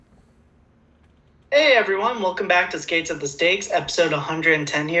Hey everyone, welcome back to Skates at the Stakes, episode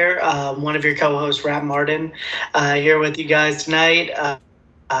 110 here. One of your co-hosts, Rap Martin, here with you guys tonight.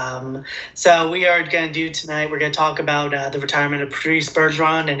 So we are going to do tonight, we're going to talk about the retirement of Patrice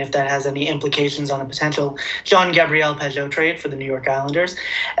Bergeron and if that has any implications on a potential Jean-Gabriel Pageau trade for the New York Islanders,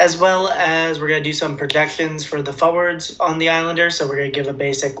 as well as we're going to do some projections for the forwards on the Islanders. So we're going to give a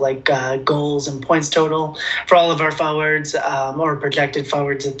basic goals and points total for all of our forwards or projected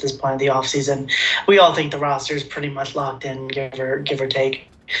forwards at this point of the offseason. We all think the roster is pretty much locked in, give or take.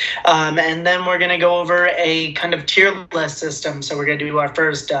 And then we're going to go over a kind of tier list system. So we're going to do our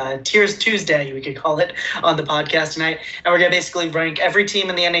first Tiers Tuesday, we could call it, on the podcast tonight. And we're going to basically rank every team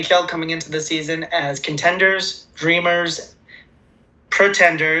in the NHL coming into the season as contenders, dreamers,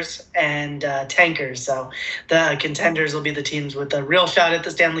 pretenders, and tankers. So the contenders will be the teams with a real shot at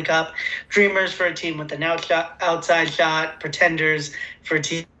the Stanley Cup, dreamers for a team with an outside shot, pretenders for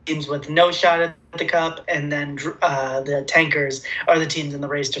teams with no shot at the cup, and then the tankers are the teams in the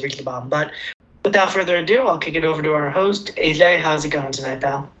race to reach the bottom. But without further ado, I'll kick it over to our host, AJ. How's it going tonight,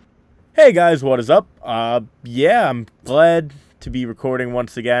 pal? Hey guys, what is up? Yeah, I'm glad to be recording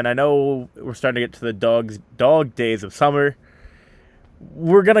once again. I know we're starting to get to the dog days of summer.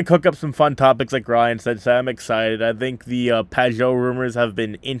 We're gonna cook up some fun topics, like Ryan said, so I'm excited. I think the Pageau rumors have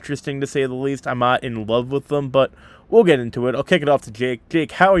been interesting to say the least. I'm not in love with them, but we'll get into it. I'll kick it off to Jake.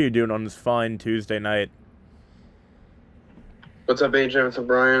 Jake, how are you doing on this fine Tuesday night? What's up, AJ? What's up,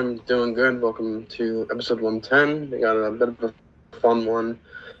 Brian? I'm doing good. Welcome to episode 110. We got a bit of a fun one.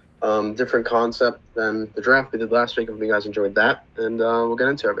 Different concept than the draft we did last week. Hope you guys enjoyed that, and we'll get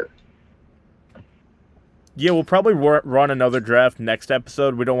into it. Yeah, we'll probably run another draft next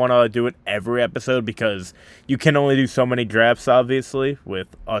episode. We don't want to do it every episode because you can only do so many drafts, obviously,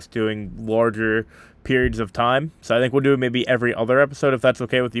 with us doing larger periods of time. So I think we'll do it maybe every other episode if that's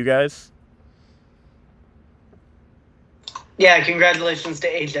okay with you guys. Yeah, congratulations to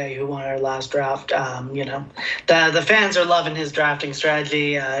AJ who won our last draft. The fans are loving his drafting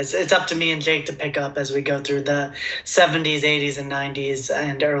strategy. It's up to me and Jake to pick up as we go through the 70s, 80s, and 90s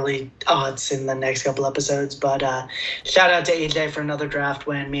and early aughts in the next couple episodes. But shout out to AJ for another draft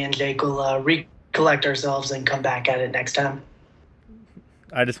win. Me and Jake will recollect ourselves and come back at it next time.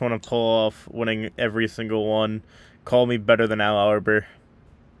 I just want to pull off winning every single one. Call me better than Al Arbour.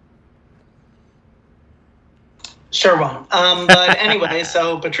 Sure won't. But anyway,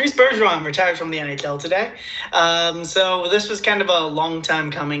 so Patrice Bergeron retired from the NHL today. So this was kind of a long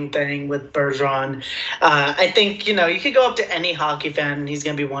time coming thing with Bergeron. I think, you could go up to any hockey fan and he's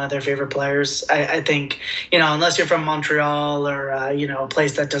going to be one of their favorite players. I think, unless you're from Montreal or, a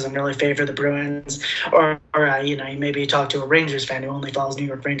place that doesn't really favor the Bruins or you maybe talk to a Rangers fan who only follows New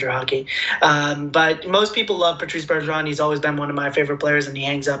York Ranger hockey. But most people love Patrice Bergeron. He's always been one of my favorite players, and he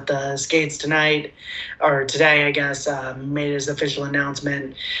hangs up the skates tonight or today, I guess. Made his official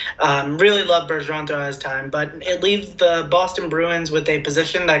announcement. Really loved Bergeron throughout his time, but it leaves the Boston Bruins with a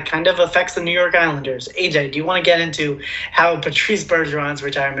position that kind of affects the New York Islanders. AJ, do you want to get into how Patrice Bergeron's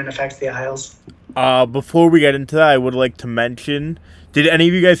retirement affects the Isles? Before we get into that, I would like to mention, did any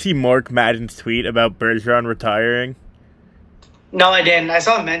of you guys see Mark Madden's tweet about Bergeron retiring? No, I didn't. I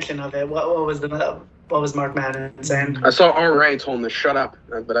saw a mention of it. What was Mark Madden saying? I saw R-Ray told him to shut up,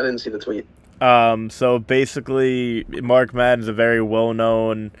 but I didn't see the tweet. So basically, Mark Madden's a very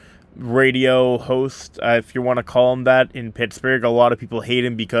well-known radio host, if you want to call him that, in Pittsburgh. A lot of people hate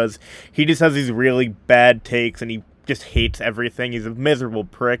him because he just has these really bad takes and he just hates everything. He's a miserable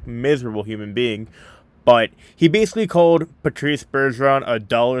prick, miserable human being. But he basically called Patrice Bergeron a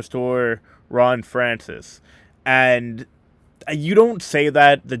dollar store Ron Francis. And you don't say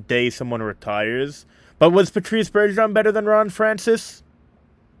that the day someone retires. But was Patrice Bergeron better than Ron Francis?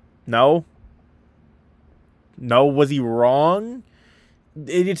 No. No, was he wrong?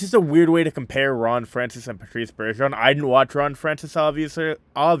 It's just a weird way to compare Ron Francis and Patrice Bergeron. I didn't watch Ron Francis,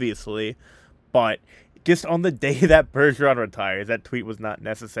 obviously, but just on the day that Bergeron retires, that tweet was not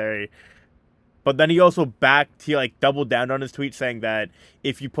necessary. But then he also doubled down on his tweet saying that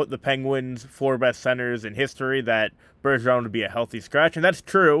if you put the Penguins' 4 best centers in history, that Bergeron would be a healthy scratch, and that's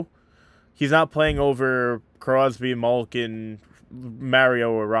true. He's not playing over Crosby, Malkin,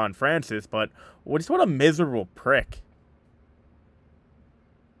 Mario, or Ron Francis, but just what a miserable prick.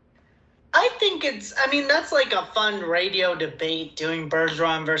 I think that's like a fun radio debate doing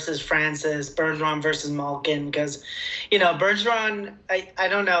Bergeron versus Francis, Bergeron versus Malkin, because, Bergeron, I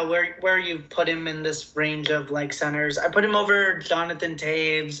don't know where you put him in this range of like centers. I put him over Jonathan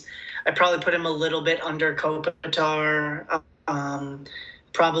Taves. I probably put him a little bit under Kopitar,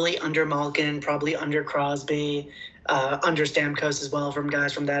 probably under Malkin, probably under Crosby, under Stamkos as well from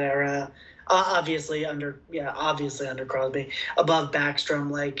guys from that era. obviously under Crosby, above Backstrom.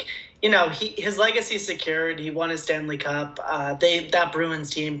 Like, his legacy secured. He won a Stanley Cup. That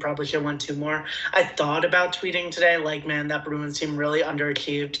Bruins team probably should have won two more. I thought about tweeting today, like, man, that Bruins team really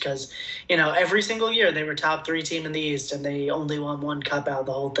underachieved because, every single year they were top three team in the East and they only won one cup out of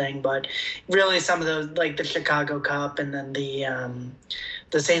the whole thing. But really, some of those, like the Chicago Cup and then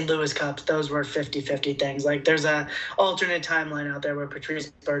the St. Louis Cups, those were 50-50 things. Like, there's a alternate timeline out there where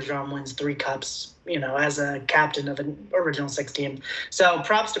Patrice Bergeron wins three cups, as a captain of an original six team. So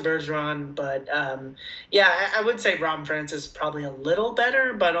props to Bergeron, but I would say Ron Francis is probably a little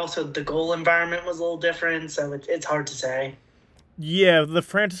better, but also the goal environment was a little different, so it's hard to say. Yeah, the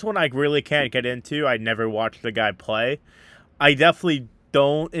Francis one I really can't get into. I never watched the guy play. I definitely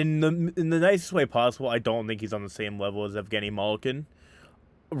don't, in the nicest way possible, I don't think he's on the same level as Evgeny Malkin.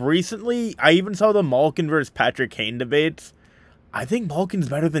 Recently, I even saw the Malkin versus Patrick Kane debates. I think Malkin's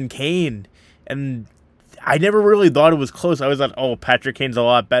better than Kane. And I never really thought it was close. I was like, oh, Patrick Kane's a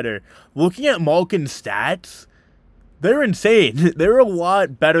lot better. Looking at Malkin's stats, they're insane. They're a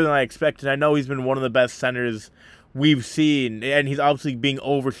lot better than I expected. I know he's been one of the best centers we've seen, and he's obviously being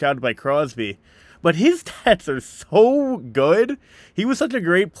overshadowed by Crosby. But his stats are so good. He was such a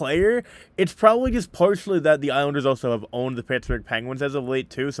great player. It's probably just partially that the Islanders also have owned the Pittsburgh Penguins as of late,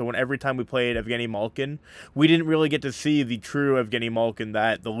 too. So every time we played Evgeny Malkin, we didn't really get to see the true Evgeny Malkin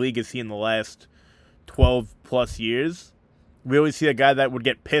that the league has seen the last 12-plus years. We always see a guy that would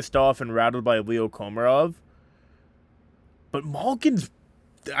get pissed off and rattled by Leo Komarov. But Malkin's...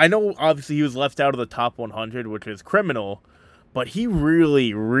 I know, obviously, he was left out of the top 100, which is criminal. But he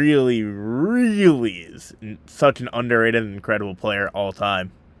really, really, really is such an underrated and incredible player all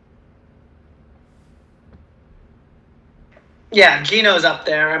time. Yeah, Gino's up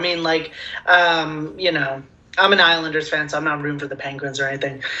there. I mean, like, I'm an Islanders fan, so I'm not rooting for the Penguins or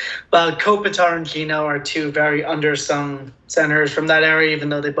anything. But Kopitar and Gino are two very undersung centers from that era, even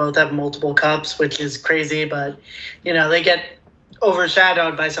though they both have multiple cups, which is crazy. But, they get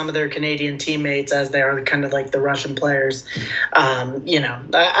overshadowed by some of their Canadian teammates as they are kind of like the Russian players.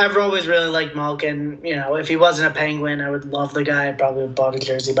 I've always really liked Malkin. If he wasn't a Penguin, I would love the guy. I probably would have bought a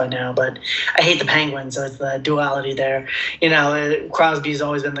jersey by now, but I hate the Penguins, so it's the duality there. Crosby's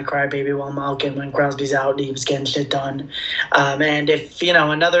always been the crybaby, while Malkin, when Crosby's out, he was getting shit done. And if,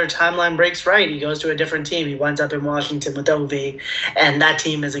 another timeline breaks right, he goes to a different team. He winds up in Washington with Ovi, and that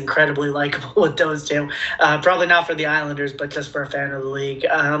team is incredibly likable with those two. Probably not for the Islanders, but just for a fan of the league.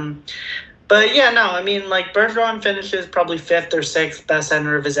 But yeah, no, I mean, like, Bergeron finishes probably fifth or sixth best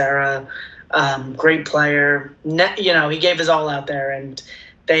center of his era. Great player. He gave his all out there, and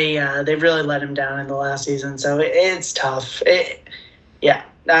they really let him down in the last season. So it's tough. I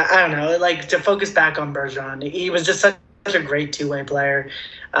don't know. Like, to focus back on Bergeron, he was just such a great two-way player.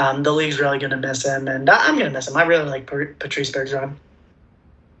 The league's really going to miss him, and I'm going to miss him. I really like Patrice Bergeron.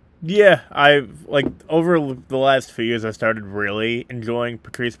 Yeah, over the last few years, I started really enjoying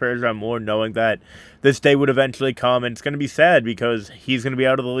Patrice Bergeron more, knowing that this day would eventually come, and it's going to be sad because he's going to be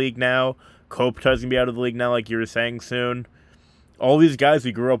out of the league now. Kopitar's going to be out of the league now, like you were saying, soon. All these guys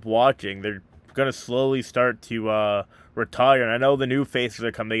we grew up watching, they're going to slowly start to retire, and I know the new faces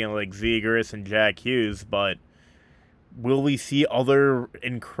are coming in, like Zegras and Jack Hughes, but will we see other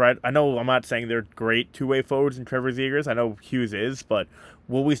I know I'm not saying they're great two-way forwards in Trevor Zegras. I know Hughes is, but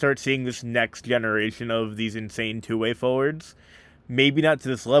will we start seeing this next generation of these insane two-way forwards? Maybe not to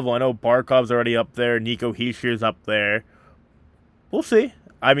this level. I know Barkov's already up there. Nico Hischier's up there. We'll see.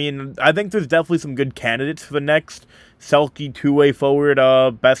 I mean, I think there's definitely some good candidates for the next Selke two-way forward,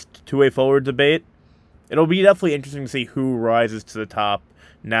 best two-way forward debate. It'll be definitely interesting to see who rises to the top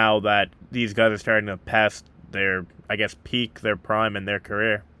now that these guys are starting to pass their, I guess, peak, their prime in their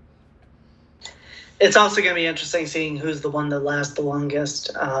career. It's also going to be interesting seeing who's the one that lasts the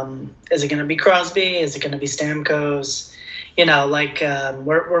longest. Is it going to be Crosby? Is it going to be Stamkos? We're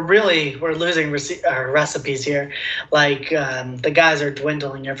losing recipes here. The guys are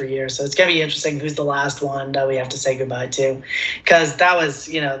dwindling every year, so it's going to be interesting who's the last one that we have to say goodbye to, because that was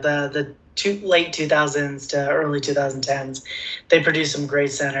the late 2000s to early 2010s. They produced some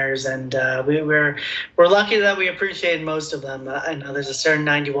great centers, and we're lucky that we appreciated most of them. I know there's a certain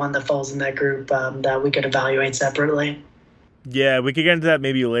 91 that falls in that group that we could evaluate separately. Yeah, we could get into that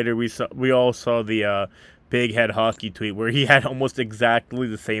maybe later. We all saw the Big Head Hockey tweet where he had almost exactly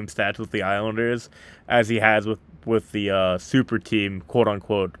the same stats with the Islanders as he has with the super team, quote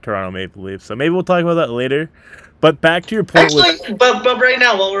unquote, Toronto Maple Leafs. So maybe we'll talk about that later. But back to your point. Actually, but right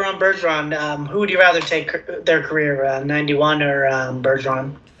now, while we're on Bergeron, who would you rather take their career, 91 or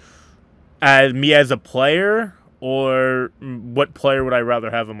Bergeron? As me as a player, or what player would I rather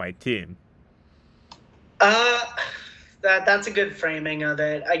have on my team? Uh, that's a good framing of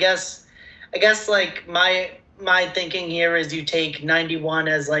it. I guess like my thinking here is you take 91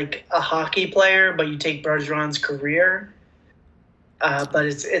 as like a hockey player, but you take Bergeron's career. But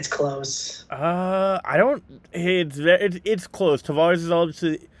it's close. I don't. It's close. Tavares is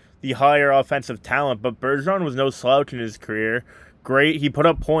obviously the higher offensive talent, but Bergeron was no slouch in his career. Great, he put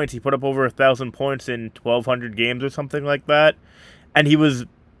up points. He put up over 1,000 points in 1,200 games or something like that, and he was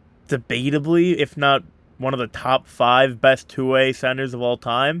debatably, if not one of the top five best two-way centers of all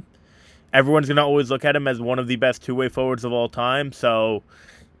time. Everyone's gonna always look at him as one of the best two-way forwards of all time. So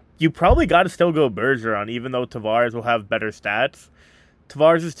you probably got to still go Bergeron, even though Tavares will have better stats.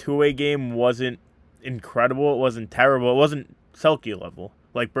 Tavares' two-way game wasn't incredible. It wasn't terrible. It wasn't Selke level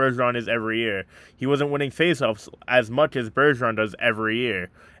like Bergeron is every year. He wasn't winning faceoffs as much as Bergeron does every year.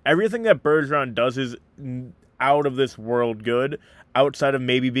 Everything that Bergeron does is out of this world good, outside of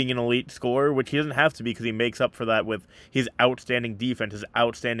maybe being an elite scorer, which he doesn't have to be because he makes up for that with his outstanding defense, his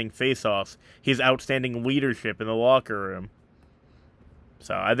outstanding faceoffs, his outstanding leadership in the locker room.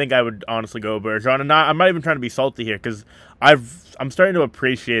 So I think I would honestly go Bergeron, and I'm not even trying to be salty here because I'm starting to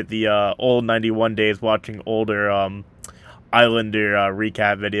appreciate the old '91 days, watching older Islander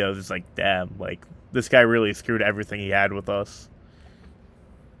recap videos. It's like, damn, like this guy really screwed everything he had with us.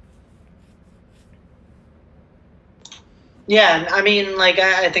 Yeah, I mean, like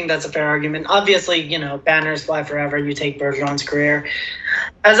I think that's a fair argument. Obviously, banners fly forever. You take Bergeron's career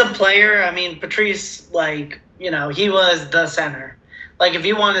as a player. I mean, Patrice, like he was the center. Like if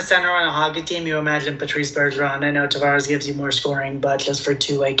you want a center on a hockey team, you imagine Patrice Bergeron. I know Tavares gives you more scoring, but just for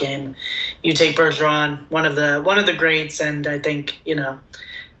two-way game, you take Bergeron, one of the greats, and I think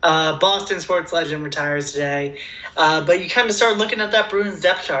Boston sports legend retires today. But you kind of start looking at that Bruins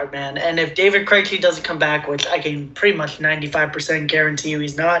depth chart, man. And if David Krejci doesn't come back, which I can pretty much 95% guarantee you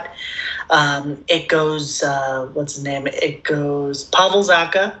he's not, it goes, what's his name? It goes Pavel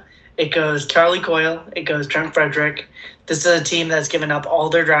Zacha. It goes Charlie Coyle. It goes Trent Frederick. This is a team that's given up all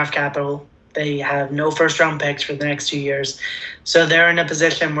their draft capital. They have no first-round picks for the next 2 years. So they're in a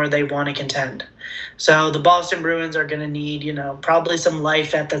position where they want to contend. So the Boston Bruins are going to need, probably some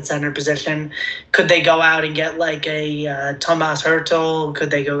life at that center position. Could they go out and get like a Thomas Hertel? Could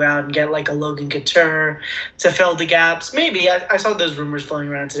they go out and get like a Logan Couture to fill the gaps? Maybe. I saw those rumors floating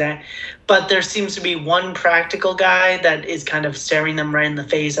around today. But there seems to be one practical guy that is kind of staring them right in the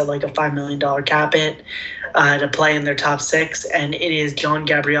face at like a $5 million cap hit to play in their top six, and it is John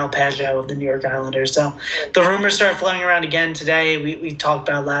Gabriel Pageau of the New York Islanders. So the rumors start floating around again today. We talked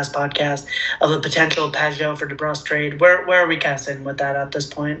about last podcast of a potential Pageau for DeBrusque trade. Where are we casting with that at this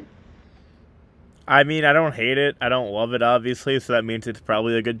point? I mean, I don't hate it. I don't love it, obviously, so that means it's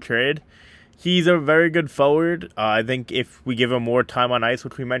probably a good trade. He's a very good forward. I think if we give him more time on ice,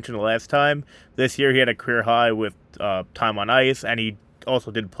 which we mentioned last time, this year he had a career high with time on ice, and he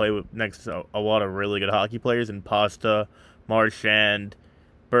also did play with next to a lot of really good hockey players in Pasta, Marchand,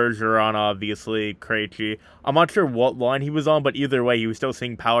 Bergeron, obviously, Krejci. I'm not sure what line he was on, but either way, he was still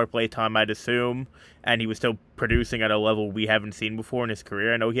seeing power play time, I'd assume, and he was still producing at a level we haven't seen before in his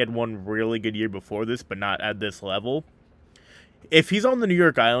career. I know he had one really good year before this, but not at this level. If he's on the New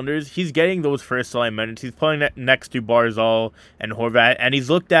York Islanders, he's getting those first line minutes. He's playing next to Barzal and Horvat, and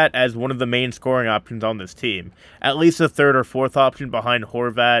he's looked at as one of the main scoring options on this team. At least a third or fourth option behind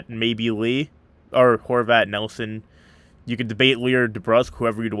Horvat and maybe Lee, or Horvat, Nelson. You could debate Lee or DeBrusque,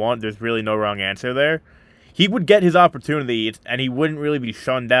 whoever you'd want. There's really no wrong answer there. He would get his opportunity, and he wouldn't really be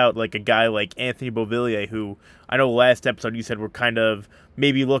shunned out like a guy like Anthony Beauvillier, who I know last episode you said we're kind of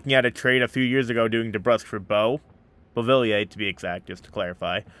maybe looking at a trade a few years ago doing DeBrusque for Beauvillier, to be exact, just to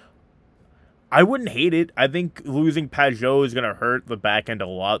clarify. I wouldn't hate it. I think losing Pageau is going to hurt the back end a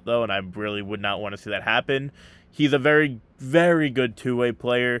lot, though, and I really would not want to see that happen. He's a very, very good two-way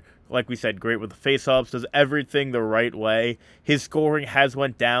player. Like we said, great with the face-offs, does everything the right way. His scoring has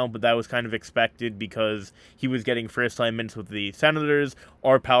went down, but that was kind of expected because he was getting first-line minutes with the Senators.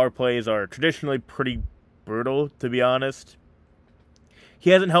 Our power plays are traditionally pretty brutal, to be honest. He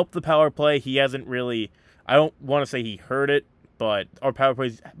hasn't helped the power play. He hasn't really... I don't want to say he hurt it, but our power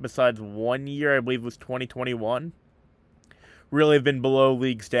plays, besides 1 year, I believe it was 2021, really have been below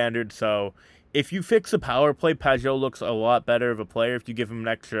league standard. So if you fix the power play, Pageau looks a lot better of a player. If you give him an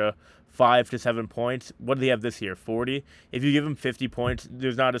extra 5 to 7 points, what did he have this year? 40? If you give him 50 points,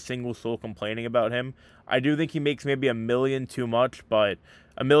 there's not a single soul complaining about him. I do think he makes maybe $1 million too much, but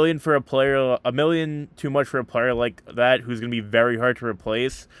 $1 million for a player, $1 million too much for a player like that who's going to be very hard to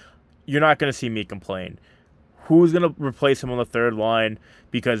replace. You're not going to see me complain. who's going to replace him on the third line,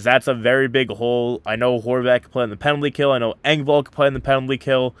 because that's a very big hole. I know Horvat can play in the penalty kill. I know Engvall can play in the penalty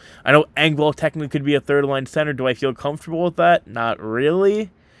kill. I know Engvall technically could be a third-line center. Do I feel comfortable with that? Not really.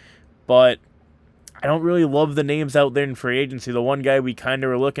 But I don't really love the names out there in free agency. The one guy we kind of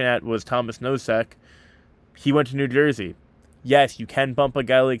were looking at was Thomas Nosek. He went to New Jersey. Yes, you can bump a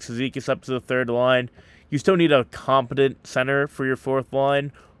guy like Suzuki up to the third line. You still need a competent center for your fourth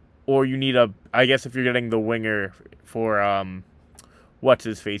line, or you need I guess if you're getting the winger for, what's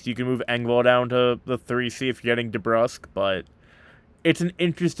his face, you can move Engvall down to the 3C if you're getting DeBrusque, but it's an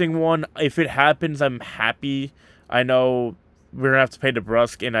interesting one. If it happens, I'm happy. I know we're going to have to pay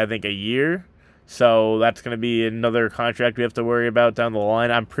DeBrusque in, I think, a year, so that's going to be another contract we have to worry about down the line.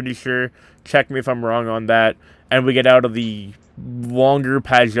 I'm pretty sure, check me if I'm wrong on that, and we get out of the longer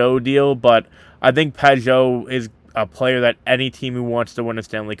Pajot deal, but I think Pajot is a player that any team who wants to win a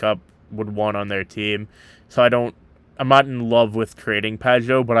Stanley Cup would want on their team. So I'm not in love with trading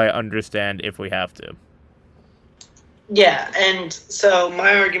Pajot, but I understand if we have to. Yeah, and so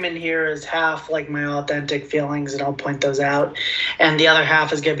my argument here is half like my authentic feelings, and I'll point those out, and the other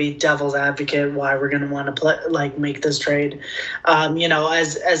half is going to be devil's advocate why we're going to want to make this trade.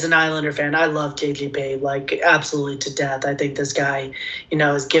 As an Islander fan, I love JGP absolutely to death. I think this guy,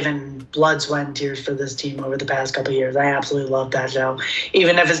 has given blood, sweat, and tears for this team over the past couple of years. I absolutely love Pajot.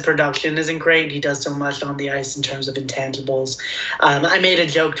 Even if his production isn't great, he does so much on the ice in terms of intangibles. I made a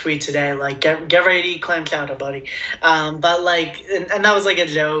joke tweet today, get ready to eat clam chowder, buddy. But and that was a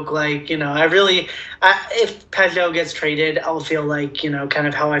joke. If Pajot gets traded, I'll feel kind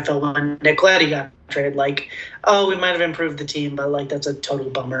of how I felt when Nick Leddy got traded. We might have improved the team, but that's a total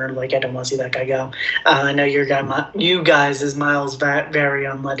bummer. I don't want to see that guy go. I know you guys' miles vary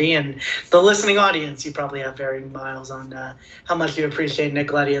on Leddy, and the listening audience, you probably have varying miles on how much you appreciate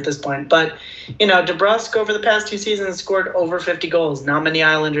Nick Leddy at this point. But DeBrusque over the past 2 seasons scored over 50 goals. Not many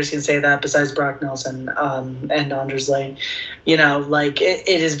Islanders can say that besides Brock Nelson and Anders Lee. It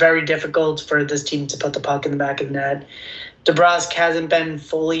is very difficult for this team to put the puck in the back of the net. DeBrusque hasn't been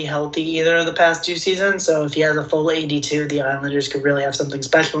fully healthy either of the past 2 seasons, so if he has a full 82, the Islanders could really have something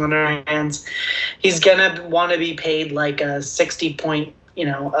special in their hands. He's going to want to be paid a 60-point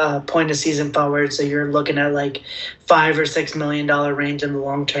point a season forward, so you're looking at $5 or $6 million range in the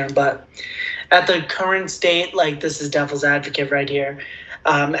long term. But at the current state, this is devil's advocate right here.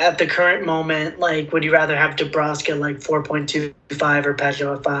 At the current moment, would you rather have DeBrusque at 4.25 or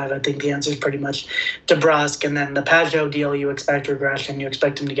Pajot at 5? I think the answer is pretty much DeBrusque. And then the Pajot deal, you expect regression. You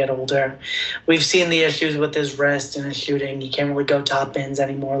expect him to get older. We've seen the issues with his wrist and his shooting. He can't really go top bins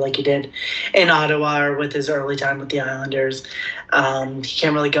anymore like he did in Ottawa or with his early time with the Islanders. He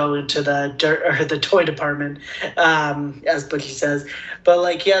can't really go into the dirt or the toy department, as Butchie says.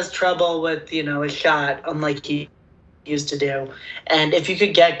 But he has trouble with his shot, unlike he used to do. And if you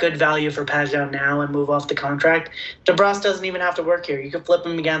could get good value for Pajot now and move off the contract, DeBrusque doesn't even have to work here. You could flip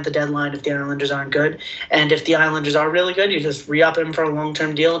him again at the deadline if the Islanders aren't good. And if the Islanders are really good, you just re-up him for a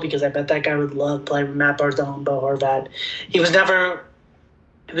long-term deal, because I bet that guy would love playing with Matt Barzal, Bo Horvat. He was never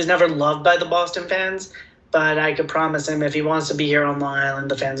loved by the Boston fans, but I could promise him if he wants to be here on Long Island,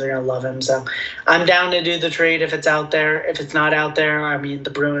 the fans are going to love him. So I'm down to do the trade if it's out there. If it's not out there, the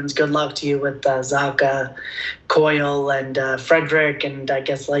Bruins, good luck to you with Zacha, Coyle, and Frederick, and I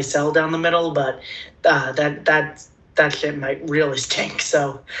guess Lysell down the middle. But that shit might really stink.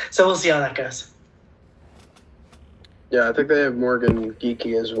 So we'll see how that goes. Yeah, I think they have Morgan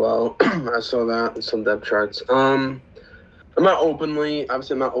Geeky as well. I saw that in some depth charts. I'm not openly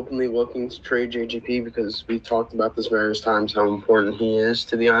looking to trade JGP, because we've talked about this various times, how important he is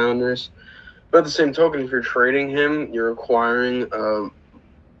to the Islanders. But at the same token, if you're trading him, you're acquiring a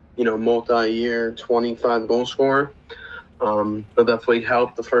multi-year 25-goal scorer. They'll definitely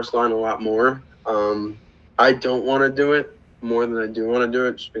help the first line a lot more. I don't want to do it more than I do want to do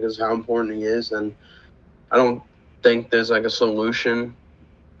it, just because of how important he is. And I don't think there's a solution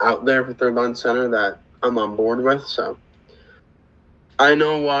out there for third-line center that I'm on board with. So I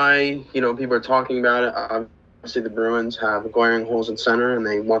know why, people are talking about it. Obviously, the Bruins have glaring holes in center, and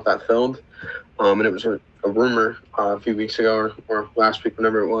they want that filled. And it was a rumor a few weeks ago or last week,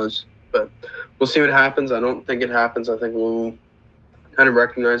 whenever it was. But we'll see what happens. I don't think it happens. I think Lou kind of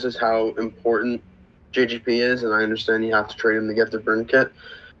recognizes how important JGP is, and I understand you have to trade him to get the burn kit.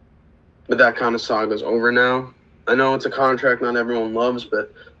 But that kind of saga's over now. I know it's a contract not everyone loves,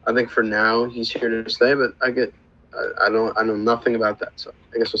 but I think for now he's here to stay. But I know nothing about that, so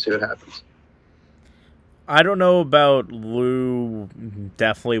I guess we'll see what happens. I don't know about Lou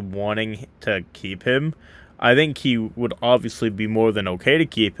definitely wanting to keep him. I think he would obviously be more than okay to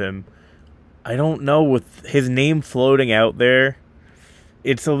keep him. I don't know, with his name floating out there,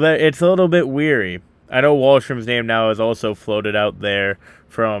 it's a little bit weary. I know Wallstrom's name now is also floated out there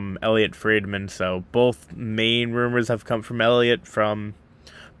from Elliot Friedman, so both main rumors have come from Elliot, from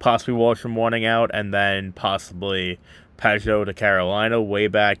possibly Wallstrom wanting out, and then possibly Pajot to Carolina way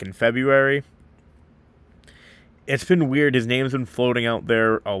back in February. It's been weird. His name's been floating out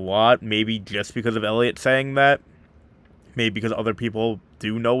there a lot, maybe just because of Elliot saying that. Maybe because other people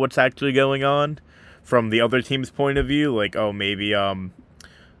do know what's actually going on from the other team's point of view. Like, oh, maybe,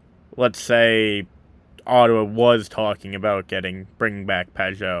 let's say Ottawa was talking about bringing back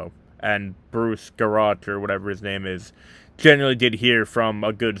Pajot, and Bruce Garrott, or whatever his name is, generally did hear from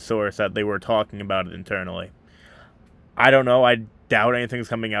a good source that they were talking about it internally. I don't know. I doubt anything's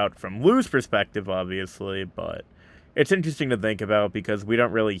coming out from Lou's perspective, obviously, but it's interesting to think about because we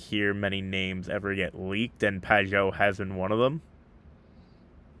don't really hear many names ever get leaked, and Pajot has been one of them.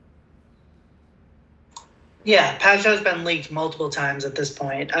 Yeah, Pajot's been leaked multiple times at this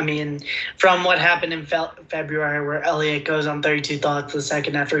point. I mean, from what happened in February, where Elliott goes on 32 Thoughts the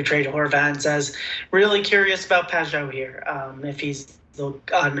second after he traded Horvat and says, really curious about Pajot here, if he's the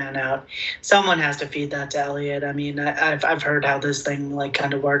odd man out. Someone has to feed that to Elliott. I mean, I've heard how this thing like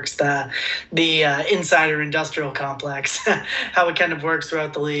kind of works, the insider industrial complex, how it kind of works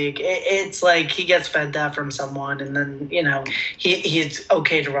throughout the league. It's like he gets fed that from someone, and then he's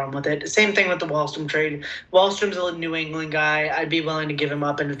okay to run with it. Same thing with the Wallstrom trade. Wallstrom's a New England guy. I'd be willing to give him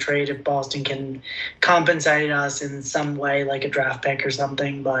up in a trade if Boston can compensate us in some way, like a draft pick or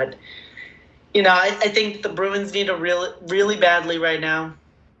something, but. I think the Bruins need really badly right now.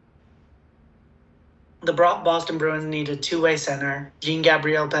 The Boston Bruins need a two-way center,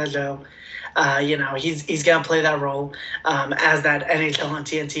 Jean-Gabriel Pajot. He's going to play that role as that NHL on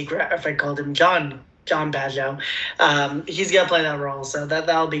TNT graphic called him John Pajot. He's going to play that role, so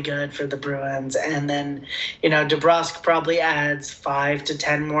that'll be good for the Bruins. And then, DeBrusk probably adds 5 to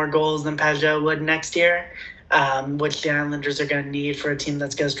 10 more goals than Pajot would next year. Which the Islanders are going to need for a team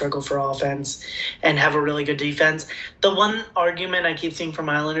that's going to struggle for offense and have a really good defense. The one argument I keep seeing from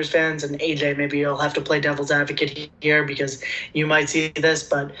Islanders fans, and AJ, maybe you'll have to play devil's advocate here because you might see this,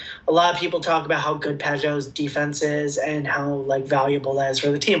 but a lot of people talk about how good Pajot's defense is and how valuable that is for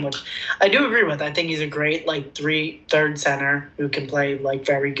the team, which I do agree with. I think he's a great third center who can play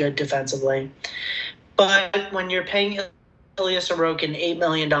very good defensively. But when you're paying Ilya Sorokin $8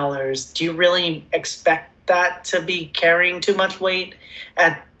 million, do you really expect that to be carrying too much weight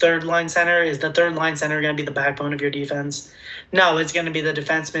at third line center? Is the third line center going to be the backbone of your defense? No, it's going to be the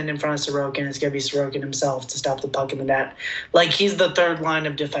defenseman in front of Sorokin. It's going to be Sorokin himself to stop the puck in the net. He's the third line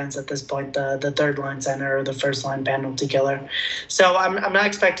of defense at this point, the third line center or the first line penalty killer. So I'm not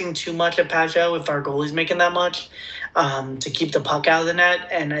expecting too much of Pajot if our goalie's making that much to keep the puck out of the net,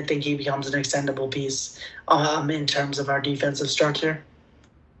 and I think he becomes an extendable piece in terms of our defensive structure.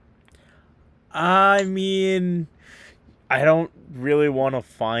 I mean, I don't really want to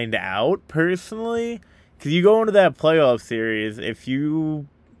find out personally, because you go into that playoff series, if your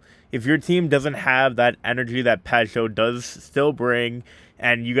team doesn't have that energy that Pajot does still bring,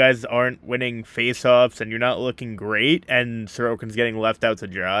 and you guys aren't winning faceoffs, and you're not looking great, and Sorokin's getting left out to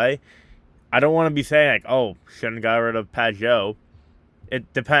dry, I don't want to be saying shouldn't have got rid of Pajot.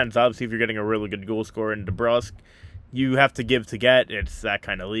 It depends. Obviously, if you're getting a really good goal scorer in DeBrusk, you have to give to get. It's that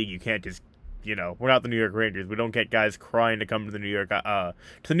kind of league. You can't just we're not the New York Rangers. We don't get guys crying to come to the New York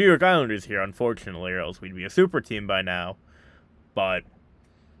Islanders here, unfortunately, or else we'd be a super team by now. But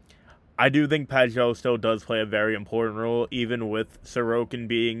I do think Pajot still does play a very important role, even with Sorokin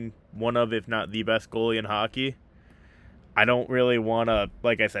being one of, if not the best goalie in hockey. I don't really want to,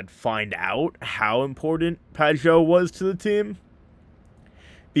 like I said, find out how important Pajot was to the team,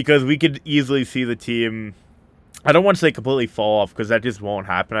 because we could easily see the team, I don't want to say completely fall off, because that just won't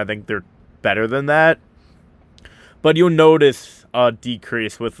happen. I think they're better than that, but you'll notice a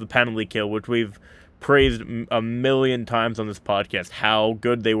decrease with the penalty kill, which we've praised a million times on this podcast, how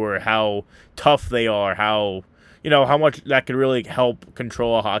good they were, how tough they are, how much that could really help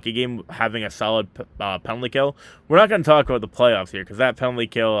control a hockey game, having a solid penalty kill. We're not going to talk about the playoffs here, because that penalty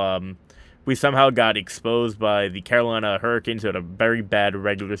kill, we somehow got exposed by the Carolina Hurricanes, who had a very bad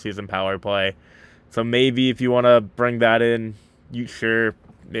regular season power play. So maybe if you want to bring that in, sure.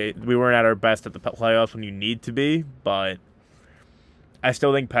 We weren't at our best at the playoffs when you need to be, but I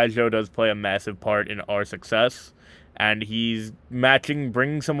still think Pajot does play a massive part in our success, and he's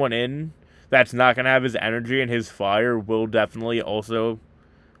bringing someone in that's not going to have his energy and his fire will definitely also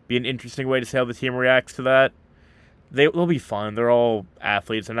be an interesting way to see how the team reacts to that. They'll be fine. They're all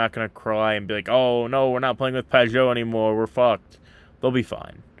athletes. They're not going to cry and be like, oh, no, we're not playing with Pajot anymore. We're fucked. They'll be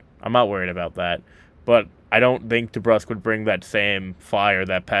fine. I'm not worried about that. But I don't think DeBrusque would bring that same fire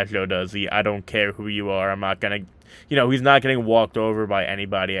that Pageau does. I don't care who you are. I'm not going to, he's not getting walked over by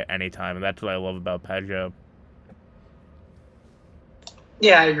anybody at any time. And that's what I love about Pageau.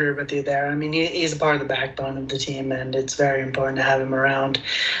 Yeah, I agree with you there. I mean, he's a part of the backbone of the team, and it's very important to have him around.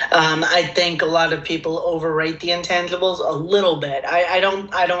 I think a lot of people overrate the intangibles a little bit. I don't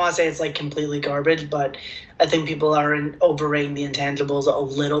want to say it's like completely garbage, but I think people are overrating the intangibles a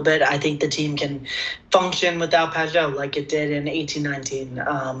little bit. I think the team can function without Pajot like it did in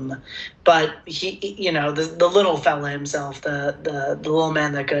 1819. But the little fella himself, the little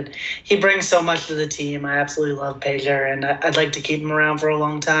man that could, he brings so much to the team. I absolutely love Pager, and I'd like to keep him around for a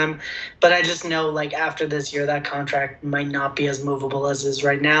long time. But I just know, like, after this year, that contract might not be as movable as it is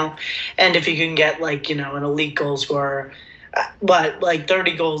right now. And if you can get, like, an elite goal scorer, but like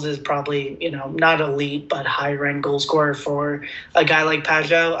 30 goals is probably, not elite, but high rank goal scorer for a guy like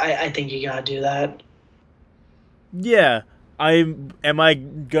Pajot. I think you got to do that. Yeah. Am I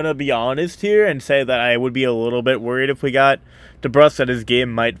gonna be honest here and say that I would be a little bit worried if we got DeBrusque that his game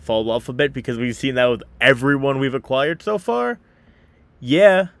might fall off a bit because we've seen that with everyone we've acquired so far?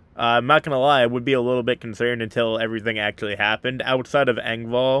 Yeah, I'm not gonna lie, I would be a little bit concerned until everything actually happened. Outside of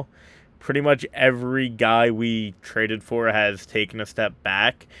Engvall, pretty much every guy we traded for has taken a step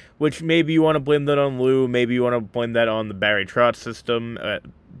back, which maybe you want to blame that on Lou, maybe you want to blame that on the Barry Trotz system,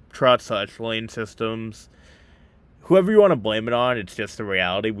 Trotz/Lane systems. Whoever you want to blame it on, it's just the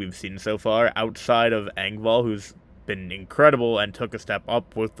reality we've seen so far. Outside of Engvall, who's been incredible and took a step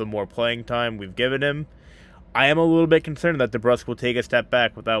up with the more playing time we've given him, I am a little bit concerned that DeBrusque will take a step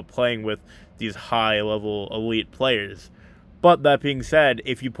back without playing with these high-level elite players. But that being said,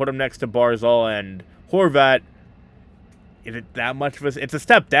 if you put him next to Barzal and Horvat, is it that much of a... It's a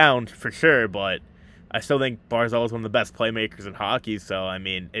step down, for sure, but I still think Barzal is one of the best playmakers in hockey, so, I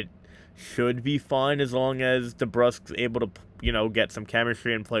mean, it should be fine as long as DeBrusque's able to, get some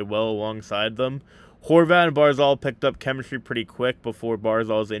chemistry and play well alongside them. Horvat and Barzal picked up chemistry pretty quick before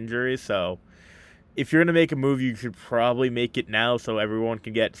Barzal's injury, so if you're going to make a move, you should probably make it now so everyone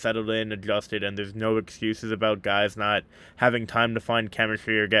can get settled in, adjusted, and there's no excuses about guys not having time to find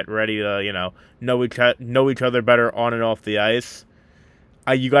chemistry or get ready to, know each other better on and off the ice.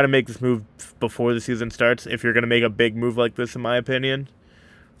 You got to make this move before the season starts if you're going to make a big move like this, in my opinion.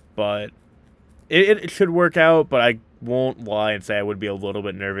 But it should work out, but I won't lie and say I would be a little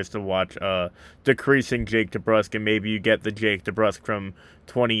bit nervous to watch decreasing Jake DeBrusque, and maybe you get the Jake DeBrusque from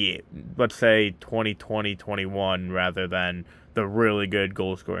 2020-21 rather than the really good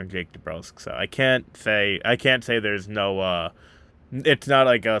goal scoring Jake DeBrusque. So I can't say there's no it's not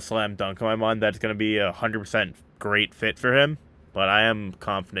like a slam dunk in my mind that's going to be 100% great fit for him, but I am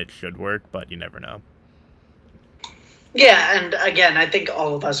confident it should work, but you never know. Yeah, and again, I think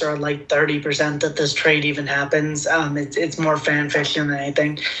all of us are like 30% that this trade even happens. It's more fan fiction than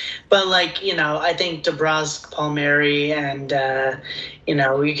anything. But, I think DeBrusque, Palmieri, and,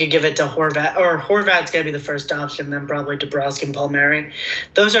 we could give it to Horvat. Or Horvat's going to be the first option, then probably DeBrusque and Palmieri.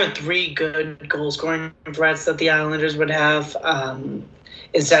 Those are three good goal-scoring threats that the Islanders would have.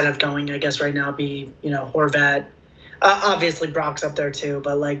 Instead of going, I guess right now, be, Horvat. Obviously, Brock's up there too,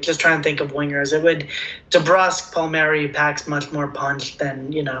 but just trying to think of wingers. It would DeBrusque, Palmieri packs much more punch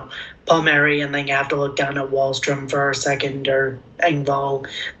than Palmieri, and then you have to look down at Wallstrom for a second or Engvall,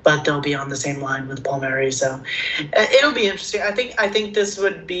 but they'll be on the same line with Palmieri. So it'll be interesting. I think this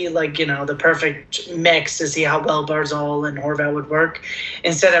would be the perfect mix to see how well Barzal and Horvat would work.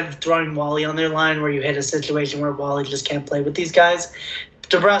 Instead of throwing Wally on their line, where you hit a situation where Wally just can't play with these guys.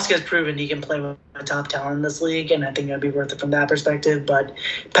 DeBrusque has proven he can play with a top talent in this league, and I think it would be worth it from that perspective. But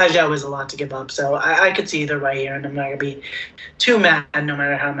Pageau is a lot to give up, so I could see either way here, and I'm not going to be too mad no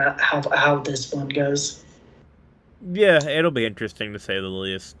matter how this one goes. Yeah, it'll be interesting to say the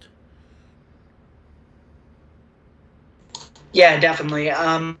least. Yeah, definitely.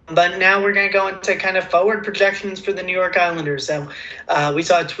 But now we're going to go into kind of forward projections for the New York Islanders. So we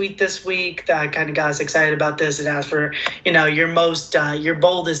saw a tweet this week that kind of got us excited about this. It asked for, your boldest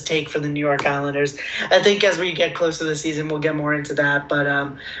take for the New York Islanders. I think as we get close to the season, we'll get more into that. But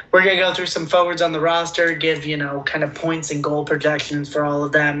we're going to go through some forwards on the roster, give, kind of points and goal projections for all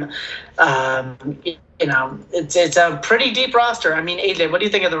of them. It's a pretty deep roster. I mean, AJ, what do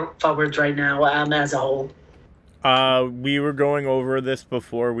you think of the forwards right now as a whole? We were going over this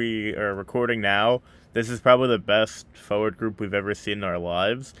before we are recording now. This is probably the best forward group we've ever seen in our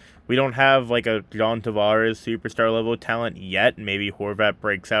lives. We don't have a John Tavares superstar level talent yet. Maybe Horvat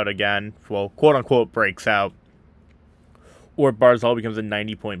breaks out again. Well, quote unquote breaks out. Or Barzal becomes a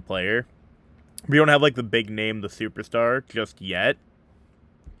 90-point player. We don't have the big name, the superstar, just yet.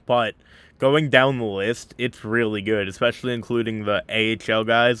 But going down the list, it's really good, especially including the AHL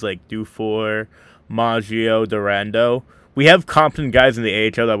guys like Dufour, Maggio, Durando. We have competent guys in the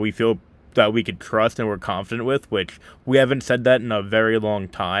AHL that we feel that we could trust and we're confident with, which we haven't said that in a very long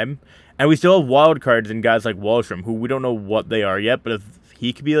time. And we still have wild cards in guys like Wallstrom, who we don't know what they are yet, but if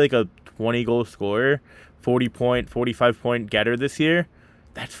he could be like a 20-goal scorer, 40-point, 45-point getter this year,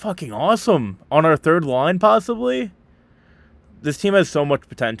 that's fucking awesome. On our third line, possibly? This team has so much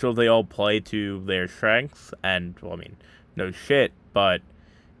potential. They all play to their strengths, and, well, I mean, no shit, but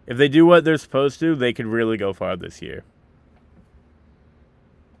if they do what they're supposed to, they could really go far this year.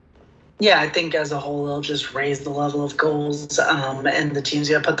 Yeah, I think as a whole, they'll just raise the level of goals, and the team's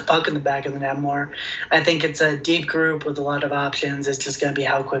going to put the puck in the back of the net more. I think it's a deep group with a lot of options. It's just going to be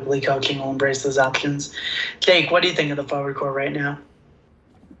how quickly coaching will embrace those options. Jake, what do you think of the forward core right now?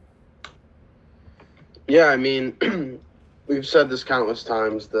 Yeah, I mean, we've said this countless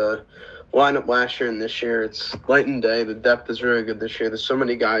times. The lineup last year and this year, it's light and day. The depth is very good this year. There's so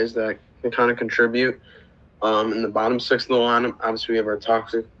many guys that can kind of contribute. In the bottom six of the lineup, obviously we have our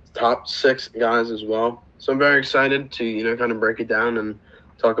top six guys as well. So I'm very excited to, kind of break it down and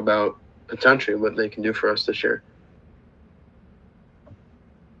talk about potentially what they can do for us this year.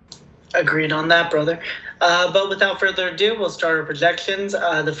 Agreed on that, brother. But without further ado, we'll start our projections.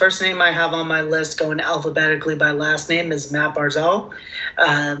 The first name I have on my list going alphabetically by last name is Matt Barzal,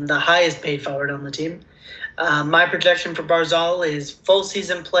 the highest paid forward on the team. My projection for Barzal is full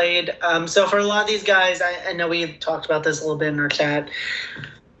season played. So for a lot of these guys, I know we talked about this a little bit in our chat.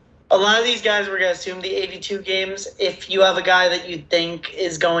 A lot of these guys, we're going to assume the 82 games. If you have a guy that you think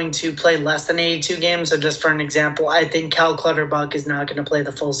is going to play less than 82 games, so just for an example, I think Cal Clutterbuck is not going to play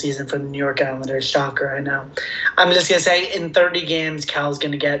the full season for the New York Islanders. Shocker, I know. I'm just going to say in 30 games, Cal's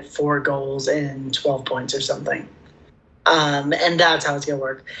going to get 4 goals and 12 points or something. And that's how it's going to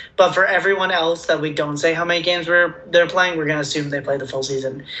work. But for everyone else that we don't say how many games they're playing, we're going to assume they play the full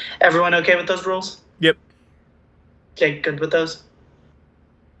season. Everyone okay with those rules? Yep. Jake, good with those?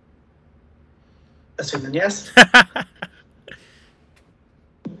 Assuming yes.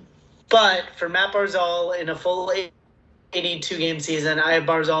 But for Matt Barzal in a full 82-game season, I have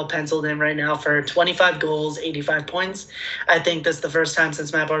Barzal penciled in right now for 25 goals, 85 points. I think this is the first time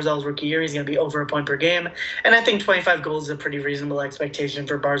since Matt Barzal's rookie year he's going to be over a point per game. And I think 25 goals is a pretty reasonable expectation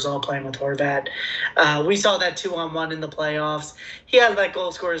for Barzal playing with Horvat. We saw that 2-on-1 in the playoffs. He has that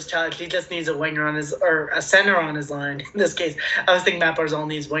goal scorer's touch. He just needs a center on his line. In this case, I was thinking Matt Barzal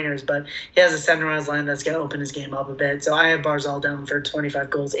needs wingers, but he has a center on his line that's going to open his game up a bit. So I have Barzal down for 25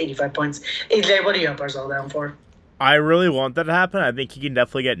 goals, 85 points. AJ, what do you have Barzal down for? I really want that to happen. I think he can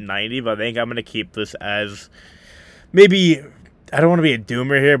definitely get 90, but I think I'm going to keep this as maybe, I don't want to be a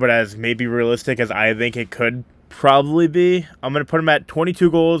doomer here, but as maybe realistic as I think it could probably be. I'm going to put him at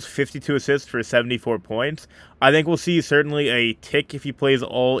 22 goals, 52 assists for 74 points. I think we'll see certainly a tick if he plays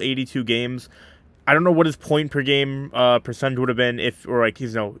all 82 games. I don't know what his point per game percentage would have been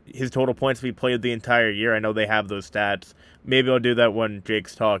his total points if he played the entire year. I know they have those stats. Maybe I'll do that when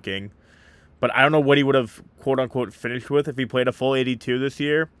Jake's talking. But I don't know what he would have, quote-unquote, finished with if he played a full 82 this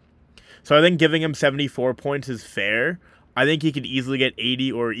year. So I think giving him 74 points is fair. I think he could easily get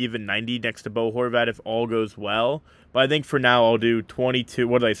 80 or even 90 next to Bo Horvat if all goes well. But I think for now I'll do 22,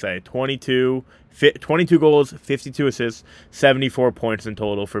 what did I say? 22 goals, 52 assists, 74 points in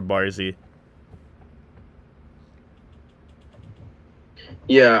total for Barzy.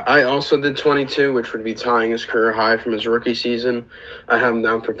 Yeah, I also did 22, which would be tying his career high from his rookie season. I have him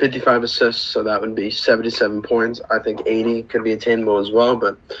down for 55 assists, so that would be 77 points. I think 80 could be attainable as well,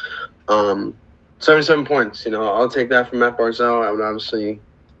 but 77 points, I'll take that from Matt Barzal. I would obviously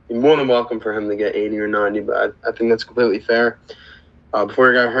be more than welcome for him to get 80 or 90, but I think that's completely fair.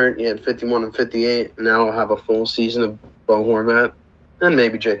 Before he got hurt, he had 51 and 58. Now I'll have a full season of Bo Horvat and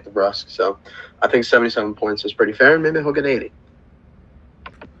maybe Jake DeBrusk. So I think 77 points is pretty fair, and maybe he'll get 80.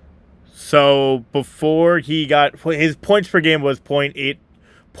 So before he got his points per game was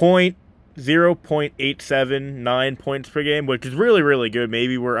 0.879 points per game, which is really, really good.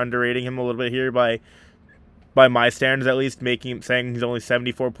 Maybe we're underrating him a little bit here by my standards, at least saying he's only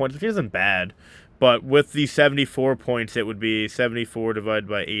 74 points, which isn't bad. But with the 74 points, it would be 74 divided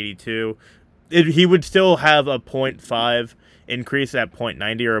by 82. He would still have a 0.5 increase at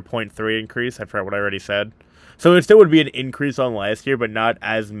 0.90 or a 0.3 increase. I forgot what I already said. So it still would be an increase on last year, but not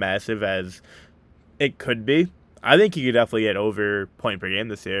as massive as it could be. I think he could definitely get over point per game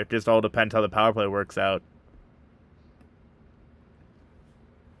this year. It just all depends how the power play works out.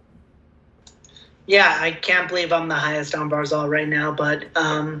 Yeah, I can't believe I'm the highest on Barzal right now, but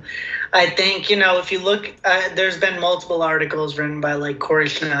I think, if you look, there's been multiple articles written by like Corey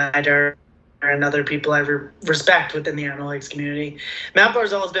Schneider and other people I respect within the analytics community. Matt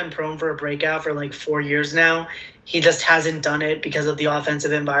Barzal has been prone for a breakout for like 4 years now. He just hasn't done it because of the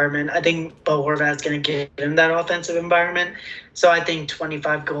offensive environment. I think Bo Horvat's going to give him that offensive environment. So I think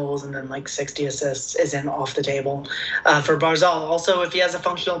 25 goals and then like 60 assists isn't off the table for Barzal. Also, if he has a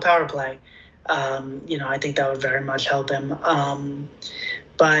functional power play. I think that would very much help him.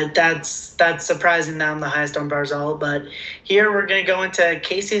 But that's surprising that I'm the highest on Barzal. But here we're going to go into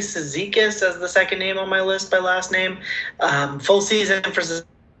Casey Cizikas as the second name on my list by last name. Full season for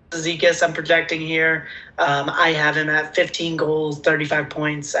Cizikas, I'm projecting here. I have him at 15 goals, 35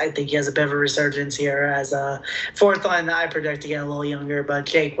 points. I think he has a bit of a resurgence here as a fourth line that I project to get a little younger. But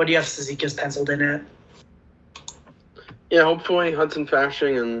Jake, what do you have Cizikas penciled in at? Yeah, hopefully Hudson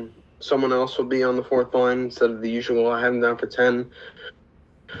Fasching and someone else will be on the fourth line instead of the usual. I have him down for 10.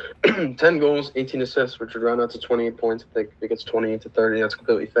 10 goals, 18 assists, which would round out to 28 points. I think if he gets 28 to 30, that's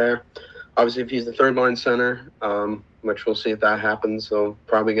completely fair. Obviously, if he's the third line center, which we'll see if that happens, he'll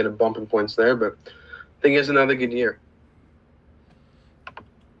probably get a bump in points there. But I think he has another good year.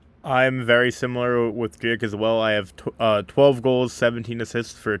 I'm very similar with Jake as well. I have 12 goals, 17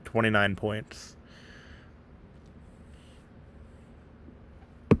 assists for 29 points.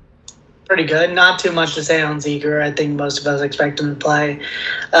 Pretty good. Not too much to say on Ziegler. I think most of us expect him to play.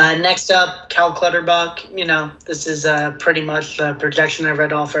 Next up, Cal Clutterbuck. This is pretty much the projection I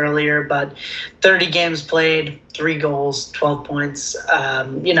read off earlier, but 30 games played, 3 goals, 12 points.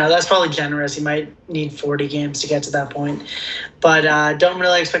 That's probably generous. He might need 40 games to get to that point. But don't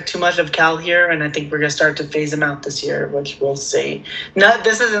really expect too much of Cal here, and I think we're going to start to phase him out this year, which we'll see. No,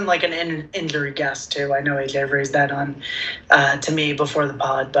 this isn't like an injury guess, too. I know AJ raised that on to me before the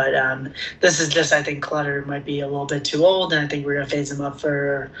pod, but this is just, I think Clutter might be a little bit too old, and I think we're going to phase him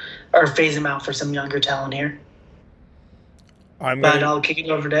out for some younger talent here. But I'll kick it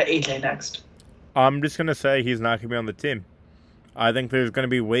over to AJ next. I'm just going to say he's not going to be on the team. I think there's going to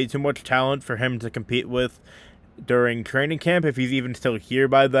be way too much talent for him to compete with during training camp, if he's even still here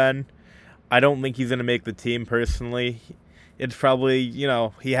by then. I don't think he's going to make the team personally. It's probably,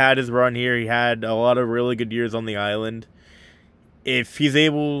 he had his run here. He had a lot of really good years on the island. If he's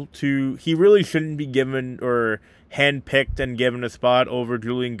able to, he really shouldn't be given or handpicked and given a spot over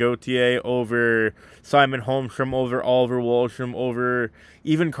Julian Gauthier, over Simon Holmstrom, over Oliver Wahlstrom, over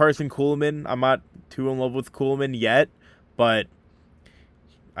even Carson Kuhlman. I'm not too in love with Kuhlman yet, but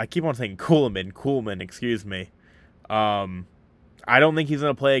I keep on saying Kuhlman, excuse me. I don't think he's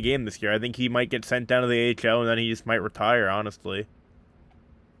going to play a game this year. I think he might get sent down to the AHL and then he just might retire, honestly.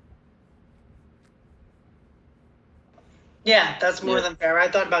 Yeah, that's more than fair. I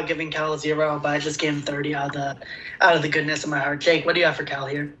thought about giving Cal a 0, but I just gave him 30 out of the goodness of my heart. Jake, what do you have for Cal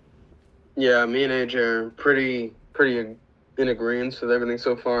here? Yeah, me and AJ are pretty in agreement with everything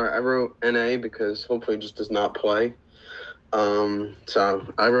so far. I wrote NA because hopefully he just does not play. So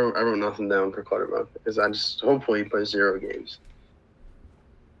I wrote nothing down for Clutterbuck because I just hopefully he plays 0 games.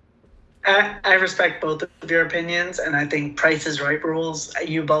 I respect both of your opinions, and I think Price is Right rules.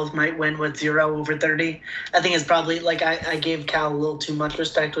 You both might win with 0 over 30. I think it's probably like I gave Cal a little too much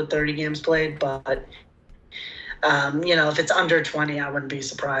respect with 30 games played, but if it's under 20, I wouldn't be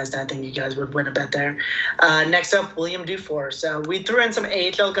surprised. I think you guys would win a bet there. Next up, William Dufour. So we threw in some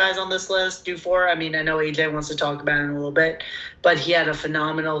AHL guys on this list. Dufour, I know AJ wants to talk about it in a little bit, but he had a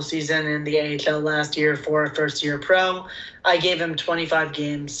phenomenal season in the AHL last year for a first-year pro. I gave him 25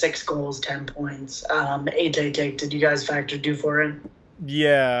 games, 6 goals, 10 points. AJ, Jake, did you guys factor Dufour in?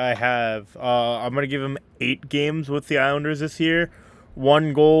 Yeah, I have. I'm going to give him 8 games with the Islanders this year.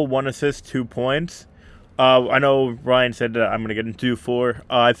 1 goal, 1 assist, 2 points. I know Ryan said that I'm going to get into 4.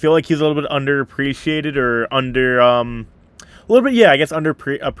 I feel like he's a little bit underappreciated or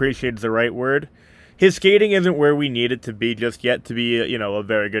underappreciated is the right word. His skating isn't where we need it to be just yet to be, a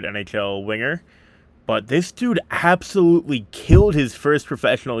very good NHL winger. But this dude absolutely killed his first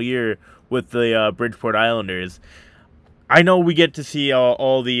professional year with the Bridgeport Islanders. I know we get to see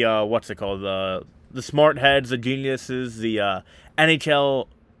all the, the smart heads, the geniuses, the NHL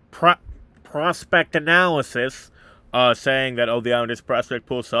prospect analysis saying that, the Islanders prospect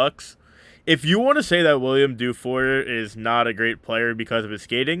pool sucks. If you want to say that William Dufour is not a great player because of his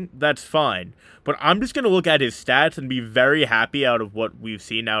skating, that's fine. But I'm just going to look at his stats and be very happy out of what we've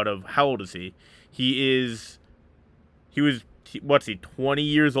seen out of, how old is he? What's he, 20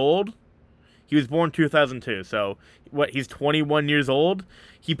 years old? He was born 2002, so he's 21 years old?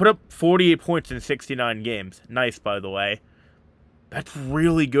 He put up 48 points in 69 games. Nice, by the way. That's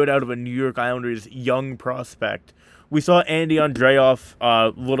really good out of a New York Islanders young prospect. We saw Andy Andreoff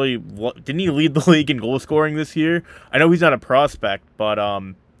literally, didn't he lead the league in goal scoring this year? I know he's not a prospect, but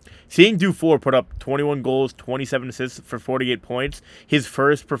seeing Dufour put up 21 goals, 27 assists for 48 points, his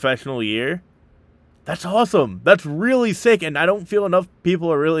first professional year, that's awesome. That's really sick, and I don't feel enough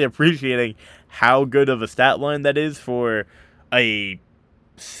people are really appreciating how good of a stat line that is for a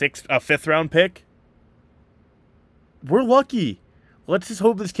fifth round pick. We're lucky. Let's just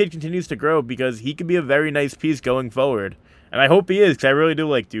hope this kid continues to grow because he could be a very nice piece going forward. And I hope he is because I really do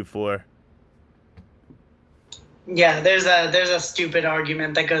like Dufour. Yeah, there's a stupid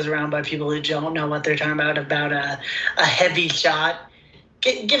argument that goes around by people who don't know what they're talking about a heavy shot.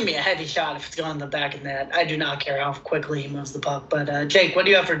 Give me a heavy shot if it's going in the back of the net. I do not care how quickly he moves the puck. But Jake, what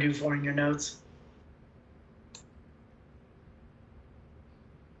do you have for Dufour in your notes?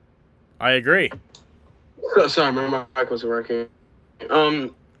 I agree. Sorry, my mic wasn't working.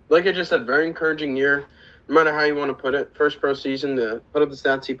 Like I just said, very encouraging year. No matter how you want to put it, first pro season to put up the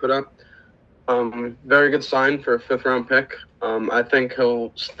stats he put up. Very good sign for a fifth-round pick. I think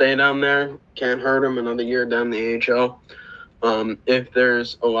he'll stay down there. Can't hurt him another year down the AHL. If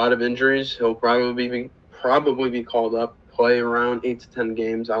there's a lot of injuries, he'll probably be called up, play around 8 to 10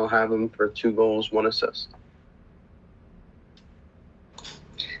 games. I'll have him for 2 goals, 1 assist.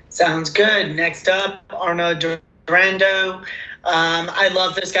 Sounds good. Next up, Arnaud Durando. I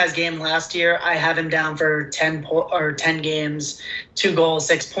love this guy's game last year. I have him down for 10 games, 2 goals,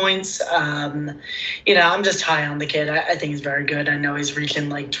 6 points. I'm just high on the kid. I think he's very good. I know he's reaching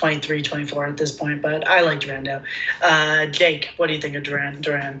like 23, 24 at this point, but I like Durando. Jake, what do you think of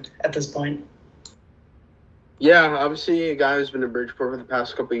Duran at this point? Yeah, obviously a guy who's been in Bridgeport for the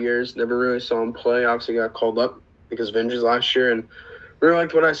past couple of years. Never really saw him play. Obviously got called up because of injuries last year, and really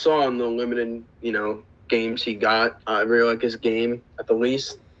liked what I saw in the limited, games he got. I really like his game at the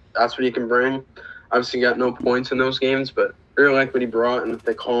least. That's what he can bring. Obviously got no points in those games, but really like what he brought, and if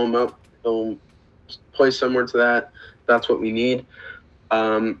they call him up, he'll play similar to that. That's what we need.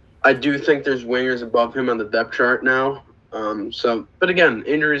 I do think there's wingers above him on the depth chart now. But again,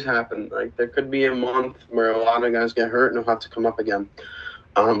 injuries happen. Like there could be a month where a lot of guys get hurt and they'll have to come up again.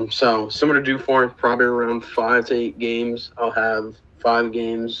 So similar to Dufour, probably around 5 to 8 games. I'll have 5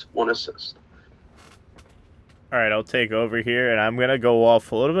 games, 1 assist. All right, I'll take over here, and I'm going to go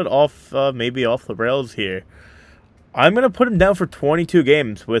off a little bit maybe off the rails here. I'm going to put him down for 22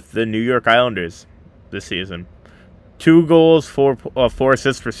 games with the New York Islanders this season. 2 goals, 4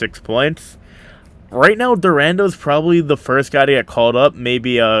 assists for 6 points. Right now, Durando's probably the first guy to get called up,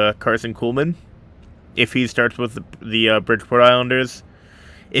 maybe Carson Kuhlman, if he starts with the Bridgeport Islanders.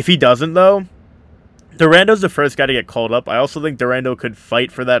 If he doesn't, though, Durando's the first guy to get called up. I also think Durando could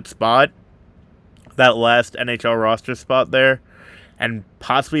fight for that spot, that last NHL roster spot there, and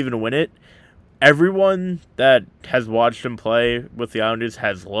possibly even win it. Everyone that has watched him play with the Islanders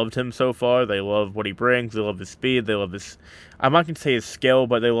has loved him so far. They love what he brings. They love his speed. They love his, I'm not going to say his skill,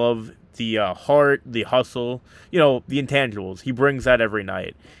 but they love the heart, the hustle, the intangibles. He brings that every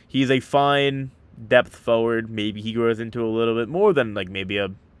night. He's a fine depth forward. Maybe he grows into a little bit more than like maybe a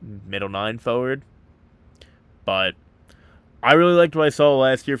middle 9 forward. But I really liked what I saw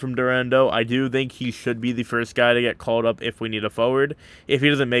last year from Durando. I do think he should be the first guy to get called up if we need a forward. If he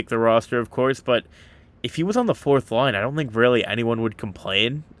doesn't make the roster, of course. But if he was on the 4th line, I don't think really anyone would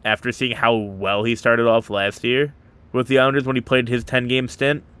complain after seeing how well he started off last year with the Islanders when he played his 10-game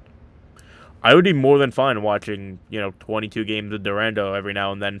stint. I would be more than fine watching, 22 games of Durando every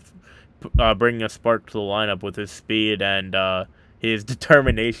now and then, bringing a spark to the lineup with his speed and his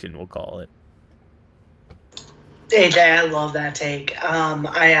determination, we'll call it. AJ, I love that take.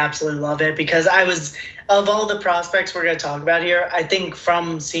 I absolutely love it because of all the prospects we're going to talk about here, I think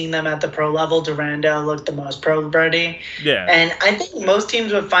from seeing them at the pro level, Durando looked the most pro-ready. Yeah. And I think most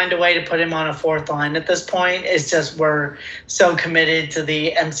teams would find a way to put him on a 4th line at this point. It's just we're so committed to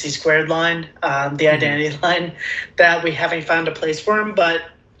the MC squared line, the identity line, that we haven't found a place for him. But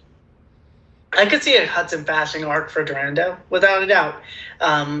I could see a Hudson Fasching arc for Durando, without a doubt.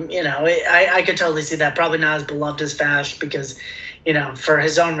 I could totally see that. Probably not as beloved as Fash because, for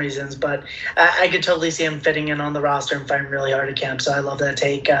his own reasons. But I could totally see him fitting in on the roster and fighting really hard at camp. So I love that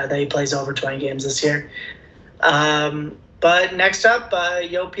take that he plays over 20 games this year. But next up,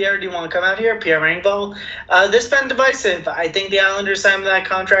 Pierre, do you want to come out here? Pierre Engvall. This has been divisive. I think the Islanders signed that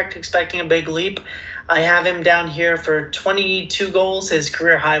contract expecting a big leap. I have him down here for 22 goals. His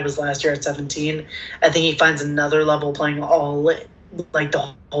career high was last year at 17. I think he finds another level playing the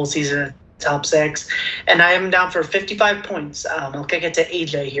whole season at top 6. And I have him down for 55 points. I'll kick it to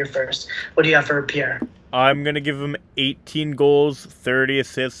AJ here first. What do you have for Pierre? I'm going to give him 18 goals, 30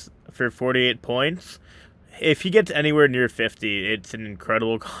 assists for 48 points. If he gets anywhere near 50, it's an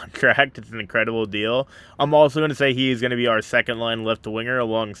incredible contract. It's an incredible deal. I'm also going to say he's going to be our second-line left winger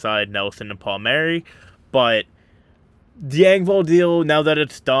alongside Nelson and Palmieri. But the Engvall deal, now that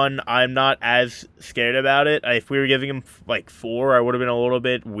it's done, I'm not as scared about it. If we were giving him like 4, I would have been a little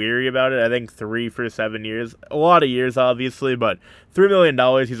bit weary about it. I think 3 for 7 years. A lot of years, obviously, but $3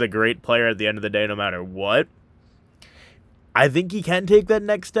 million, he's a great player at the end of the day, no matter what. I think he can take that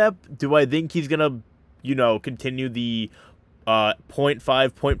next step. Do I think he's going to, continue the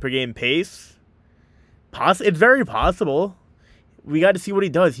 0.5 point per game pace? It's very possible. We got to see what he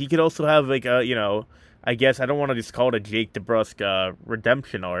does. He could also have like a, I guess I don't want to just call it a Jake DeBrusk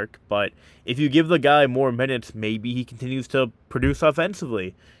redemption arc, but if you give the guy more minutes, maybe he continues to produce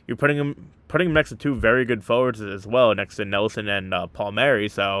offensively. You're putting him next to 2 very good forwards as well, next to Nelson and Palmieri,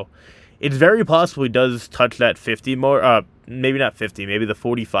 so it's very possible he does touch that 50 more, maybe not 50, maybe the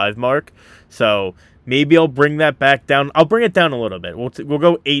 45 mark. So maybe I'll bring that back down. I'll bring it down a little bit. We'll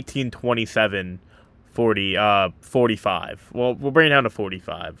go 18, 27, 40, 45. Well, we'll bring it down to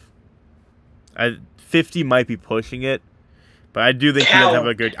 45. 50 might be pushing it, but I do think he does have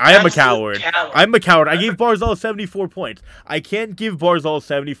a good... I am a coward. I'm a coward. I gave Barzal 74 points. I can't give Barzal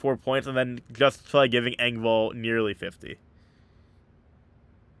 74 points and then justify giving Engvall nearly 50.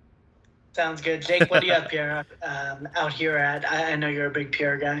 Sounds good. Jake, what do you have Pierre out here at? I know you're a big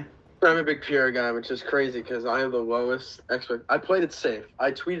Pierre guy. I'm a big Pierre guy, which is crazy because I have the lowest expect. I played it safe.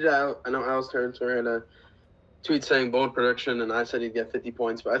 I tweeted out, I know Al's territory had a tweet saying bold prediction, and I said he'd get 50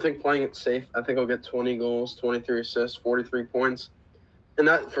 points. But I think playing it safe, I think he'll get 20 goals, 23 assists, 43 points. And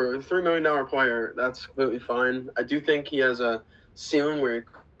that, for a $3 million player, that's completely fine. I do think he has a ceiling where he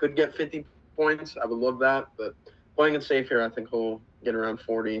could get 50 points. I would love that. But playing it safe here, I think he'll get around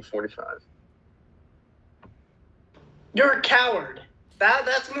 40, 45. You're a coward.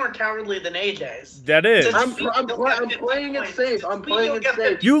 That's more cowardly than AJ's. That is. I'm playing it safe. I'm playing it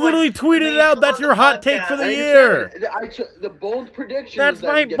safe. You literally tweeted it out. That's your hot take for the year. The bold prediction. That's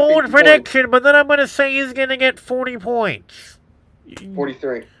my bold prediction, but then I'm going to say he's going to get 40 points.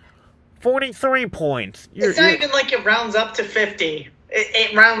 43. 43 points. It's not even like it rounds up to 50.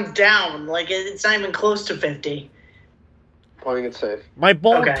 It rounds down. Like, it's not even close to 50. Playing it safe. My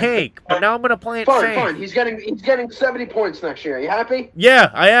bold take, but now I'm going to play it safe. Fine. He's getting 70 points next year. Are you happy? Yeah,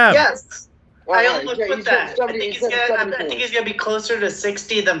 I am. Yes. Right, I almost put that. 70, I think he's going to be closer to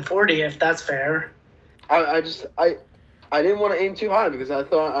 60 than 40, if that's fair. I didn't want to aim too high because I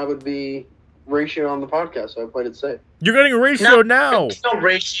thought I would be ratio on the podcast, so I played it safe. You're getting a ratio now. There's no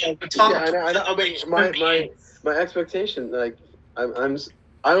ratio. I know. My expectation, like,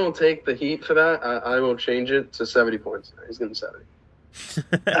 I will take the heat for that. I will change it to 70 points. He's getting 70.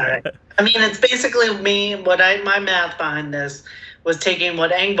 All right. I mean, it's basically me. My math behind this was taking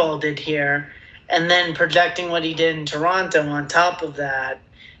what Engvall did here and then projecting what he did in Toronto on top of that,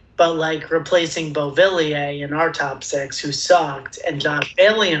 but like replacing Beauvillier in our top 6 who sucked and Josh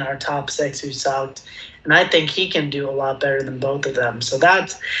Bailey in our top 6 who sucked. And I think he can do a lot better than both of them. So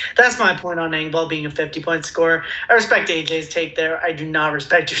that's my point on Engvall being a 50-point scorer. I respect AJ's take there. I do not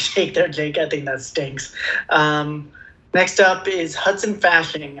respect your take there, Jake. I think that stinks. Next up is Hudson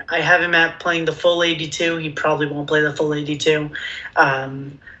Fasching. I have him at playing the full 82. He probably won't play the full 82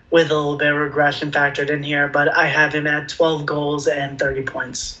 with a little bit of regression factored in here. But I have him at 12 goals and 30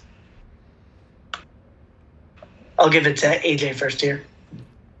 points. I'll give it to AJ first here.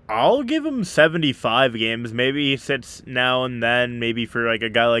 I'll give him 75 games. Maybe he sits now and then, maybe for like a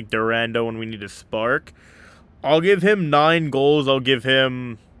guy like Durando when we need a spark. I'll give him 9 goals. I'll give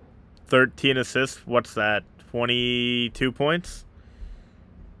him 13 assists. What's that? 22 points?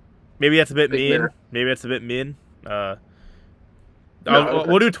 Maybe that's a bit mean. Maybe that's a bit mean.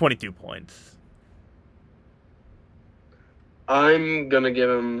 We'll do 22 points. I'm going to give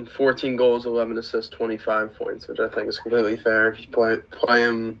him 14 goals, 11 assists, 25 points, which I think is completely fair. If you play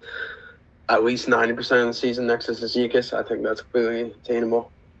him at least 90% of the season next to Zizekas, I think that's completely attainable.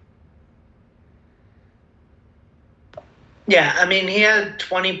 Yeah, I mean, he had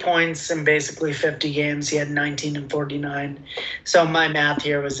 20 points in basically 50 games. He had 19 and 49. So my math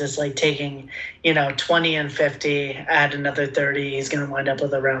here was just like taking, 20 and 50, add another 30. He's going to wind up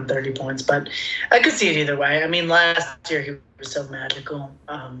with around 30 points. But I could see it either way. I mean, last year he was so magical.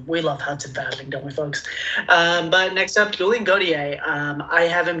 We love Hudson Fasching, don't we, folks? But next up, Julien Gauthier. I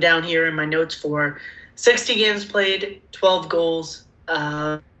have him down here in my notes for 60 games played, 12 goals,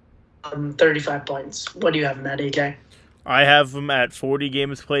 35 points. What do you have in that, AJ? I have him at 40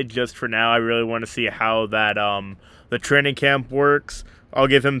 games played just for now. I really want to see how that the training camp works. I'll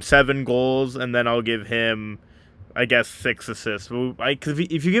give him 7 goals, and then I'll give him, I guess, 6 assists. Because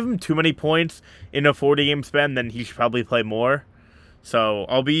if you give him too many points in a 40-game span, then he should probably play more. So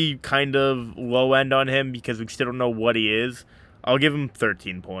I'll be kind of low end on him because we still don't know what he is. I'll give him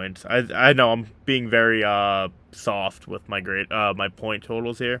 13 points. I know I'm being very soft with my my point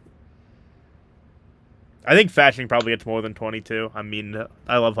totals here. I think Fashing probably gets more than 22. I mean,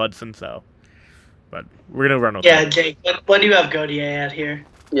 I love Hudson, so. But we're going to run okay. Yeah, Jake, what do you have Gautier at here?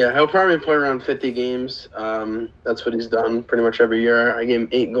 Yeah, he'll probably play around 50 games. That's what he's done pretty much every year. I gave him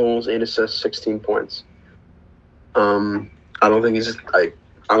 8 goals, 8 assists, 16 points. I don't think I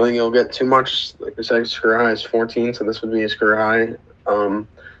don't think he'll get too much. Like I said, his career high is 14, so this would be his career high.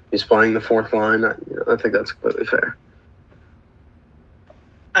 He's playing the 4th line. I think that's completely fair.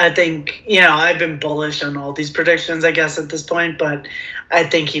 I think, I've been bullish on all these predictions, I guess, at this point, but I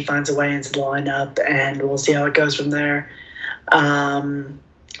think he finds a way into the lineup, and we'll see how it goes from there. I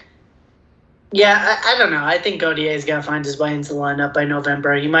don't know. I think Gautier's got to find his way into the lineup by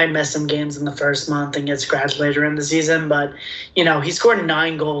November. He might miss some games in the first month and get scratched later in the season, but, he scored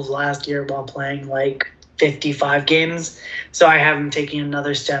 9 goals last year while playing, 55 games. So I have him taking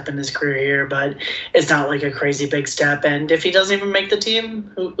another step in his career here, but it's not like a crazy big step. And if he doesn't even make the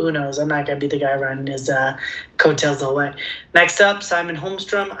team, who knows? I'm not going to be the guy running his coattails the whole way. Next up, Simon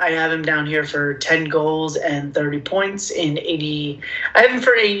Holmstrom. I have him down here for 10 goals and 30 points in 80. I have him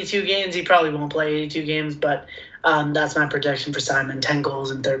for 82 games. He probably won't play 82 games, but that's my projection for Simon, 10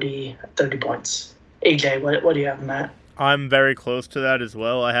 goals and 30 points. AJ, what do you have in that? I'm very close to that as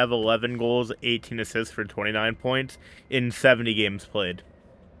well. I have 11 goals, 18 assists for 29 points in 70 games played.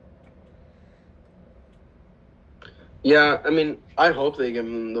 Yeah, I mean, I hope they give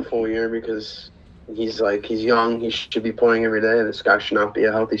him the full year because he's young. He should be playing every day. This guy should not be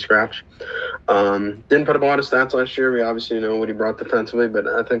a healthy scratch. Didn't put up a lot of stats last year. We obviously know what he brought defensively, but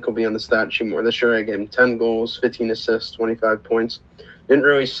I think he'll be on the stat sheet more this year. I gave him 10 goals, 15 assists, 25 points. Didn't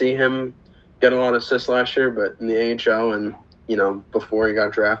really see him get a lot of assists last year, but in the AHL and, before he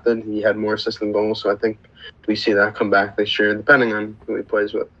got drafted, he had more assists than goals. So I think we see that come back this year, depending on who he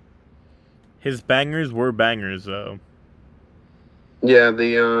plays with. His bangers were bangers, though. Yeah,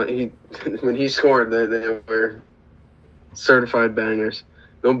 when he scored, they were certified bangers.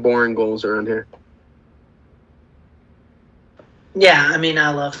 No boring goals around here. Yeah, I mean, I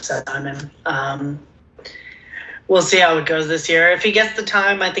love Simon. We'll see how it goes this year. If he gets the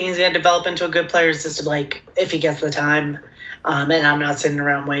time, I think he's going to develop into a good player. It's just if he gets the time, and I'm not sitting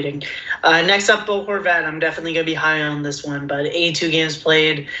around waiting. Next up, Bo Horvat. I'm definitely going to be high on this one, but 82 games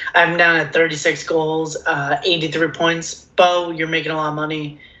played. I'm down at 36 goals, 83 points. Bo, you're making a lot of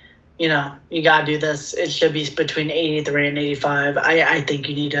money. You got to do this. It should be between 83 and 85. I think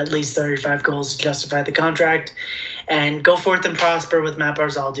you need at least 35 goals to justify the contract. And go forth and prosper with Matt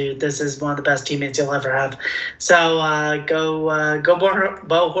Barzal, dude. This is one of the best teammates you'll ever have. So go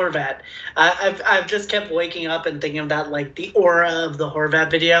Bo Horvat. I've just kept waking up and thinking of that, the aura of the Horvat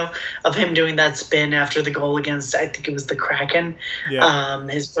video of him doing that spin after the goal against, I think it was the Kraken,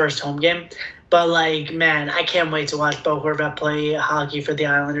 his first home game. But, man, I can't wait to watch Bo Horvat play hockey for the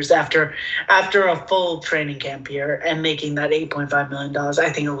Islanders after a full training camp here and making that $8.5 million. I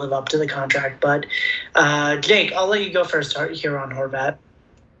think he'll live up to the contract. But, Jake, I'll let you go first here on Horvat.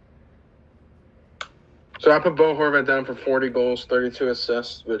 So I put Bo Horvat down for 40 goals, 32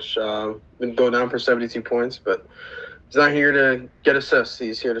 assists, which would go down for 72 points. But he's not here to get assists.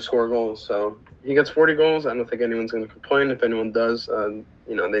 He's here to score goals. So he gets 40 goals. I don't think anyone's going to complain. If anyone does,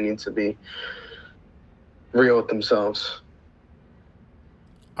 they need to be real with themselves.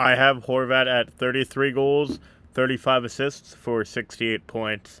 I have Horvat at 33 goals, 35 assists for 68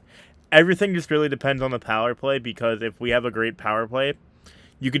 points. Everything just really depends on the power play, because if we have a great power play,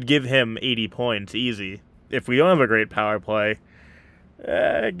 you could give him 80 points easy. If we don't have a great power play,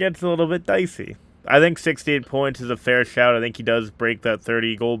 it gets a little bit dicey. I think 68 points is a fair shout. I think he does break that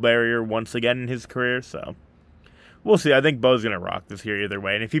 30-goal barrier once again in his career, so we'll see. I think Bo's going to rock this year either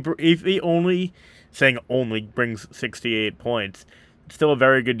way. And if he only brings 68 points, it's still a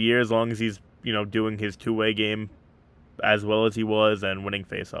very good year as long as he's, doing his two-way game as well as he was and winning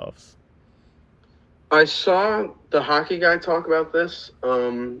faceoffs. I saw the hockey guy talk about this.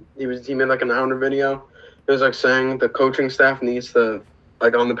 He made an hour video. It was saying the coaching staff needs to,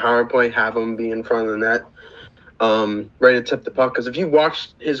 on the power play, have him be in front of the net, ready to tip the puck. Because if you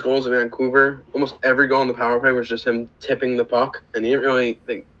watched his goals in Vancouver, almost every goal on the power play was just him tipping the puck, and he didn't really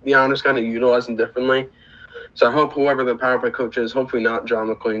the Islanders kind of utilize him differently. So I hope whoever the power play coach is, hopefully not John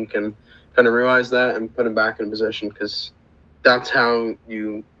McLean, can kind of realize that and put him back in position, because that's how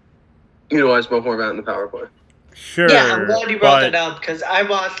you utilize Bo Horvat in the power play. Sure, Yeah, I'm glad you brought but that up because I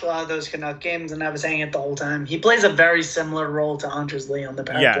watched a lot of those Canuck games and I was saying it the whole time. He plays a very similar role to Andres Lee on the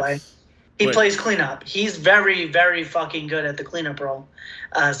power play. yes, He but plays cleanup. He's very, very fucking good at the cleanup role.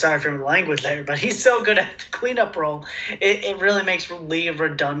 Sorry for the language there, but he's so good at the cleanup role. It really makes Lee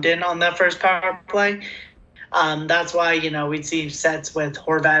redundant on that first power play. That's why, we'd see sets with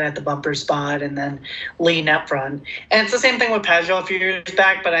Horvat at the bumper spot and then Lee net front. And it's the same thing with Pajot a few years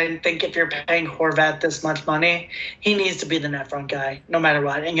back, but I think if you're paying Horvat this much money, he needs to be the net front guy, no matter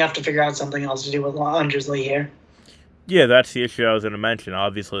what. And you have to figure out something else to do with Andres Lee here. yeah, that's the issue I was going to mention.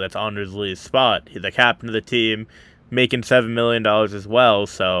 Obviously, that's Anders Lee's spot. He's the captain of the team, making $7 million as well.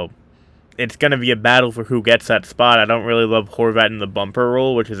 So it's going to be a battle for who gets that spot. I don't really love Horvat in the bumper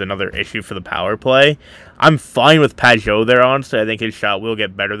role, which is another issue for the power play. I'm fine with Pajot there, honestly. I think his shot will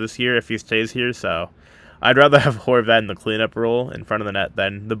get better this year if he stays here. So I'd rather have Horvat in the cleanup role in front of the net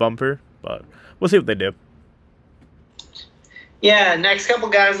than the bumper. But we'll see what they do. Yeah, next couple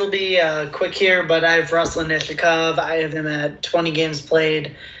guys will be quick here, but I have Russell Nishikov. I have him at 20 games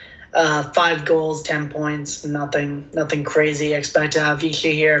played, 5 goals, 10 points. Nothing crazy. Expect to have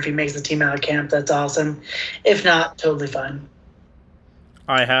Vichy here if he makes the team out of camp. That's awesome. If not, totally fine.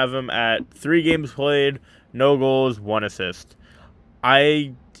 I have him at 3 games played, no goals, 1 assist.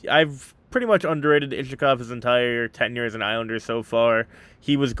 I've pretty much underrated Ishikov his entire tenure as an Islander so far.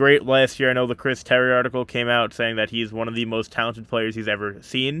 He was great last year. I know the Chris Terry article came out saying that he's one of the most talented players he's ever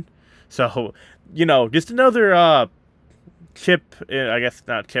seen. So, just another chip. I guess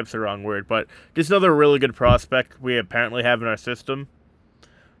not chip's the wrong word, but just another really good prospect we apparently have in our system.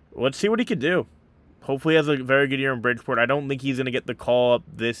 Let's see what he can do. Hopefully he has a very good year in Bridgeport. I don't think he's going to get the call up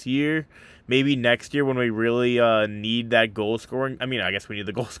this year. Maybe next year when we really need that goal scoring. I mean, I guess we need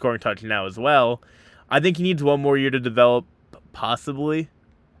the goal scoring touch now as well. I think he needs one more year to develop, possibly.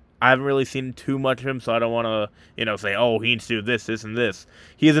 I haven't really seen too much of him, so I don't want to, say, oh, he needs to do this, this, and this.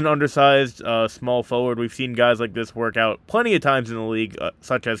 He is an undersized, small forward. We've seen guys like this work out plenty of times in the league,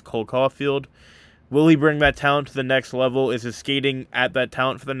 such as Cole Caulfield. Will he bring that talent to the next level? Is his skating at that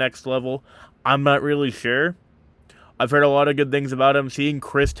talent for the next level? I'm not really sure. I've heard a lot of good things about him. Seeing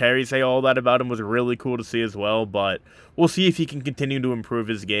Chris Terry say all that about him was really cool to see as well, but we'll see if he can continue to improve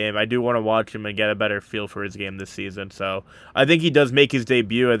his game. I do want to watch him and get a better feel for his game this season, so I think he does make his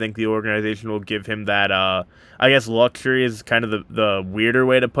debut. I think the organization will give him that, I guess luxury is kind of the weirder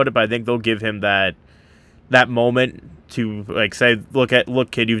way to put it, but I think they'll give him that moment to say, look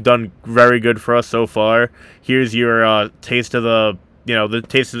kid, you've done very good for us so far. Here's your taste of the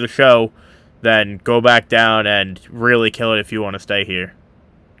taste of the show. Then go back down and really kill it if you want to stay here.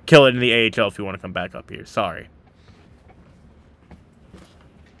 Kill it in the AHL if you want to come back up here. Sorry.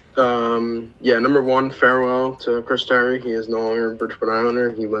 Number 1, farewell to Chris Terry. He is no longer a Bridgeport Islander.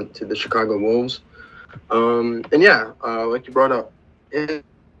 He went to the Chicago Wolves. Like you brought up,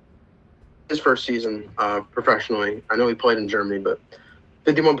 his first season professionally. I know he played in Germany, but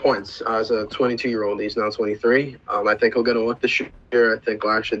 51 points as a 22-year-old. He's now 23. I think he'll get a look this year. I think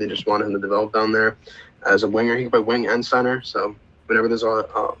last year they just wanted him to develop down there as a winger. He can play wing and center. So whenever there's a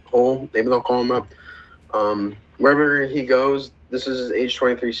hole, maybe they'll call him up. Wherever he goes, this is his age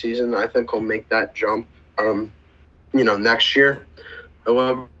 23 season. I think he'll make that jump, next year. I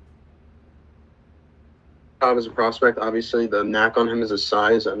love as a prospect. Obviously, the knack on him is his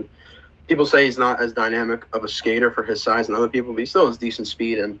size, and people say he's not as dynamic of a skater for his size and other people, but he still has decent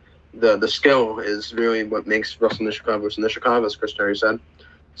speed, and the skill is really what makes Russell Nishikov, as Chris Terry said.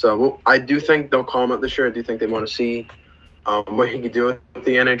 So I do think they'll call him up this year. I do think they want to see what he could do at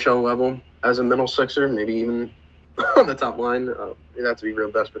the NHL level as a middle sixer, maybe even on the top line. You'd have to be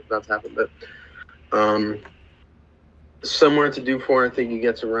real desperate for that to happen. But somewhere to do for, I think he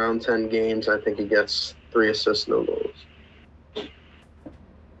gets around 10 games. I think he gets 3 assists, no goals.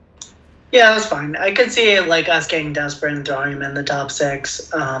 Yeah, that's fine. I could see it like us getting desperate and throwing him in the top 6.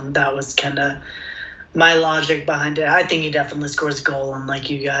 That was kind of my logic behind it. I think he definitely scores a goal, unlike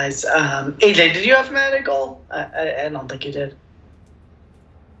you guys. AJ, did you have him at a goal? I don't think you did.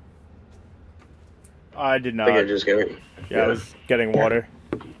 I did not. I think I just gave it. Yeah, I was getting water.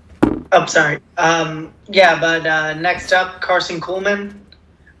 Oh, sorry. But next up, Carson Kuhlman.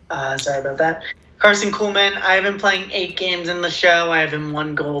 Sorry about that. Carson Kuhlman, I have him playing 8 games in the show. I have him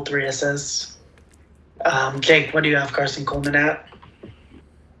 1 goal, 3 assists. Jake, what do you have Carson Kuhlman at?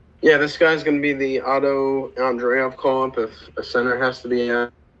 Yeah, this guy's going to be the Otto Andreev call-up if a center has to be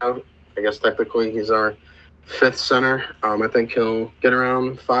out. I guess technically he's our 5th center. I think he'll get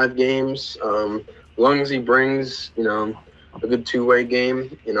around 5 games. As long as he brings, a good two-way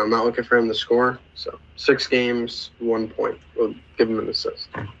game, I'm not looking for him to score. So 6 games, 1 point. We'll give him an assist.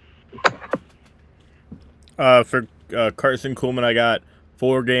 For Carson Coolman, I got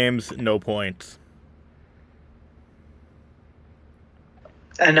 4 games, no points.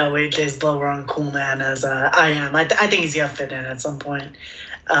 I know AJ's lower on Coolman as I am. I think he's gonna fit in at some point.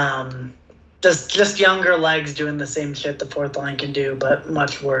 Just younger legs doing the same shit the fourth line can do, but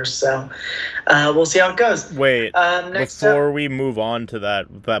much worse. So we'll see how it goes. Wait, Next before up, we move on to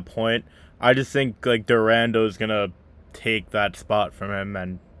that point, I just think like Durando's gonna take that spot from him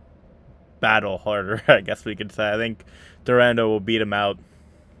and battle harder. I guess we could say. I think Durando will beat him out.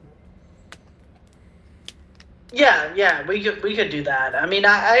 yeah, we could do that. I mean,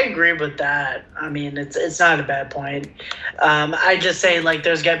 I agree with that. I mean, it's not a bad point. I just say like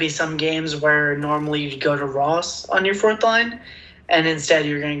there's got to be some games where normally you go to Ross on your fourth line, and instead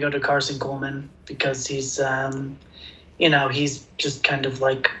you're going to go to Carson Coleman because he's he's just kind of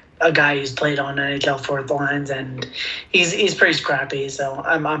like a guy who's played on NHL fourth lines, and he's pretty scrappy. So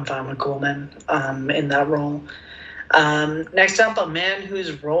I'm fine with Coleman in that role. Next up, a man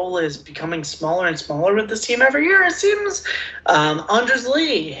whose role is becoming smaller and smaller with this team every year, it seems. Anders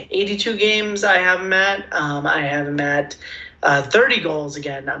Lee, 82 games I have him at. I have him at 30 goals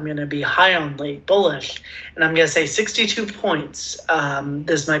again. I'm going to be high on Lee, bullish. And I'm going to say 62 points.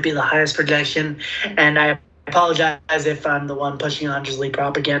 This might be the highest projection. And I apologize if I'm the one pushing Anders Lee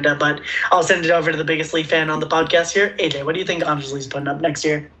propaganda, but I'll send it over to the biggest Lee fan on the podcast here. AJ, what do you think Anders Lee's putting up next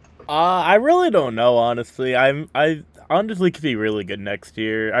year? I really don't know, honestly. I honestly could be really good next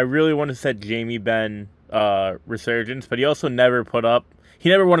year. I really want to set Jamie Benn resurgence, but he also never he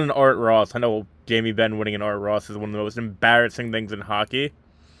never won an Art Ross. I know Jamie Benn winning an Art Ross is one of the most embarrassing things in hockey.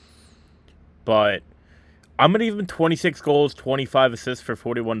 But I'm gonna give him 26 goals, 25 assists for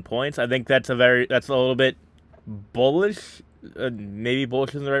 41 points. I think that's a little bit bullish. Maybe bullish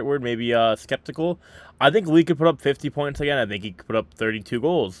isn't the right word. Maybe skeptical. I think Lee could put up 50 points again. I think he could put up 32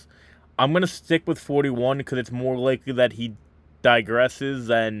 goals. I'm going to stick with 41 because it's more likely that he digresses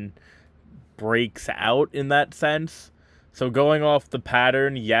and breaks out in that sense. So going off the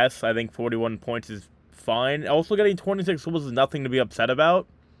pattern, yes, I think 41 points is fine. Also getting 26 goals is nothing to be upset about.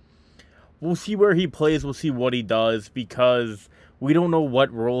 We'll see where he plays. We'll see what he does because we don't know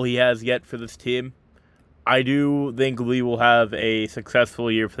what role he has yet for this team. I do think Lee will have a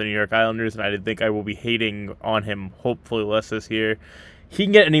successful year for the New York Islanders, and I think I will be hating on him hopefully less this year. He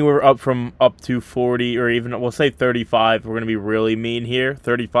can get anywhere up to 40 or even, we'll say 35. We're going to be really mean here.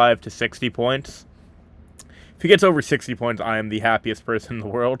 35 to 60 points. If he gets over 60 points, I am the happiest person in the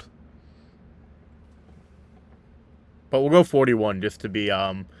world. But we'll go 41 just to be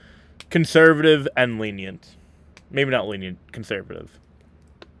conservative and lenient. Maybe not lenient, conservative.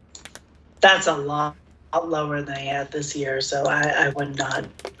 That's a lot lower than he had this year, so I would not.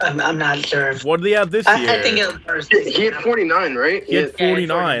 I'm not sure. What did he have this year? I think he had 49, right? He had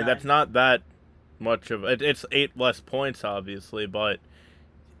 49. That's not that much of it. It's 8 less points, obviously, but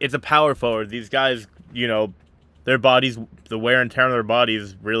it's a power forward. These guys, their bodies, the wear and tear on their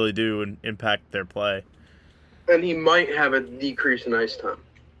bodies really do impact their play. And he might have a decrease in ice time.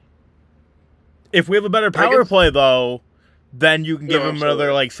 If we have a better power play, though, then you can give him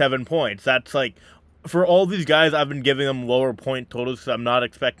another 7 points. That's for all these guys, I've been giving them lower point totals because I'm not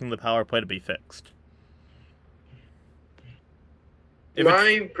expecting the power play to be fixed.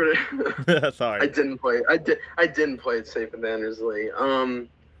 Sorry, I didn't play. I didn't play it safe with Anders Lee.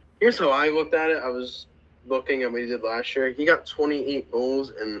 Here's how I looked at it. I was looking at what he did last year. He got 28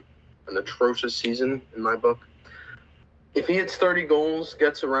 goals in an atrocious season in my book. If he hits 30 goals,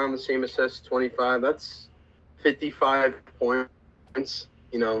 gets around the same assists, 25, that's 55 points.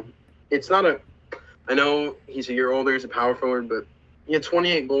 It's not a. I know he's a year older, he's a power forward, but he had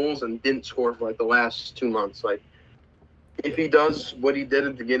 28 goals and didn't score for the last 2 months. If he does what he did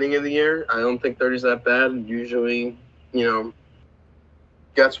at the beginning of the year, I don't think 30's that bad. Usually,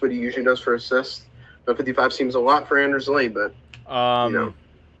 gets what he usually does for assists. 55 seems a lot for Anders Lee, but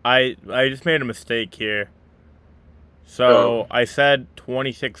I just made a mistake here. So I said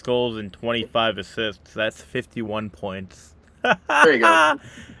 26 goals and 25 assists. That's 51 points. There you go.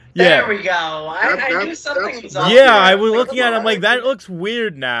 There we go. I knew something was up. Yeah, I was looking at him that looks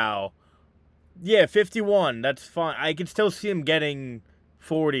weird now. Yeah, 51. That's fine. I can still see him getting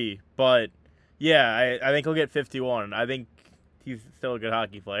 40, but yeah, I think he'll get 51. I think he's still a good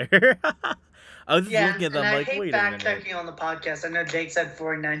hockey player. I was just looking at them wait a minute. I hate fact-checking on the podcast. I know Jake said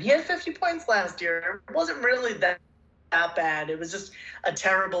 49. He had 50 points last year. It wasn't really that bad. It was just a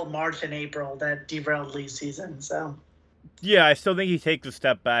terrible March and April that derailed Lee's season, so... Yeah, I still think he takes a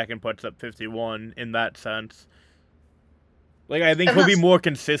step back and puts up 51 in that sense. I think he'll be more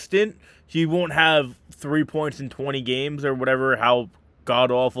consistent. He won't have 3 points in 20 games or whatever, how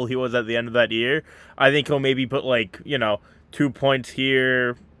god-awful he was at the end of that year, I think he'll maybe put, 2 points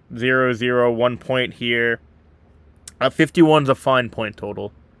here, 0-0, 1 point here. 51's a fine point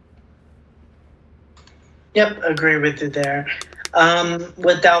total. Yep, agree with you there.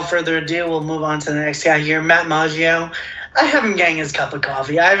 Without further ado, we'll move on to the next guy here, Matt Maggio. I have him getting his cup of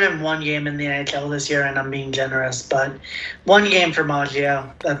coffee. I have him 1 game in the NHL this year, and I'm being generous, but 1 game for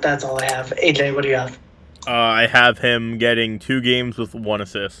Maggio. That's all I have. AJ, what do you have? I have him getting 2 games with 1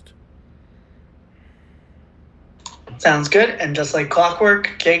 assist. Sounds good. And just like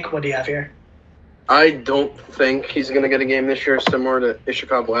clockwork, Jake, what do you have here? I don't think he's going to get a game this year similar to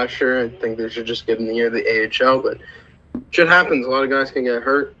Ishikov last year. I think they should just give him the year of the AHL, but shit happens. A lot of guys can get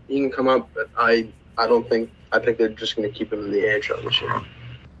hurt. He can come up, but I don't think – I think they're just going to keep him in the AHL this year.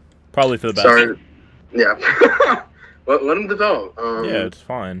 Probably for the best. Sorry. Yeah. let him develop. Yeah, it's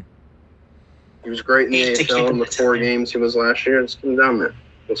fine. He was great in the AHL in the 4 games he was last year. Let's get him down there.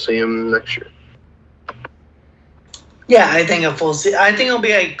 We'll see him next year. Yeah, I think I think it'll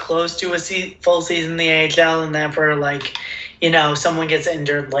be close to a full season in the AHL, and then for someone gets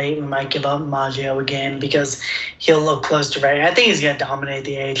injured late, we might give up Maggio a game because he'll look close to ready. I think he's gonna dominate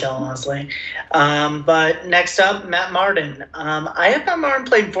the AHL, honestly. But next up, Matt Martin. I have Matt Martin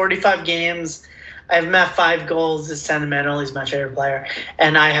played 45 games. I have Matt 5 goals. Is sentimental. He's my favorite player,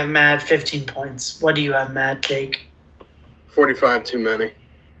 and I have Matt 15 points. What do you have, Matt? Jake? 45 too many.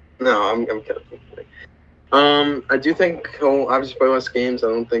 No, I'm kidding. I do think he'll obviously play less games. I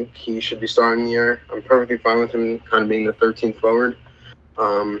don't think he should be starting the year. I'm perfectly fine with him kind of being the 13th forward.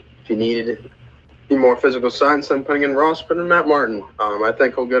 If he needed be more physical side instead of putting in Ross, put in Matt Martin. I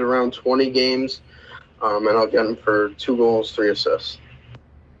think he'll get around 20 games, and I'll get him for 2 goals, 3 assists.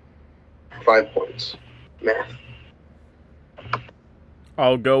 5 points. Math.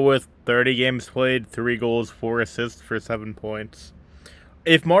 I'll go with 30 games played, 3 goals, 4 assists for 7 points.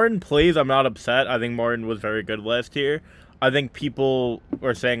 If Martin plays, I'm not upset. I think Martin was very good last year. I think people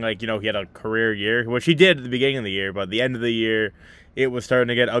were saying, he had a career year, which he did at the beginning of the year, but at the end of the year, it was starting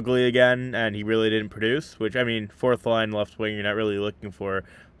to get ugly again, and he really didn't produce, which, 4th line left wing, you're not really looking for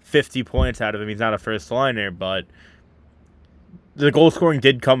 50 points out of him. He's not a first liner, but the goal scoring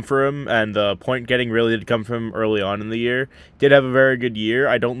did come for him, and the point getting really did come from him early on in the year. Did have a very good year.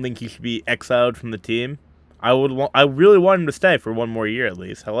 I don't think he should be exiled from the team. I really want him to stay for 1 more year at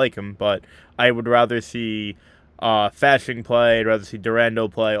least. I like him, but I would rather see Fashing play. I'd rather see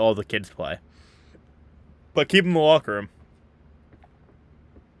Durando play. All the kids play. But keep him in the locker room.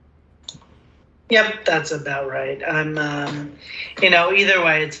 Yep, that's about right. I'm, either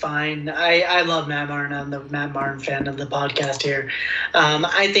way, it's fine. I love Matt Martin. I'm the Matt Martin fan of the podcast here.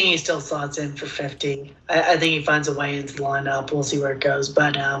 I think he still slots in for 50. I think he finds a way into the lineup. We'll see where it goes.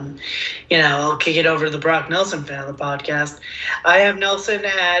 But, I'll kick it over to the Brock Nelson fan of the podcast. I have Nelson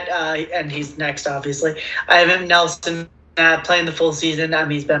and he's next, obviously. I have him, Nelson, playing the full season.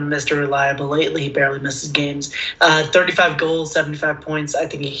 He's been Mr. Reliable lately. He barely misses games. 35 goals, 75 points. I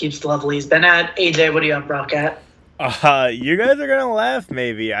think he keeps the level he's been at. AJ, what do you have Brock at? You guys are going to laugh,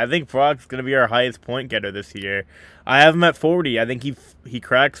 maybe. I think Brock's going to be our highest point getter this year. I have him at 40. I think he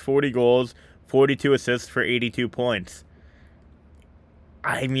cracks 40 goals, 42 assists for 82 points.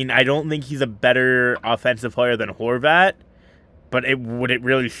 I don't think he's a better offensive player than Horvat, but would it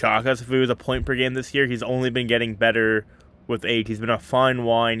really shock us if he was a point per game this year? He's only been getting better with age. He's been a fine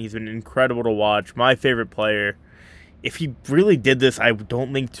wine. He's been incredible to watch. My favorite player. If he really did this, I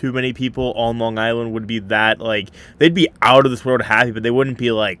don't think too many people on Long Island would be that, they'd be out of this world happy, but they wouldn't be,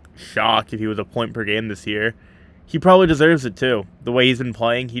 shocked if he was a point per game this year. He probably deserves it, too. The way he's been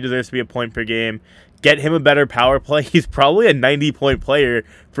playing, he deserves to be a point per game. Get him a better power play. He's probably a 90-point player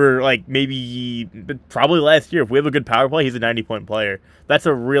for, probably last year. If we have a good power play, he's a 90-point player. That's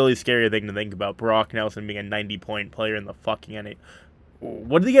a really scary thing to think about, Brock Nelson being a 90-point player in the fucking NHL.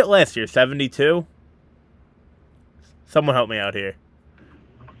 What did he get last year, 72? Someone help me out here.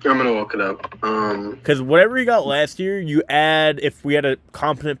 I'm going to look it up. Because whatever he got last year, you add, if we had a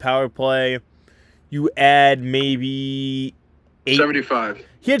competent power play, you add maybe 75.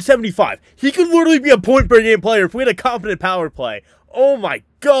 He had 75. He could literally be a point per game player if we had a competent power play. Oh my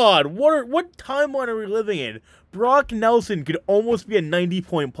god, what timeline are we living in? Brock Nelson could almost be a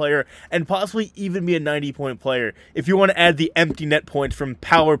 90-point player and possibly even be a 90-point player. If you want to add the empty net points from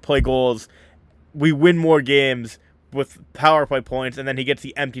power play goals, we win more games with power play points, and then he gets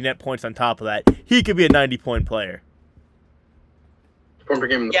the empty net points on top of that. He could be a 90-point player. Point per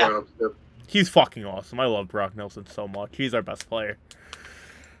game in the playoffs. Yep. He's fucking awesome. I love Brock Nelson so much. He's our best player.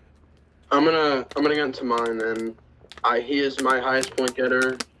 I'm gonna get into mine, and he is my highest point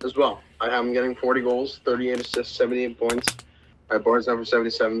getter as well. I have him getting 40 goals, 38 assists, 78 points. Boards over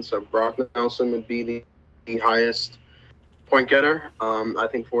 77. So Brock Nelson would be the highest point getter. I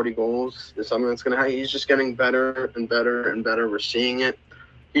think 40 goals is something that's going to happen. He's just getting better and better and better. We're seeing it.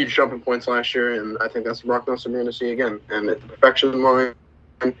 Huge jump in points last year, and I think that's Brock Nelson we're going to see again. And at the perfection line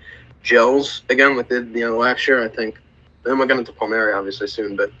gels again like they did last year, I think. Then we'll get into Palmieri obviously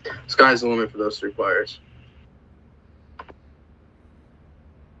soon, but sky's the limit for those three players.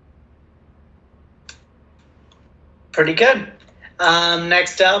 Pretty good.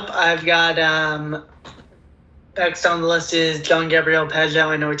 Next up, I've got next on the list is John Gabriel Pajot.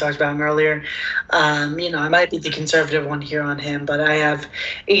 I know we talked about him earlier. I might be the conservative one here on him, but I have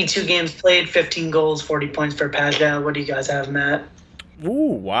 82 games played, 15 goals, 40 points for Pajot. What do you guys have him at?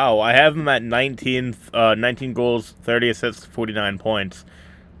 Ooh, wow. I have him at 19 goals, 30 assists, 49 points.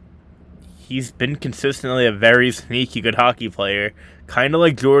 He's been consistently a very sneaky good hockey player. Kind of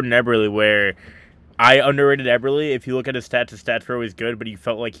like Jordan Eberle, where I underrated Eberle. If you look at his stats were always good, but he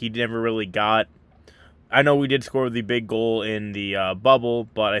felt like he never really got... I know we did score the big goal in the bubble,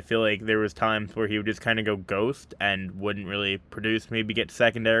 but I feel like there was times where he would just kind of go ghost and wouldn't really produce, maybe get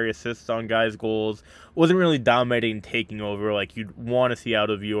secondary assists on guys' goals. Wasn't really dominating and taking over like you'd want to see out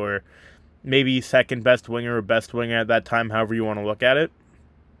of your maybe second best winger or best winger at that time, however you want to look at it.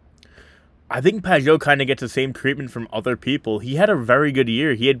 I think Pajot kind of gets the same treatment from other people. He had a very good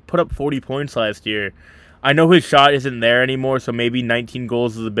year. He had put up 40 points last year. I know his shot isn't there anymore, so maybe 19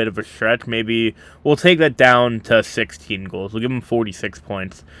 goals is a bit of a stretch. Maybe we'll take that down to 16 goals. We'll give him 46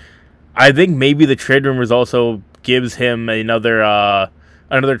 points. I think maybe the trade rumors also gives him another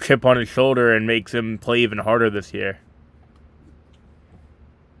chip on his shoulder and makes him play even harder this year.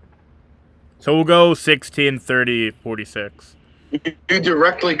 So we'll go 16, 30, 46. You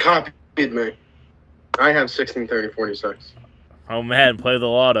directly copied me. I have 16, 30, 46. Oh man, play the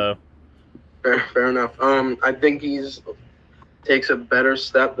lotto. Fair enough. I think he's takes a better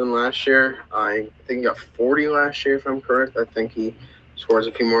step than last year. I think he got 40 last year, if I'm correct. I think he scores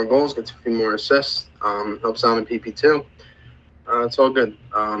a few more goals, gets a few more assists, helps out in PP2. It's all good.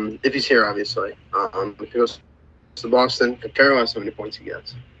 If he's here, obviously. If he goes to Boston, could care less how many points he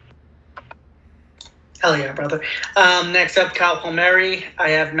gets. Hell yeah, brother. Next up, Kyle Palmieri. I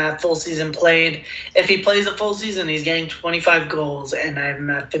have him at full season played. If he plays a full season, he's getting 25 goals, and I have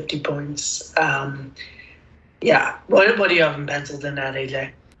him at 50 points. Yeah. What do you have him penciled in at,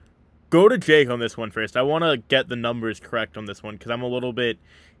 AJ? Go to Jake on this one first. I want to get the numbers correct on this one because I'm a little bit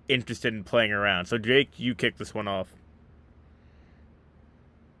interested in playing around. So, Jake, you kick this one off.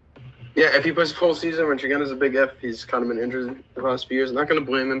 Yeah, if he plays a full season, which again is a big if, he's kind of been injured the last few years. I'm not going to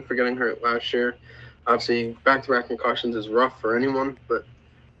blame him for getting hurt last year. Obviously, back-to-back concussions is rough for anyone, but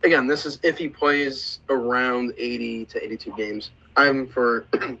again, this is if he plays around 80 to 82 games. I'm for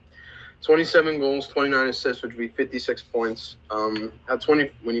 27 goals, 29 assists, which would be 56 points. At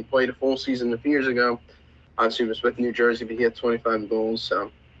 20, when he played a full season a few years ago, obviously he was with New Jersey, but he had 25 goals. So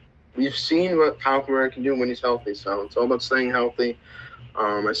we've seen what Kyle Palmieri can do when he's healthy. So it's all about staying healthy.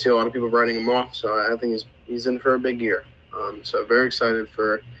 I see a lot of people writing him off, so I think he's in for a big year. So very excited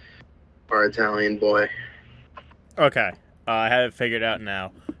for our Italian boy. Okay, I have it figured out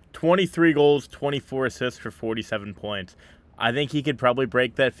now. 23 goals, 24 assists for 47 points. I think he could probably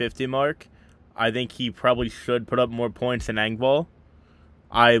break that 50 mark. I think he probably should put up more points than Engvall.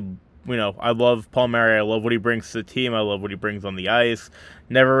 I love Palmieri. I love what he brings to the team. I love what he brings on the ice.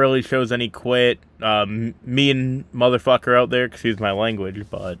 Never really shows any quit. Mean motherfucker out there, excuse my language,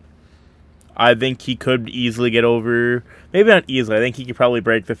 but I think he could easily get over, maybe not easily, I think he could probably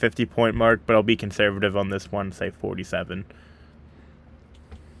break the 50-point mark, but I'll be conservative on this one, say 47.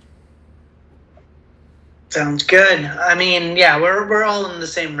 Sounds good. I mean, yeah, we're all in the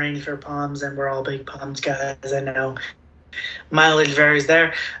same range for Palms, and we're all big Palms guys. I know mileage varies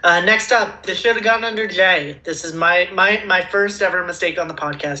there. Next up, this should have gone under Jay. This is my first ever mistake on the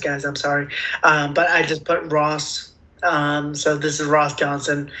podcast, guys. I'm sorry, but I just put Ross. So this is Ross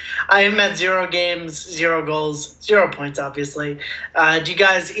Johnson. I am at 0 games, 0 goals, 0 points, obviously. Do you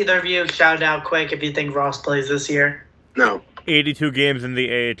guys, either of you, shout out quick if you think Ross plays this year? No. 82 games in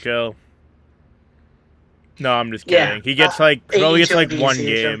the AHL. No, I'm just kidding. Yeah, He gets probably gets like one BCHL.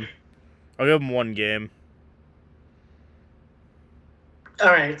 game. I'll give him one game.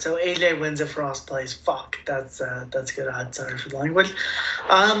 All right, so AJ wins if Ross plays. Fuck, that's good odds. Sorry for the language.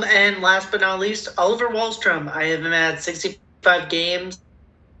 And last but not least, Oliver Wahlstrom. I have him at 65 games.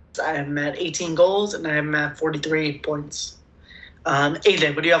 I have him at 18 goals, and I have him at 43 points.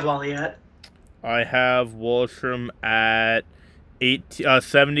 AJ, what do you have Wally at? I have Wahlstrom at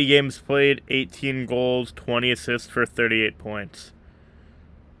 70 games played, 18 goals, 20 assists for 38 points.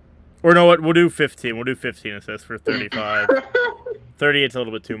 Or no, what? We'll do 15. We'll do 15 assists for 35. 38's a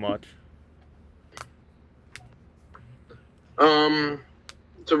little bit too much.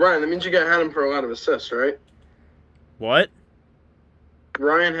 So Ryan, that means you had him for a lot of assists, right? What?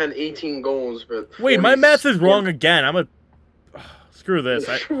 Ryan had 18 goals, but wait, my math is wrong again. Screw this.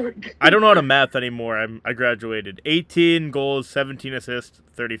 I don't know how to math anymore. I graduated. 18 goals, 17 assists,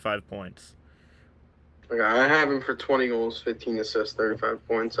 35 points. Okay, I have him for 20 goals, 15 assists, 35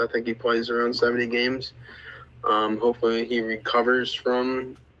 points. I think he plays around 70 games. Hopefully he recovers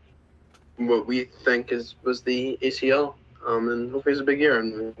from what we think was the ACL. And hopefully it's a big year,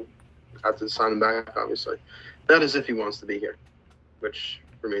 and we have to sign him back, obviously. That is if he wants to be here, which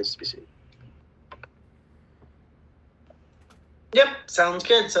remains to be seen. Yep, sounds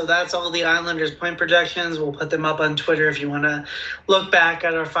good. So that's all the Islanders' point projections. We'll put them up on Twitter if you want to look back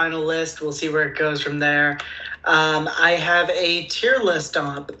at our final list. We'll see where it goes from there. I have a tier list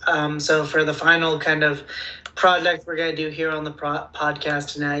up. So for the final kind of project we're going to do here on the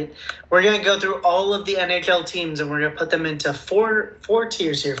podcast tonight, we're going to go through all of the NHL teams, and we're going to put them into four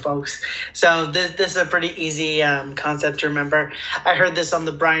tiers here, folks. So this is a pretty easy concept to remember. I heard this on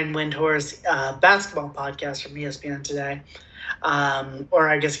the Brian Windhorst basketball podcast from ESPN today. Or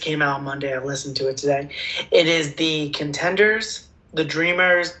I guess it came out on Monday. I listened to it today. It is the contenders, the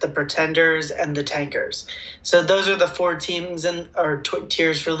dreamers, the pretenders, and the tankers. So those are the four teams or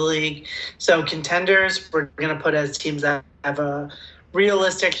tiers for the league. So contenders, we're going to put as teams that have a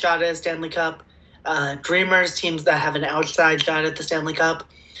realistic shot at a Stanley Cup. Dreamers, teams that have an outside shot at the Stanley Cup.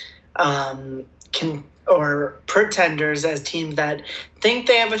 Or pretenders as teams that think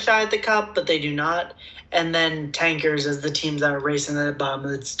they have a shot at the cup, but they do not. And then tankers as the teams that are racing at the bottom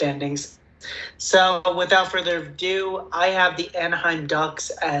of the standings. So without further ado, I have the Anaheim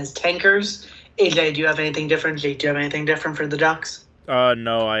Ducks as tankers. AJ, do you have anything different? Jake, do you have anything different for the Ducks?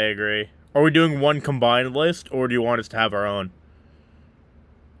 No, I agree. Are we doing one combined list, or do you want us to have our own?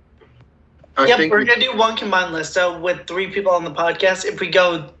 We're going to do one combined list. So with three people on the podcast, if we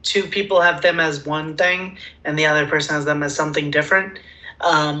go two people have them as one thing and the other person has them as something different,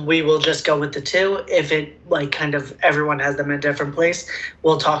 we will just go with the two. If it kind of everyone has them in a different place,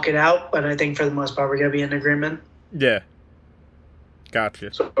 we'll talk it out. But I think for the most part, we're going to be in agreement. Yeah.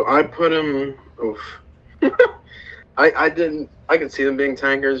 Gotcha. So I put him. I could see them being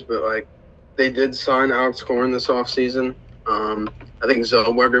tankers, but they did sign Alex Corin this offseason. I think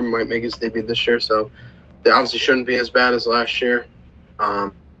Zellweger might make his debut this year, so they obviously shouldn't be as bad as last year.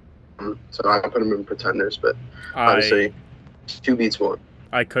 So I put them in pretenders, but obviously two beats one.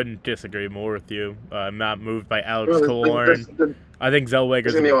 I couldn't disagree more with you. I'm not moved by Alex Killorn. I think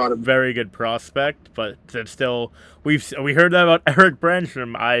Zellweger's a very good prospect, but it's still we heard that about Eric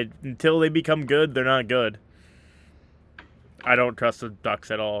Brannstrom. Until they become good, they're not good. I don't trust the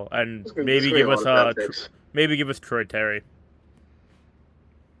Ducks at all, and maybe give us Troy Terry.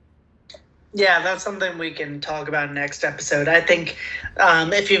 Yeah, that's something we can talk about next episode. I think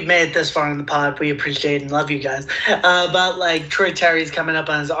if you've made it this far in the pod, we appreciate and love you guys. But Troy Terry's coming up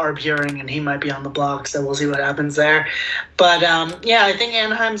on his ARB hearing, and he might be on the block, so we'll see what happens there. But I think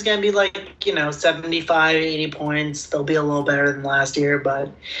Anaheim's going to be 75, 80 points. They'll be a little better than last year,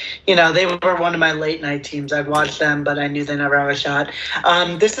 but they were one of my late night teams. I'd watch them, but I knew they never have a shot.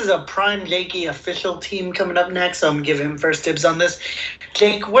 This is a Prime Jakey official team coming up next, so I'm going to give him first dibs on this.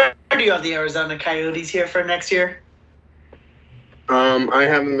 Jake, where do you have the Arizona Coyotes here for next year? I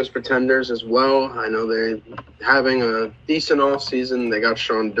have them as pretenders as well. I know they're having a decent offseason. They got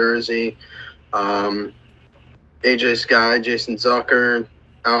Sean Dursey, AJ Sky, Jason Zucker,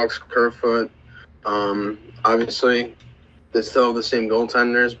 Alex Kerfoot. Obviously, they still have the same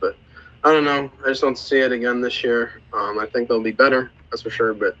goaltenders, but I don't know. I just don't see it again this year. I think they'll be better, that's for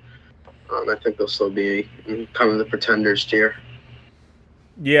sure, but I think they'll still be in kind of the pretenders tier.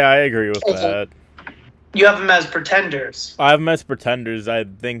 Yeah, I agree with that. You have them as pretenders. I have them as pretenders. I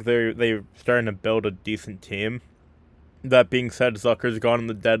think they're starting to build a decent team. That being said, Zucker's gone on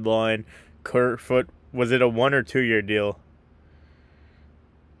the deadline. Kerfoot, was it a 1 or 2 year deal?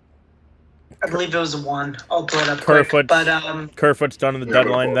 I believe it was 1. I'll pull it up Kerfoot's, quick. But Kerfoot's done on the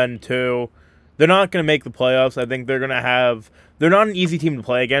deadline then too. They're not going to make the playoffs. I think they're going to have... They're not an easy team to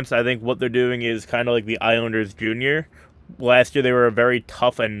play against. I think what they're doing is kind of like the Islanders Junior. Last year, they were a very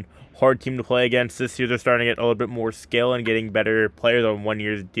tough and hard team to play against. This year, they're starting to get a little bit more skill and getting better players on 1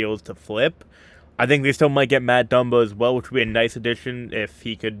 year's deals to flip. I think they still might get Matt Dumba as well, which would be a nice addition if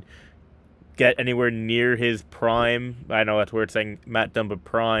he could get anywhere near his prime. I know that's weird saying Matt Dumba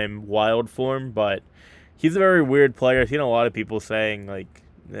prime wild form, but he's a very weird player. I've seen a lot of people saying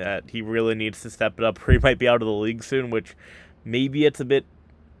that he really needs to step it up or he might be out of the league soon, which maybe it's a bit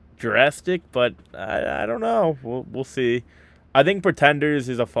drastic, but I don't know. We'll see. I think Pretenders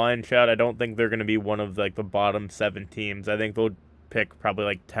is a fine shout. I don't think they're going to be one of like the bottom 7 teams. I think they'll pick probably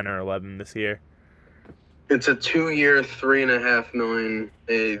like 10 or 11 this year. It's a 2-year, $3.5 million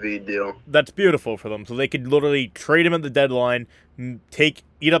AAV deal. That's beautiful for them. So they could literally trade him at the deadline,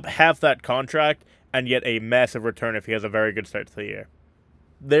 eat up half that contract, and get a massive return if he has a very good start to the year.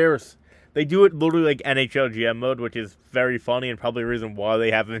 They do it literally like NHL GM mode, which is very funny and probably a reason why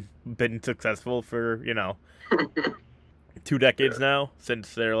they haven't been successful for 2 decades now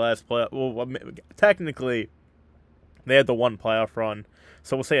since their last playoff. Well, technically, they had the one playoff run,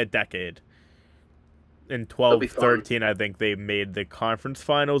 so we'll say a decade. In 12-13, I think they made the conference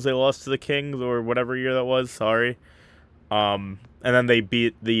finals. They lost to the Kings or whatever year that was. Sorry. And then they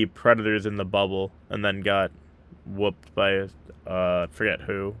beat the Predators in the bubble and then got whooped by forget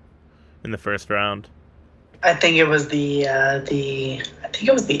who in the first round. I think it was the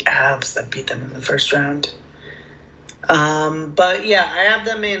Avs that beat them in the first round. But yeah, I have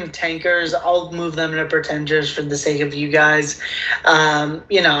them in tankers. I'll move them to pretenders for the sake of you guys.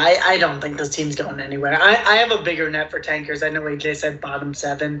 I don't think this team's going anywhere. I have a bigger net for tankers. I know AJ said bottom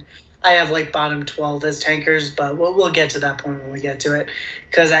 7. I have like bottom 12 as tankers, but we'll get to that point when we get to it,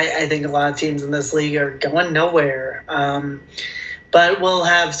 because I think a lot of teams in this league are going nowhere. But we'll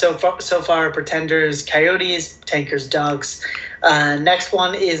have so far pretenders, Coyotes, tankers, Ducks. Next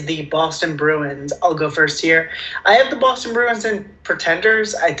one is the Boston Bruins. I'll go first here. I have the Boston Bruins in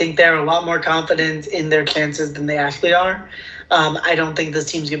pretenders. I think they're a lot more confident in their chances than they actually are. I don't think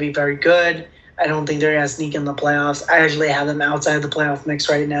this team's going to be very good. I don't think they're going to sneak in the playoffs. I actually have them outside the playoff mix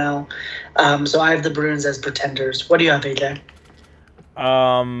right now. So I have the Bruins as pretenders. What do you have, AJ?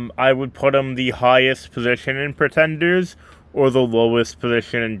 I would put them the highest position in pretenders or the lowest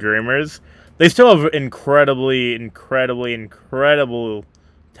position in dreamers. They still have incredible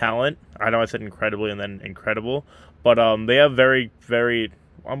talent. I know I said incredibly and then incredible, but they have very, very.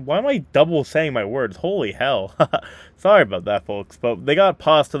 Why am I double saying my words? Holy hell! Sorry about that, folks. But they got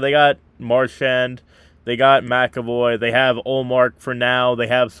Pasta, they got Marchand, they got McAvoy, they have Olmark for now. They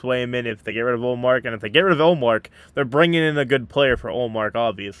have Swayman if they get rid of Olmark, and if they get rid of Olmark, they're bringing in a good player for Olmark,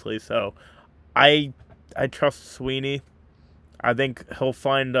 obviously. So, I trust Sweeney. I think he'll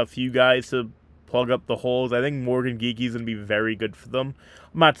find a few guys to plug up the holes. I think Morgan Geeky's going to be very good for them.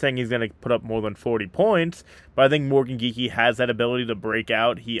 I'm not saying he's going to put up more than 40 points, but I think Morgan Geeky has that ability to break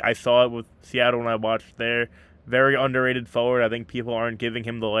out. I saw it with Seattle when I watched there. Very underrated forward. I think people aren't giving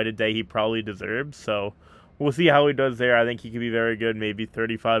him the light of day he probably deserves. So we'll see how he does there. I think he could be very good. Maybe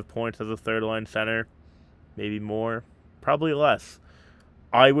 35 points as a third-line center. Maybe more. Probably less.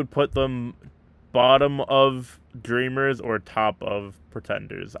 I would put them bottom of dreamers or top of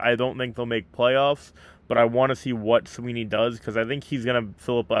pretenders. I don't think they'll make playoffs, but I want to see what Sweeney does, because I think he's going to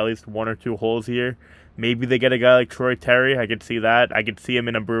fill up at least 1 or 2 holes here. Maybe they get a guy like Troy Terry. I could see that. I could see him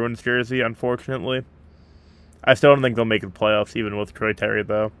in a Bruins jersey, unfortunately. I still don't think they'll make the playoffs, even with Troy Terry,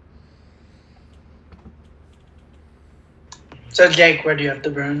 though. So, Jake, where do you have the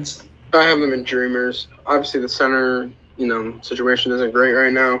Bruins? I have them in dreamers. Obviously, the center, situation isn't great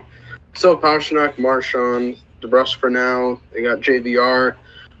right now. So Pasternak, Marchand, DeBrusque for now. They got JVR.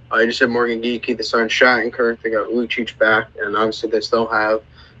 I just had Morgan Geeky. They signed Shattenkirk. They got Lucic back. And obviously they still have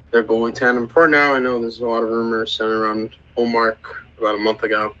their goalie tandem. For now, I know there's a lot of rumors centered around Olmark about a month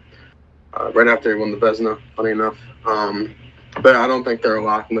ago, right after he won the Vezina, funny enough. But I don't think they're a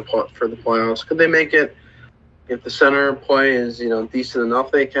lock for the playoffs. Could they make it? If the center play is, decent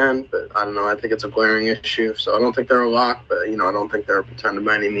enough, they can. But I don't know. I think it's a glaring issue. So I don't think they're a lock. But, I don't think they're a pretender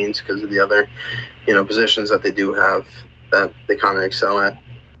by any means because of the other, positions that they do have that they kind of excel at.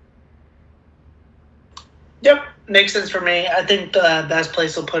 Yep. Makes sense for me. I think the best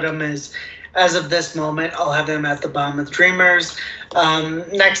place to put them is, as of this moment, I'll have them at the bottom of the Dreamers.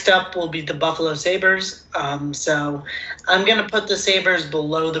 Next up will be the Buffalo Sabres. So I'm going to put the Sabres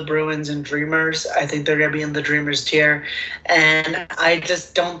below the Bruins and Dreamers. I think they're going to be in the Dreamers tier. And I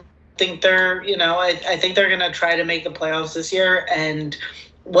just don't think they're, I think they're going to try to make the playoffs this year. And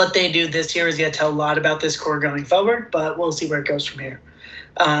what they do this year is going to tell a lot about this core going forward. But we'll see where it goes from here.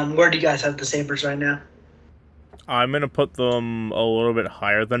 Where do you guys have the Sabres right now? I'm going to put them a little bit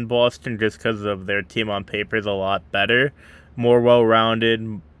higher than Boston just because of their team on paper is a lot better, more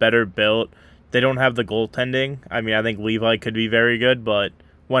well-rounded, better built. They don't have the goaltending. I mean, I think Levi could be very good, but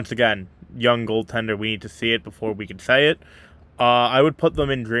once again, young goaltender, we need to see it before we can say it. I would put them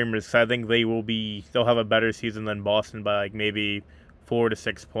in Dreamers because I think they'll have a better season than Boston by like maybe 4 to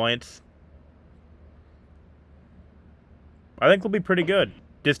 6 points. I think they'll be pretty good.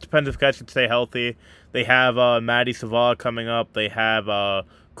 Just depends if guys can stay healthy. They have Matty Sava coming up. They have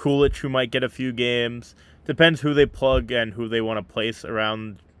Kulich, who might get a few games. depends who they plug and who they want to place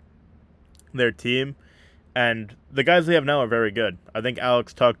around their team. And the guys they have now are very good. I think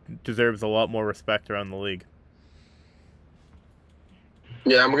Alex Tuck deserves a lot more respect around the league.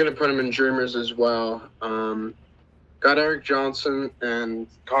 Yeah, I'm going to put him in Dreamers as well. Got Eric Johnson and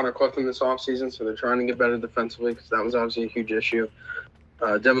Connor Clifton this offseason, so they're trying to get better defensively because that was obviously a huge issue.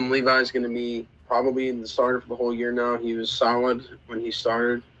 Devin Levi is going to be probably the starter for the whole year now. He was solid when he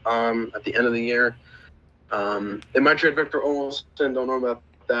started at the end of the year. They might trade Victor Olsen. Don't know about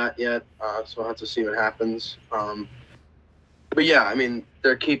that yet, so we'll have to see what happens. But yeah, I mean,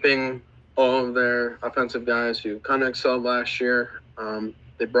 they're keeping all of their offensive guys who kind of excelled last year.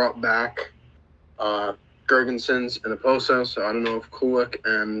 They brought back Gergensons and Oposo, so I don't know if Kulik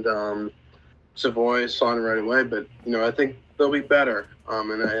and Savoy saw it right away, but I think they'll be better.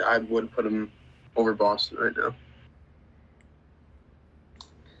 And I would put them over Boston right now.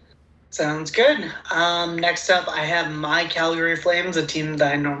 Sounds good. Next up, I have my Calgary Flames, a team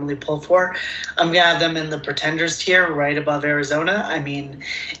that I normally pull for. I'm going to have them in the Pretenders tier, right above Arizona. I mean,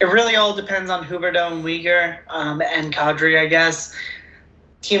 it really all depends on Huberdeau and Weegar and Kadri, I guess.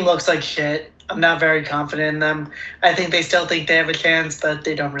 Team looks like shit. I'm not very confident in them. I think they still think they have a chance, but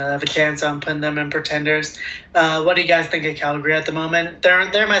they don't really have a chance. I'm putting them in Pretenders. What do you guys think of Calgary at the moment?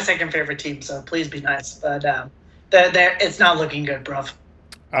 They're my second favorite team, so please be nice. But it's not looking good, bruv.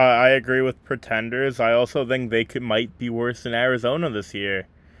 I agree with Pretenders. I also think they might be worse than Arizona this year.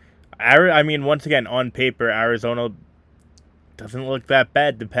 I mean, once again, on paper, Arizona doesn't look that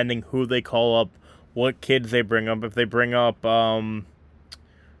bad, depending who they call up, what kids they bring up. If they bring up,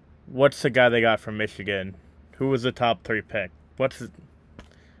 what's the guy they got from Michigan? Who was the top 3 pick?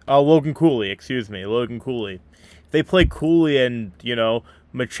 Logan Cooley, Logan Cooley. If they play Cooley and,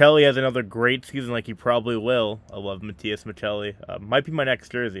 Michelli has another great season like he probably will. I love Matthias Michelli. Might be my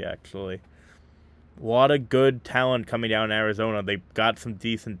next jersey, actually. A lot of good talent coming down in Arizona. They got some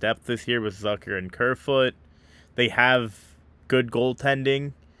decent depth this year with Zucker and Kerfoot. They have good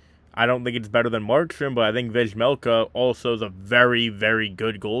goaltending. I don't think it's better than Markstrom, but I think Vejmelka also is a very, very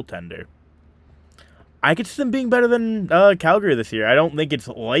good goaltender. I could see them being better than Calgary this year. I don't think it's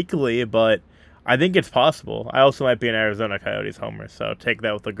likely, but I think it's possible. I also might be an Arizona Coyotes homer, so take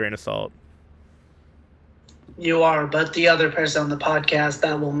that with a grain of salt. You are, but the other person on the podcast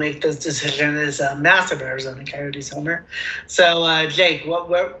that will make this decision is a massive Arizona Coyotes homer. So, Jake,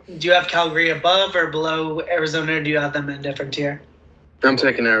 what do you have Calgary above or below Arizona, or do you have them in a different tier? I'm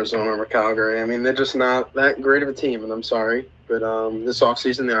taking Arizona over Calgary. I mean, they're just not that great of a team, and I'm sorry. But this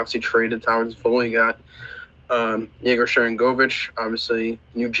offseason, they obviously traded Towers Foley. Got Yegor Sharangovich, obviously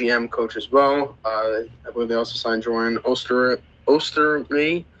new GM coach as well. I believe they also signed Jordan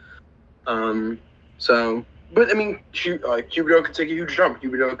Osterme. But I mean, Huberdeau could take a huge jump.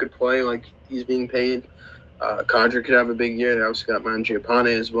 Huberdeau could play like he's being paid. Kadri could have a big year. They also got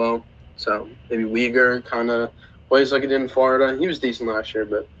Mangiapane as well. So maybe Weegar kind of plays like he did in Florida. He was decent last year,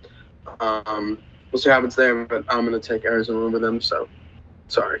 but we'll see what happens there. But I'm going to take Arizona over them. So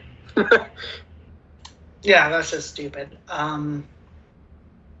sorry. Yeah, that's just stupid.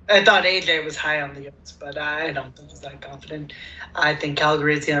 I thought AJ was high on the Yotes, but I don't think he's that confident. I think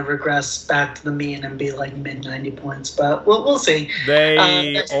Calgary is going to regress back to the mean and be like mid 90 points, but we'll see.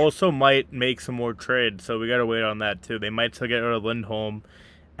 They also might make some more trades, so we got to wait on that too. They might still get rid of Lindholm,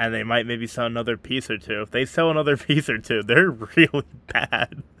 and they might maybe sell another piece or two. If they sell another piece or two, they're really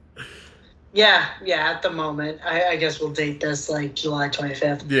bad. Yeah, at the moment. I guess we'll date this like July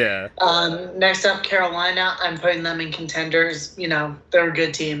 25th. Yeah. Next up, Carolina. I'm putting them in Contenders. They're a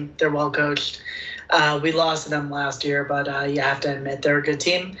good team. They're well coached. We lost to them last year, but you have to admit they're a good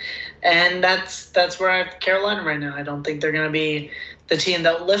team. And that's where I have Carolina right now. I don't think they're going to be the team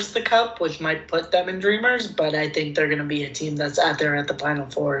that lifts the cup, which might put them in Dreamers, but I think they're going to be a team that's out there at the Final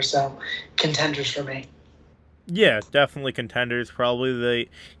Four. So Contenders for me. Yeah, definitely Contenders. Probably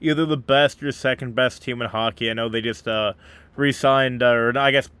either the best or second best team in hockey. I know they just re-signed, or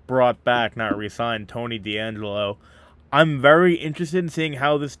I guess brought back, not re-signed, Tony DeAngelo. I'm very interested in seeing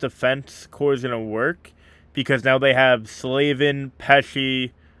how this defense core is going to work, because now they have Slavin,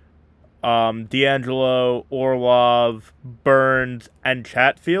 Pesci, DeAngelo, Orlov, Burns, and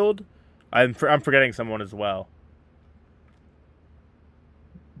Chatfield. I'm forgetting someone as well.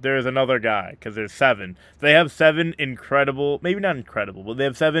 There's another guy, because there's 7. They have 7 incredible, maybe not incredible, but they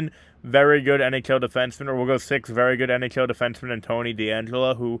have 7 very good NHL defensemen, or we'll go 6 very good NHL defensemen, and Tony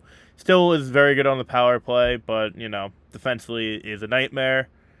DeAngelo, who still is very good on the power play, but, defensively is a nightmare.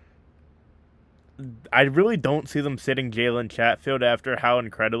 I really don't see them sitting Jalen Chatfield after how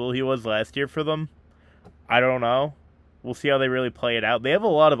incredible he was last year for them. I don't know. We'll see how they really play it out. They have a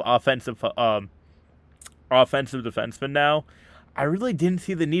lot of offensive offensive defensemen now, I really didn't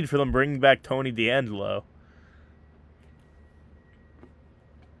see the need for them bringing back Tony DeAngelo.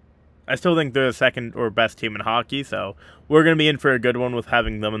 I still think they're the second or best team in hockey, so we're going to be in for a good one with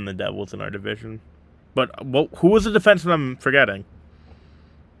having them and the Devils in our division. But who was the defenseman I'm forgetting?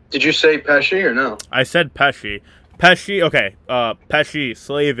 Did you say Pesci or no? I said Pesci. Pesci, okay. Pesci,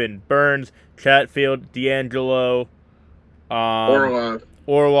 Slavin, Burns, Chatfield, DeAngelo,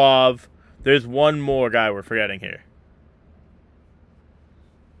 Orlov. There's one more guy we're forgetting here.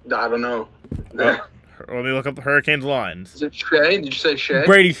 I don't know. Let me look up the Hurricanes lines. Is it Shea? Did you say Shea?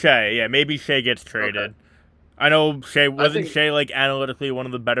 Brady Shea. Yeah, maybe Shea gets traded. Okay. I know Shea wasn't Shea like analytically one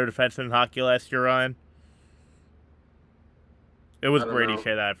of the better defensemen in hockey last year, Ryan. It was Brady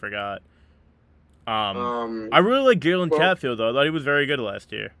Shea that I forgot. I really like Jalen Chatfield though. I thought he was very good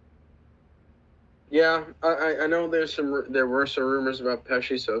last year. Yeah, I know there were some rumors about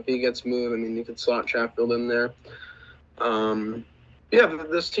Pesci, so if he gets moved, I mean, you could slot Chatfield in there. Yeah,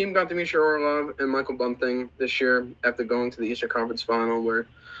 this team got Dmitry Orlov and Michael Bunting this year after going to the Eastern Conference Final. We're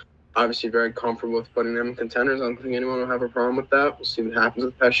obviously very comfortable with putting them in contenders. I don't think anyone will have a problem with that. We'll see what happens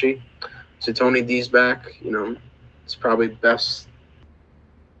with Pesci. So Tony D's back. It's probably best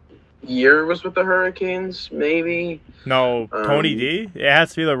year was with the Hurricanes, maybe. No, Tony D? It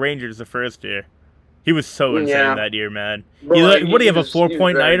has to be the Rangers the first year. He was so insane that year, man. What do you have, a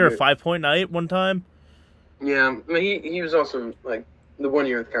 4-point night or a 5-point night one time? Yeah, I mean, he was also, like, the 1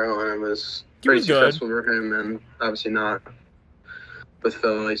 year with Carolina was pretty successful for him, and obviously not with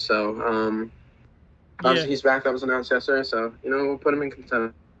Philly. So, obviously he's back. That was announced yesterday, so, we'll put him in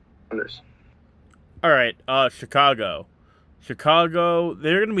contenders. All right, Chicago.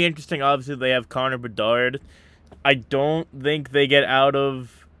 They're going to be interesting. Obviously, they have Connor Bedard. I don't think they get out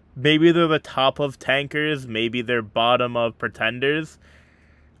of... Maybe they're the top of tankers. Maybe they're bottom of pretenders.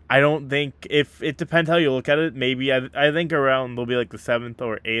 I don't think... It depends how you look at it. Maybe I think around they'll be like the 7th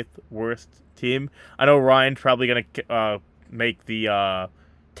or 8th worst team. I know Ryan's probably going to make the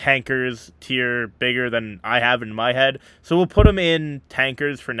tankers tier bigger than I have in my head. So we'll put him in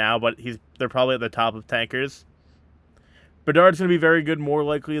tankers for now, but they're probably at the top of tankers. Bedard's going to be very good more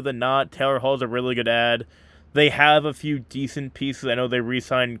likely than not. Taylor Hall's a really good ad. They have a few decent pieces. I know they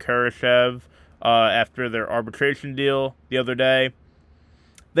re-signed Kurashev after their arbitration deal the other day.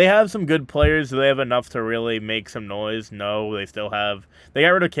 They have some good players. Do they have enough to really make some noise? No, they still have... They got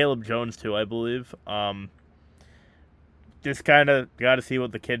rid of Caleb Jones, too, I believe. Just kind of got to see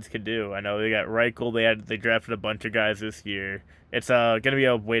what the kids can do. I know they got Reichel. They drafted a bunch of guys this year. It's going to be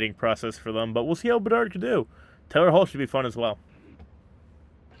a waiting process for them, but we'll see how Bedard can do. Taylor Hall should be fun as well.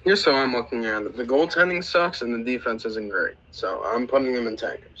 Here's how I'm looking at it. The goaltending sucks and the defense isn't great. So I'm putting them in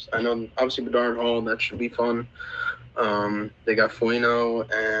tankers. I know, obviously, Bedard Hall, that should be fun. They got Foligno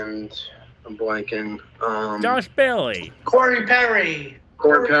and I'm blanking. Josh Bailey. Corey Perry.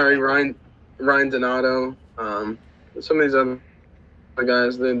 Ryan Donato. Some of these other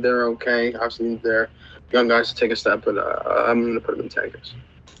guys, they're okay. Obviously, they're young guys to take a step, but I'm going to put them in tankers.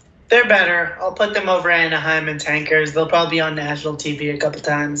 They're better. I'll put them over Anaheim and tankers. They'll probably be on national TV a couple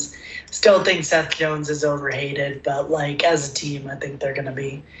times. Still think Seth Jones is overhated, but as a team, I think they're gonna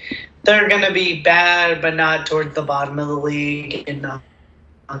be bad, but not towards the bottom of the league and not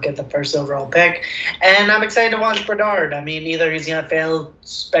get the first overall pick. And I'm excited to watch Bedard. I mean, either he's gonna fail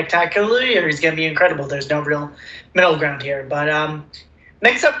spectacularly or he's gonna be incredible. There's no real middle ground here. But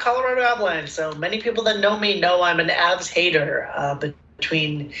next up, Colorado Avalanche. So many people that know me know I'm an Avs hater.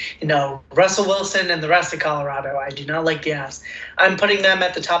 Between Russell Wilson and the rest of Colorado, I do not like the Avs. I'm putting them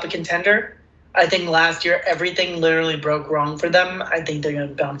at the top of contender. I think last year everything literally broke wrong for them. I think they're going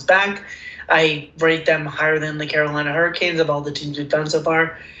to bounce back. I rate them higher than the Carolina Hurricanes of all the teams we've done so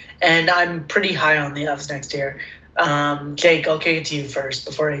far, and I'm pretty high on the Avs next year. Jake, I'll kick it to you first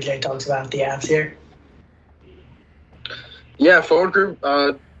before AJ talks about the Avs here. Yeah, forward group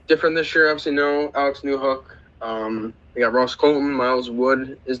different this year. Obviously, no Alex Newhook. We got Ross Colton. Miles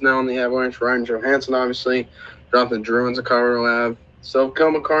Wood is now on the Avalanche. Ryan Johansson, obviously. Jonathan Drouin's a Colorado Ave. So,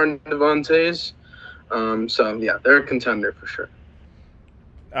 Kel McCarr and Devontae's. They're a contender for sure.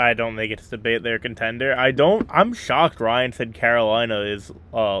 I don't think it's debate they're a contender. I'm shocked Ryan said Carolina is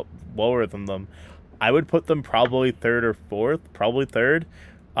lower than them. I would put them probably third or fourth. Probably third.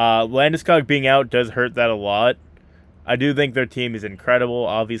 Landeskog being out does hurt that a lot. I do think their team is incredible.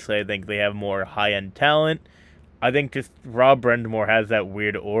 Obviously, I think they have more high-end talent. I think just Rob Brendamore has that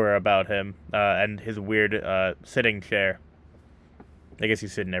weird aura about him and his weird sitting chair. I guess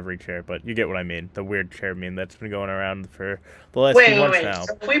he's sitting in every chair, but you get what I mean. The weird chair meme that's been going around for the last few months now.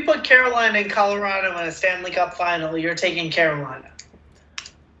 So if we put Carolina and Colorado in a Stanley Cup final, you're taking Carolina.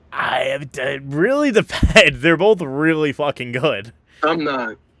 It really depends. They're both really fucking good. I'm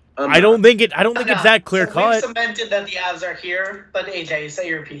not. I don't think it's that clear so cut. We've cemented that the Avs are here, but AJ, say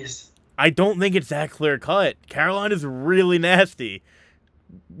your piece. I don't think it's that clear cut. Carolina's really nasty.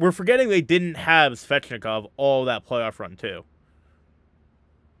 We're forgetting they didn't have Svechnikov all that playoff run too.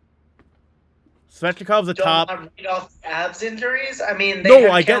 Svechnikov's a top. Don't read off Avs injuries. I mean,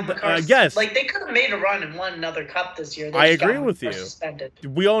 I get. Yes, like they could have made a run and won another cup this year. I agree with you. Suspended.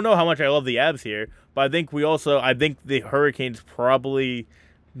 We all know how much I love the Avs here, but I think the Hurricanes probably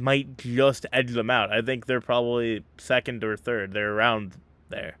might just edge them out. I think they're probably second or third. They're around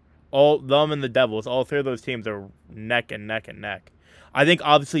there. All them and the Devils, all three of those teams are neck and neck and neck. I think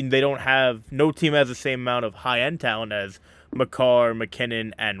obviously no team has the same amount of high-end talent as Makar,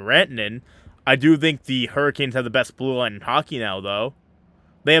 McKinnon, and Rantanen. I do think the Hurricanes have the best blue line in hockey now, though.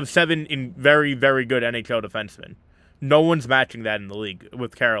 They have 7 in very, very good NHL defensemen. No one's matching that in the league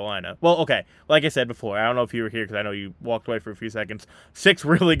with Carolina. Well, okay, like I said before, I don't know if you were here because I know you walked away for a few seconds. 6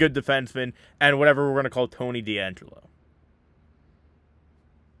 really good defensemen and whatever we're going to call Tony DeAngelo.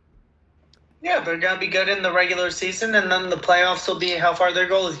 Yeah, they're going to be good in the regular season, and then the playoffs will be how far their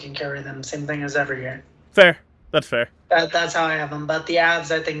goalies can carry them. Same thing as every year. Fair. That's fair. That's how I have them. But the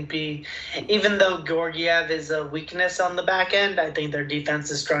Avs, I think, even though Georgiev is a weakness on the back end, I think their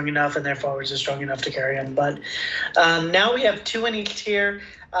defense is strong enough and their forwards are strong enough to carry them. But now we have 2 in each tier.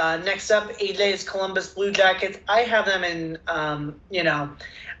 Next up, AJ's Columbus Blue Jackets. I have them in,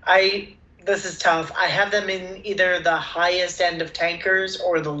 this is tough. I have them in either the highest end of tankers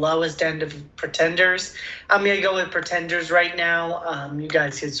or the lowest end of pretenders. I'm going to go with pretenders right now. You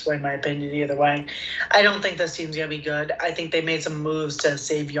guys can sway my opinion either way. I don't think this team's going to be good. I think they made some moves to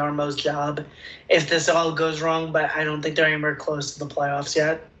save Yarmo's job if this all goes wrong, but I don't think they're anywhere close to the playoffs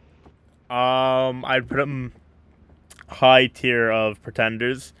yet. I'd put them high tier of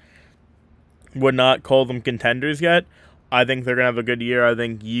pretenders. Would not call them contenders yet. I think they're going to have a good year. I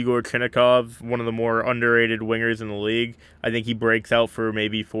think Igor Chinnikov, one of the more underrated wingers in the league, I think he breaks out for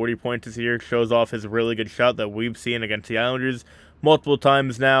maybe 40 points this year, shows off his really good shot that we've seen against the Islanders multiple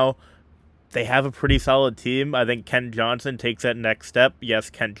times now. They have a pretty solid team. I think Kent Johnson takes that next step. Yes,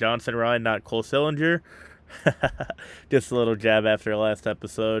 Kent Johnson, Ryan, not Cole Sillinger. Just a little jab after last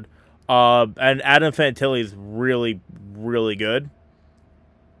episode. And Adam Fantilli is really, really good.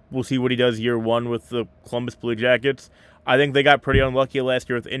 We'll see what he does year 1 with the Columbus Blue Jackets. I think they got pretty unlucky last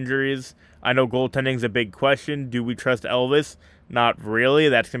year with injuries. I know goaltending's a big question. Do we trust Elvis? Not really.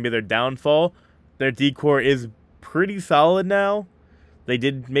 That's going to be their downfall. Their D-core is pretty solid now. They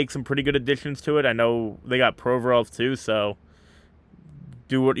did make some pretty good additions to it. I know they got Provorov too, so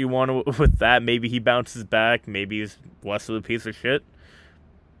do what you want with that. Maybe he bounces back. Maybe he's less of a piece of shit.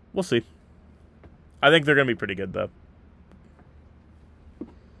 We'll see. I think they're going to be pretty good, though.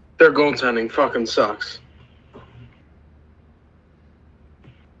 Their goaltending fucking sucks.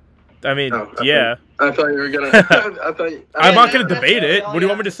 I mean, yeah. I thought you were gonna. I'm not gonna debate it. What do you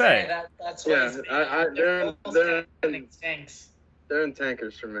want me to say? That's they're in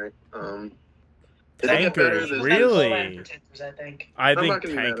tankers for me. Tankers, really? I I'm think not gonna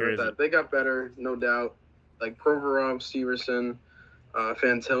be mad tankers. with that. They got better, no doubt. Like Provorov, Severson,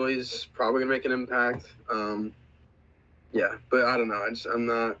 Fantilli's probably gonna make an impact. Yeah, but I don't know.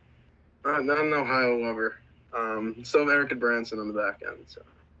 I'm not an Ohio lover. Still have Eric and Branson on the back end. So.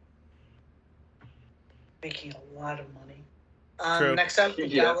 Making a lot of money. True. Next up, the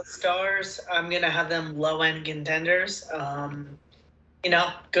Dallas Stars. I'm gonna have them low-end contenders.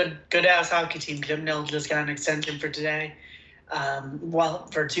 Good ass hockey team. Jim Nill just got an extension for today.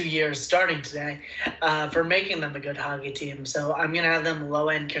 For 2 years starting today, for making them a good hockey team. So I'm gonna have them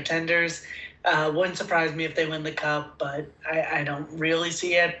low-end contenders. Wouldn't surprise me if they win the cup, but I don't really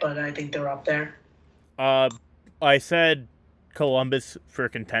see it. But I think they're up there. I said Columbus for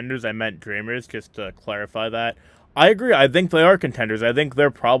contenders. I meant Dreamers, just to clarify that. I agree. I think they are contenders. I think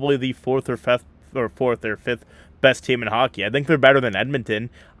they're probably the fourth or fifth best team in hockey. I think they're better than Edmonton.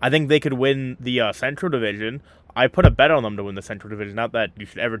 I think they could win the Central Division. I put a bet on them to win the Central Division. Not that you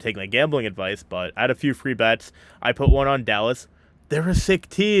should ever take my gambling advice, but I had a few free bets. I put one on Dallas. They're a sick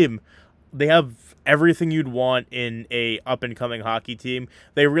team. They have everything you'd want in a up-and-coming hockey team.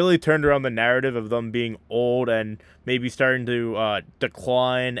 They really turned around the narrative of them being old and maybe starting to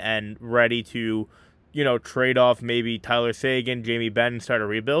decline and ready to, trade off maybe Tyler Seguin, Jamie Benn, and start a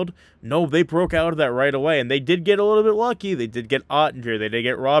rebuild. No, they broke out of that right away, and they did get a little bit lucky. They did get Ottinger. They did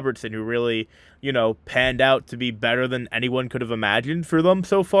get Robertson, who really, panned out to be better than anyone could have imagined for them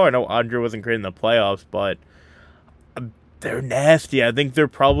so far. I know Ottinger wasn't great in the playoffs, but they're nasty. I think they're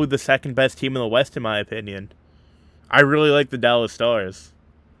probably the second best team in the West, in my opinion. I really like the Dallas Stars.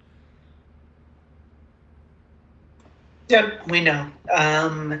 Yep, we know. I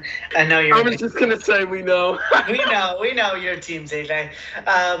know you're. I was just gonna say we know. we know your team's AJ.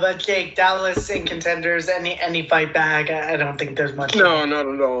 But Jake, Dallas in contenders. Any fight back? I don't think there's much. No, not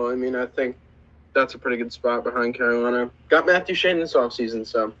at all. I mean, I think that's a pretty good spot behind Carolina. Got Matthew Shane this offseason,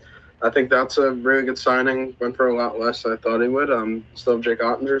 so I think that's a really good signing. Went for a lot less than I thought he would. Still have Jake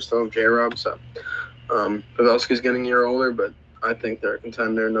Ottinger, still have J-Rob, so Pavelski's getting a year older, but I think they're a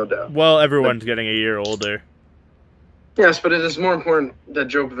contender, no doubt. Well, everyone's getting a year older. Yes, but it is more important that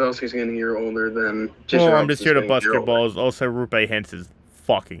Joe Pavelski's getting a year older than Well, I'm just here to bust your balls. Also, Rupe Hintz is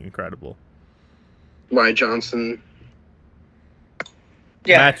fucking incredible. Why Johnson?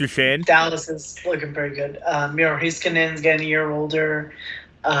 Yeah, Matthew Shane. Dallas is looking pretty good. Miro Heiskanen's getting a year older.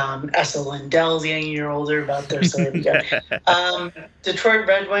 Essa Lindell's getting a year older, but they're still pretty good. Detroit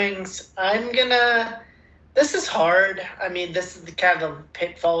Red Wings, this is hard. I mean, this is the kind of the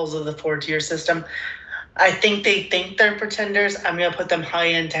pitfalls of the 4-tier system. I think they think they're pretenders. I'm going to put them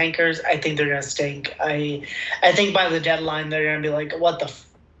high-end tankers. I think they're going to stink. I think by the deadline, they're going to be like, what the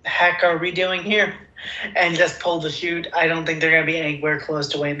heck are we doing here? And just pull the chute. I don't think they're going to be anywhere close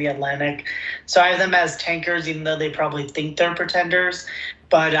to winning the Atlantic. So I have them as tankers, even though they probably think they're pretenders.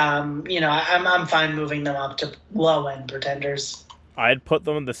 But, I'm fine moving them up to low-end pretenders. I'd put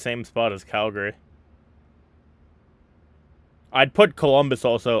them in the same spot as Calgary. I'd put Columbus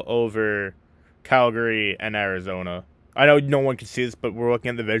also over Calgary and Arizona. I know no one can see this, but we're looking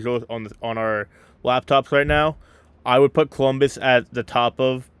at the visuals on our laptops right now. I would put Columbus at the top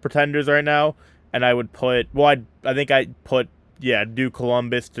of pretenders right now, and I would put do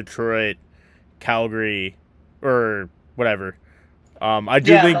Columbus, Detroit, Calgary, or whatever. I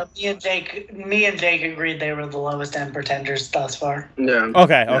do think me and Jake agreed they were the lowest end pretenders thus far. Yeah.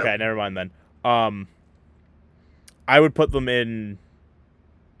 Okay, never mind then. I would put them in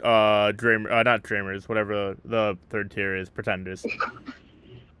not Dreamers, whatever the third tier is, pretenders.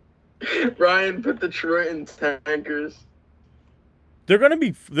 Ryan put Detroit in tankers. They're gonna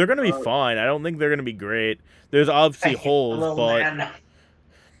be fine. I don't think they're gonna be great. There's obviously holes, but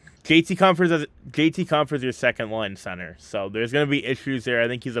JT Comfort's your second line center, so there's gonna be issues there. I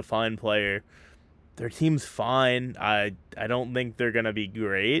think he's a fine player. Their team's fine. I don't think they're gonna be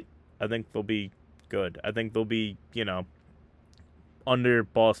great. I think they'll be good. I think they'll be, under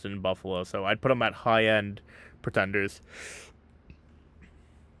Boston and Buffalo. So I'd put them at high end pretenders.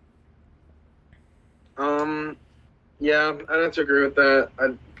 Yeah, I'd have to agree with that.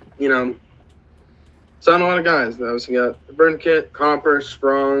 Sign a lot of guys though. So you got Burnkitt, Comper,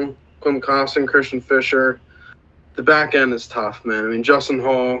 Sprong, Quim Costin, Christian Fisher. The back end is tough, man. I mean, Justin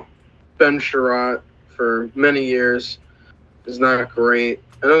Hall, Ben Sherratt for many years is not great.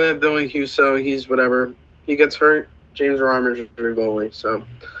 I know they have Billy Huso. He's whatever. He gets hurt. James Reimer's your goalie. So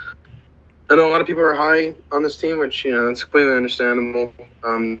I know a lot of people are high on this team, which, that's completely understandable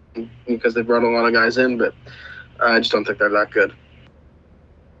because they brought a lot of guys in, but I just don't think they're that good.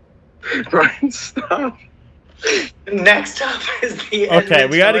 Ryan, stop. Next up is the Okay,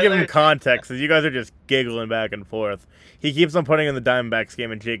 we got to give him context because you guys are just giggling back and forth. He keeps on putting in the Diamondbacks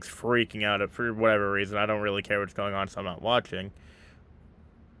game, and Jake's freaking out for whatever reason. I don't really care what's going on, so I'm not watching.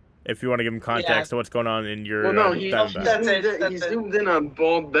 If you want to give him context to what's going on in your Diamondbacks. He's zoomed in on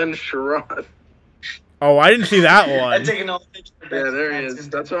bald Ben Sherratt. Oh, I didn't see that one. I'm taking all picture. Yeah, there he is.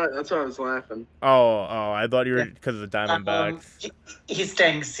 That's why I was laughing. Oh, I thought you were because of the Diamondbacks. He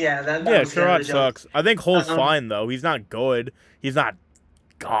stinks, yeah. Sherratt sucks. I think Hull's fine, though. He's not good. He's not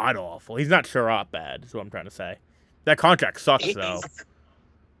god-awful. He's not Sherratt bad, is what I'm trying to say. That contract sucks, though.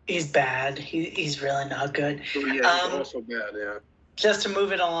 He's bad. He's really not good. Yeah, he's also bad, yeah. Just to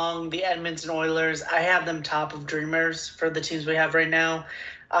move it along, the Edmonton Oilers, I have them top of Dreamers for the teams we have right now.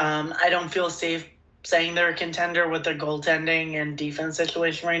 I don't feel safe saying they're a contender with their goaltending and defense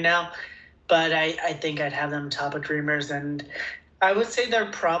situation right now, but I think I'd have them top of Dreamers, and I would say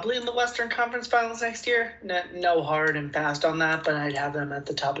they're probably in the Western Conference Finals next year. No hard and fast on that, but I'd have them at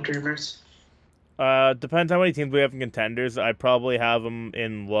the top of Dreamers. Depends how many teams we have in contenders. I probably have them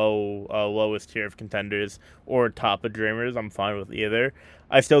in lowest tier of contenders or top of Dreamers. I'm fine with either.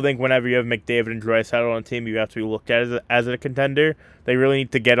 I still think whenever you have McDavid and Draisaitl on a team, you have to be looked at as a contender. They really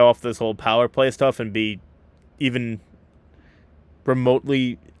need to get off this whole power play stuff and be even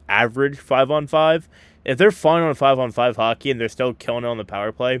remotely average 5-on-5. If they're fine on 5-on-5 hockey and they're still killing it on the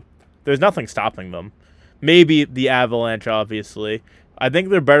power play, there's nothing stopping them. Maybe the Avalanche, obviously. I think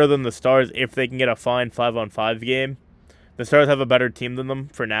they're better than the Stars if they can get a fine 5-on-5 game. The Stars have a better team than them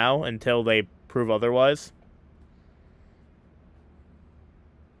for now until they prove otherwise.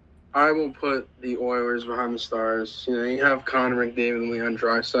 I will put the Oilers behind the Stars. You have Connor McDavid and Leon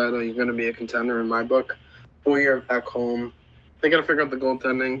Draisaitl. You're going to be a contender in my book. 4 year back home. They got to figure out the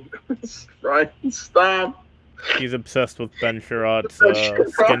goaltending. Right? Stop. He's obsessed with Ben Sherratt's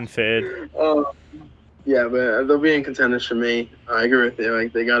skin fade. Yeah, but they'll be in contenders for me. I agree with you.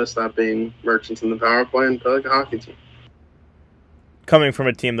 Like, they got to stop being merchants in the power play and play like a hockey team. Coming from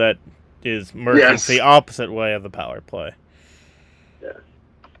a team that is merchants the opposite way of the power play. Yeah.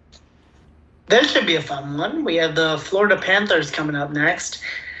 This should be a fun one. We have the Florida Panthers coming up next.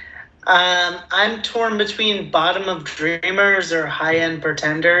 I'm torn between bottom of dreamers or high end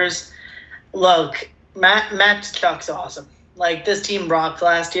pretenders. Look, Matt Tkachuk's awesome. Like, this team rocked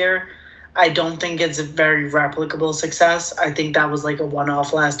last year. I don't think it's a very replicable success. I think that was like a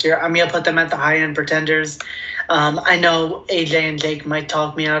one-off last year. I'm gonna put them at the high-end pretenders. I know AJ and Jake might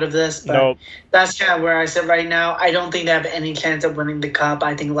talk me out of this, but That's kind of where I sit right now. I don't think they have any chance of winning the cup.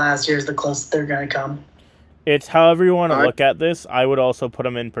 I think last year is the closest they're gonna come. It's however you want to look at this. I would also put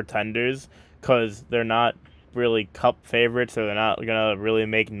them in pretenders because they're not really cup favorites, so they're not gonna really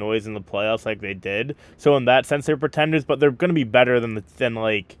make noise in the playoffs like they did. So in that sense, they're pretenders, but they're gonna be better than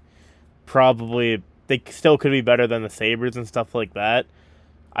probably they still could be better than the Sabres and stuff like that.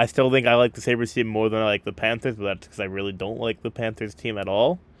 I still think I like the Sabres team more than I like the Panthers, but that's because I really don't like the Panthers team at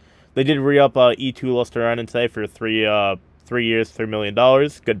all. They did re-up E2 Lusterinen today for 3 years, $3 million.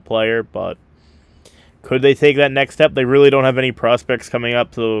 Good player, but could they take that next step? They really don't have any prospects coming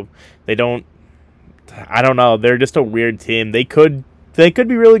up, so they don't. I don't know. They're just a weird team. They could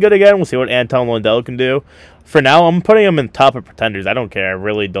be really good again. We'll see what Anton Lundell can do. For now, I'm putting them in top of pretenders. I don't care. I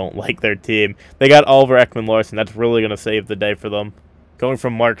really don't like their team. They got Oliver Ekman-Larsson. That's really going to save the day for them. Going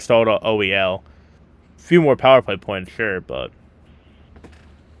from Mark Stahl to OEL. A few more power play points, sure, but...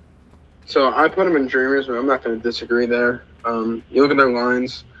 So I put them in dreamers, but I'm not going to disagree there. You look at their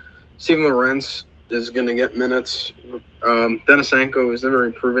lines. Steven Lorentz is going to get minutes. Denisenko has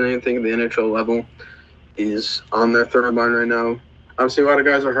never proven anything at the NHL level. He's on their third line right now. Obviously, a lot of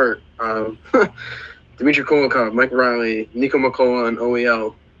guys are hurt. Dmitry Kulikov, Mike Riley, Nico Mikkola, and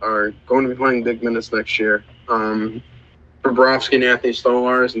OEL are going to be playing big minutes next year. Bobrovsky and Anthony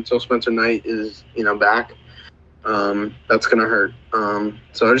Stolarz until Spencer Knight is, back. That's going to hurt.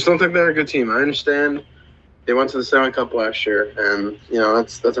 So I just don't think they're a good team. I understand they went to the Stanley Cup last year, and,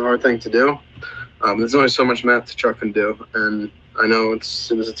 that's a hard thing to do. There's only so much Matt Tkachuk can do, and I know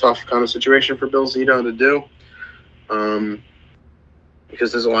it was a tough kind of situation for Bill Zito to do.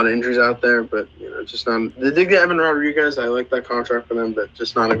 Because there's a lot of injuries out there, but just not. They did get Evan Rodriguez. I like that contract for them, but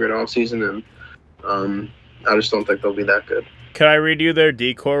just not a great offseason, and I just don't think they'll be that good. Can I read you their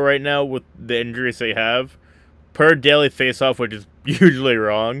decor right now with the injuries they have? Per Daily Faceoff, which is usually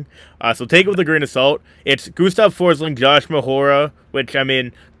wrong. So take it with a grain of salt. It's Gustav Forsling, Josh Mahora, which,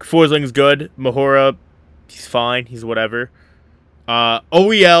 Forsling's good. Mahora, he's fine. He's whatever.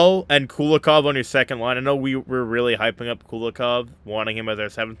 OEL and Kulikov on your second line. I know we were really hyping up Kulikov, wanting him as our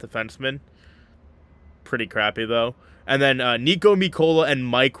seventh defenseman. Pretty crappy, though. And then Nico Mikkola and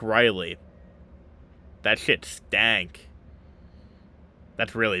Mike Riley. That shit stank.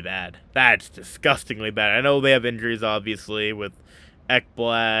 That's really bad. That's disgustingly bad. I know they have injuries, obviously, with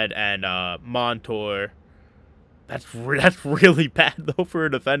Ekblad and Montour. That's really bad, though, for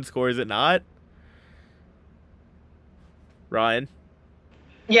a defense score, is it not? Ryan?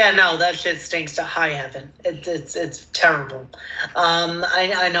 Yeah, no, that shit stinks to high heaven. It's terrible.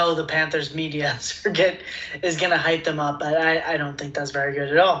 I know the Panthers media is gonna hype them up, but I don't think that's very good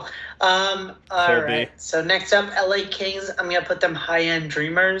at all. All right. So next up, LA Kings. I'm gonna put them high end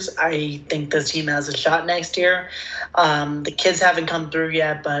dreamers. I think this team has a shot next year. The kids haven't come through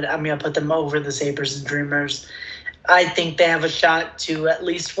yet, but I'm gonna put them over the Sabres and Dreamers. I think they have a shot to at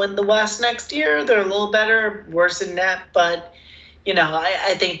least win the West next year. They're a little better, worse than that, but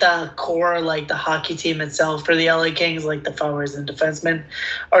I think the core, like the hockey team itself for the LA Kings, like the forwards and defensemen,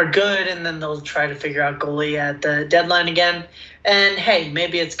 are good, and then they'll try to figure out goalie at the deadline again. And hey,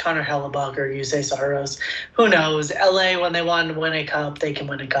 maybe it's Connor Hellebuck or Yusei Saros. Who knows? LA, when they want to win a cup, they can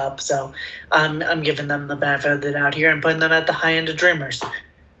win a cup. So I'm giving them the benefit of the doubt here and putting them at the high end of dreamers.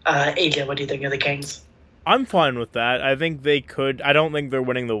 AJ, what do you think of the Kings? I'm fine with that. I think they could. I don't think they're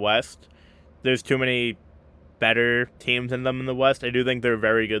winning the West. There's too many better teams than them in the West. I do think they're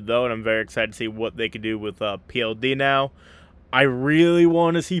very good, though, and I'm very excited to see what they could do with PLD now. I really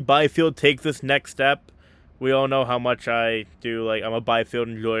want to see Byfield take this next step. We all know how much I do. I'm a Byfield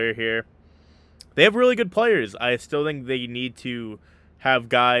enjoyer here. They have really good players. I still think they need to have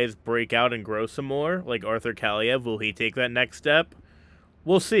guys break out and grow some more, like Arthur Kaliev. Will he take that next step?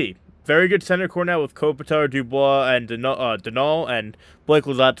 We'll see. Very good center core now with Kopitar, Dubois, and Denal, and Blake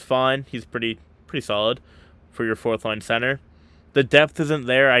Lazat's fine. He's pretty solid for your fourth line center. The depth isn't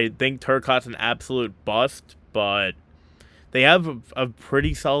there. I think Turcotte's an absolute bust, but they have a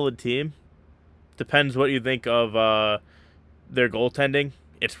pretty solid team. Depends what you think of their goaltending.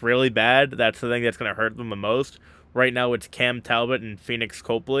 It's really bad. That's the thing that's going to hurt them the most. Right now, it's Cam Talbot and Phoenix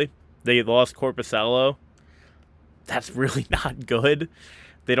Copley. They lost Corpusalo. That's really not good.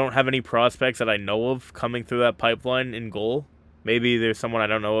 They don't have any prospects that I know of coming through that pipeline in goal. Maybe there's someone I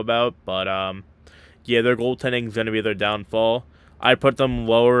don't know about, but yeah, their goaltending is going to be their downfall. I put them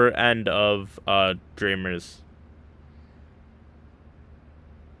lower end of Dreamers.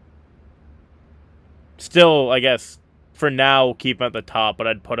 Still, I guess, for now, keep them at the top, but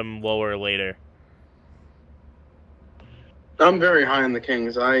I'd put them lower later. I'm very high on the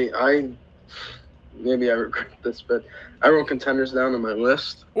Kings. Maybe I regret this, but I wrote contenders down on my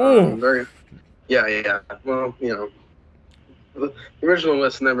list. Yeah. Well, the original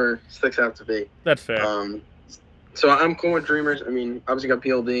list never sticks out to be. That's fair. So I'm cool with Dreamers. I mean, obviously got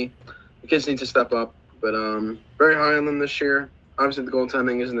PLD. The kids need to step up, but very high on them this year. Obviously, the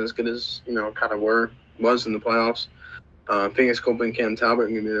goaltending isn't as good as kind of was in the playoffs. Phoenix Copley and Cam Talbot are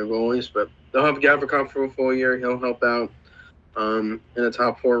going to be their goalies, but they'll have Gavrikov for a full year. He'll help out in a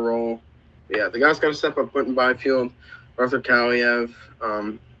top 4 role. But yeah, the guys got to step up. Quentin Byfield, Arthur Kaliev,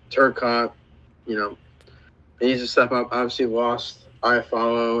 Turcotte. He needs to step up. Obviously lost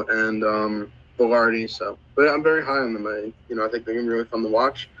Iafallo and Velarde. So, but I'm very high on them. I think they're going to be really fun to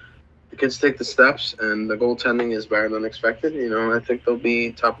watch. The kids take the steps, and the goaltending is better than expected. I think they'll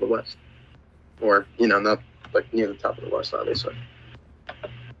be top of the West. Or, not like near the top of the West, obviously.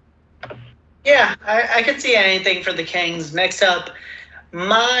 Yeah, I could see anything for the Kings. Next up,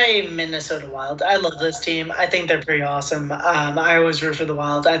 my Minnesota Wild. I love this team. I think they're pretty awesome. I always root for the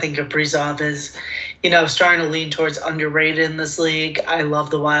Wild. I think Kaprizov is, starting to lean towards underrated in this league. I love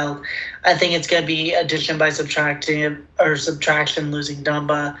the Wild. I think it's going to be addition by subtraction losing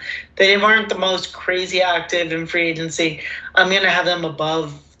Dumba. They weren't the most crazy active in free agency. I'm going to have them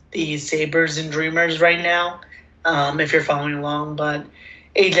above the Sabres and Dreamers right now, if you're following along. But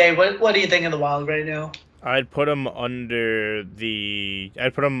AJ, what do you think of the Wild right now? I'd put them under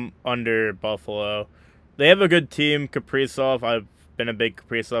Buffalo. They have a good team. Kaprizov, I've been a big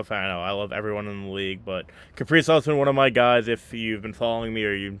Kaprizov fan. I know I love everyone in the league, but Kaprizov's been one of my guys. If you've been following me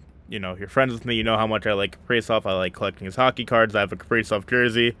or you're friends with me, you know how much I like Kaprizov. I like collecting his hockey cards. I have a Kaprizov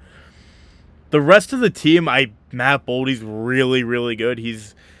jersey. The rest of the team, Matt Boldy's really, really good.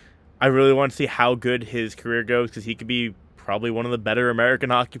 I really want to see how good his career goes because he could be probably one of the better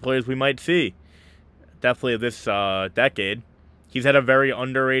American hockey players we might see. Definitely this decade. He's had a very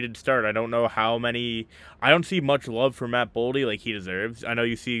underrated start. I don't know how many. I don't see much love for Matt Boldy like he deserves. I know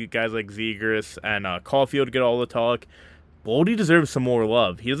you see guys like Zegras and Caulfield get all the talk. Boldy deserves some more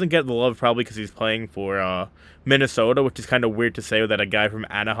love. He doesn't get the love probably because he's playing for Minnesota, which is kind of weird to say that a guy from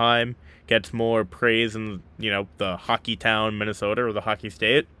Anaheim gets more praise in the hockey town Minnesota or the hockey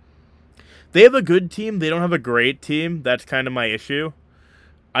state. They have a good team. They don't have a great team. That's kind of my issue.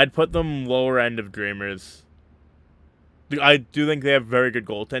 I'd put them lower end of Dreamers. I do think they have very good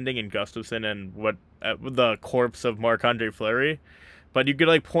goaltending in Gustafsson and the corpse of Marc-Andre Fleury. But you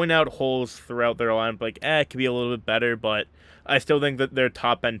could point out holes throughout their lineup, it could be a little bit better, but I still think that their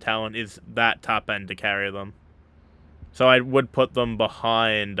top end talent is that top end to carry them. So I would put them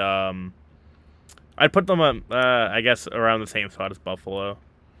behind. I'd put them, I guess, around the same spot as Buffalo.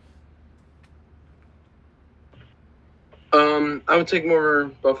 I would take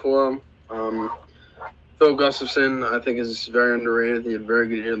more Buffalo. Phil Gustafsson, I think, is very underrated. He had a very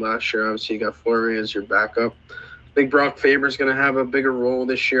good year last year. Obviously, you got Fleury as your backup. I think Brock Faber's going to have a bigger role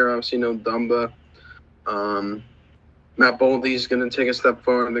this year. Obviously, no Dumba. Matt Boldy's going to take a step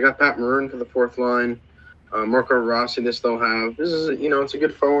forward. They got Pat Maroon for the fourth line. Marco Rossi they still have. This is, it's a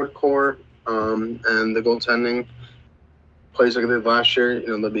good forward core. And the goaltending plays like they did last year,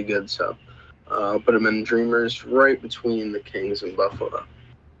 they'll be good. So I'll put them in Dreamers right between the Kings and Buffalo.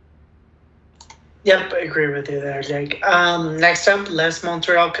 Yep, I agree with you there, Jake. Next up, Les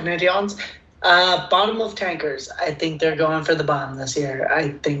Montreal Canadiens. Bottom of tankers. I think they're going for the bottom this year. I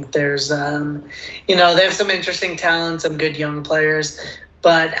think there's, they have some interesting talent, some good young players,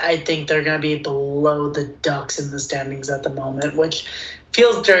 but I think they're going to be below the Ducks in the standings at the moment, which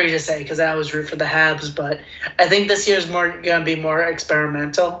feels dirty to say because I always root for the Habs, but I think this year's going to be more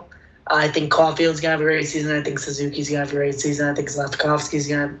experimental. I think Caulfield's going to have a great season. I think Suzuki's going to have a great season. I think Slavkovsky's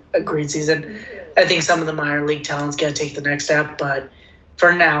going to have a great season. I think some of the minor league talent's going to take the next step, but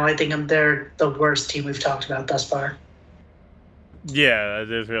for now, I think they're the worst team we've talked about thus far. Yeah,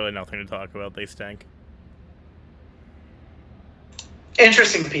 there's really nothing to talk about. They stink.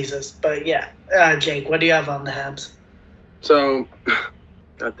 Interesting pieces, but yeah. Jake, what do you have on the Habs? So,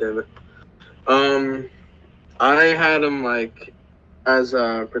 God damn it. I had him like as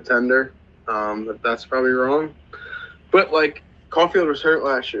a pretender. But that's probably wrong. But like Caulfield was hurt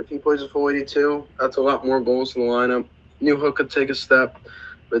last year. If he plays a full 82, that's a lot more goals in the lineup. New Hook could take a step,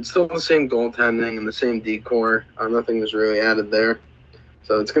 but it's still the same goaltending and the same decor. Nothing was really added there.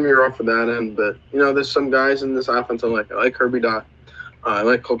 So it's going to be rough for that end. But, there's some guys in this offense I like. I like Kirby Dach. I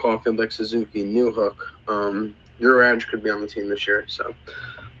like Cole Caulfield, like Suzuki, New Hook. Juraj could be on the team this year. So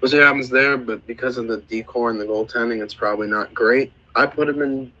we'll see what happens there. But because of the decor and the goaltending, it's probably not great. I put him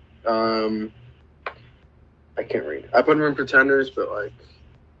in I can't read. I put him in pretenders, but like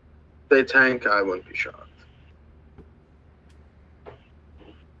they tank, I wouldn't be shocked.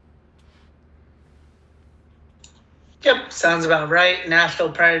 Yep, sounds about right.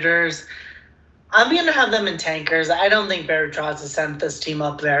 Nashville Predators. I'm going to have them in tankers. I don't think Barry Trotz has sent this team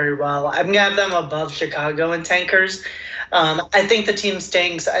up very well. I'm going to have them above Chicago in tankers. I think the team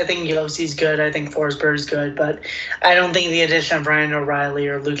stinks. I think Yossi's good. I think Forsberg's good. But I don't think the addition of Ryan O'Reilly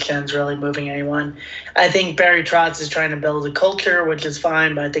or Luke Schen's really moving anyone. I think Barry Trotz is trying to build a culture, which is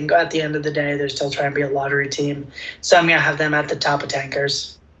fine. But I think at the end of the day, they're still trying to be a lottery team. So I'm going to have them at the top of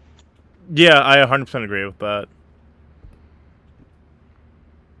tankers. Yeah, I 100% agree with that.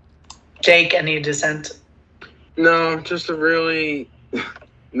 Jake, any dissent? No, just a really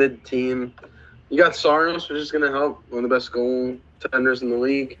mid team. You got Saros, which is going to help, one of the best goaltenders in the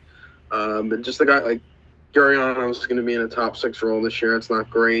league. But just a guy like Gurianov is going to be in a top 6 role this year. It's not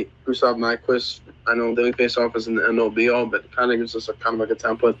great. Gustav Nyquist, I know daily face-off isn't the end-all be-all, but it kind of gives us kind of like a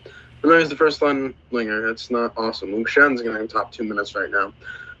template. And then he's the first-line winger. That's not awesome. Luke Schen's going to have top 2 minutes right now.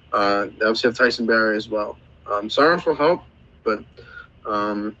 They obviously have Tyson Barrie as well. Saros will help, but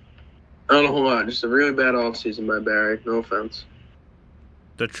not a whole lot. Just a really bad offseason by Barry. No offense.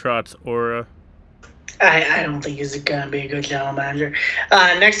 The Trotz aura. I don't think he's going to be a good general manager.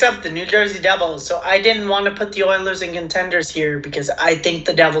 Next up, the New Jersey Devils. So I didn't want to put the Oilers in contenders here because I think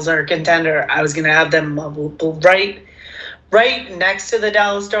the Devils are a contender. I was going to have them right next to the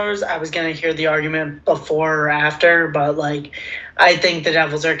Dallas Stars. I was going to hear the argument before or after, but I think the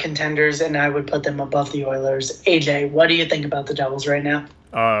Devils are contenders, and I would put them above the Oilers. AJ, what do you think about the Devils right now?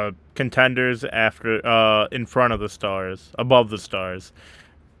 Contenders after in front of the Stars, above the Stars.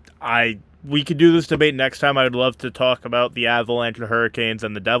 We could do this debate next time. I'd love to talk about the Avalanche, the Hurricanes,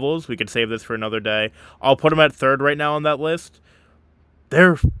 and the Devils. We could save this for another day. I'll put them at third right now on that list.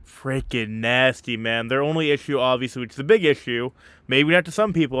 They're freaking nasty, man. Their only issue, obviously, which is a big issue, maybe not to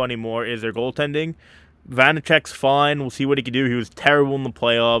some people anymore, is their goaltending. Vanacek's fine. We'll see what he can do. He was terrible in the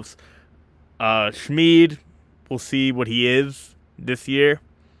playoffs. Schmid, we'll see what he is this year.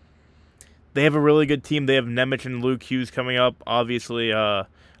 They have a really good team. They have Nemec and Luke Hughes coming up. Obviously,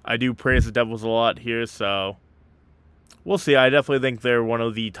 I do praise the Devils a lot here, so we'll see. I definitely think they're one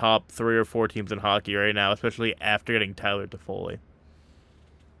of the top 3 or 4 teams in hockey right now, especially after getting Tyler Toffoli.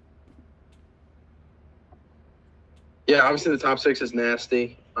 Yeah, obviously the top 6 is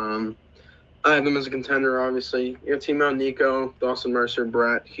nasty. I have them as a contender, obviously. You have Timo, Nico, Dawson Mercer,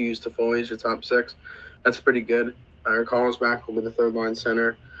 Brett, Hughes, Toffoli is your top 6. That's pretty good. Collins back will be the third-line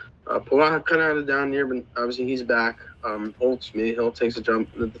center. Palat kind of had a down year, but obviously he's back. Holtz, he'll take a jump.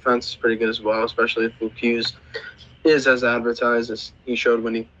 The defense is pretty good as well, especially if Luke Hughes is as advertised as he showed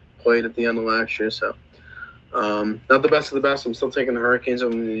when he played at the end of last year. So, not the best of the best. I'm still taking the Hurricanes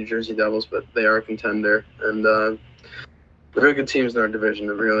over the New Jersey Devils, but they are a contender. And very good teams in our division.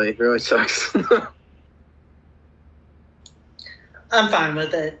 It really sucks. I'm fine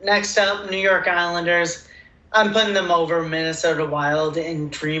with it. Next up, New York Islanders. I'm putting them over Minnesota Wild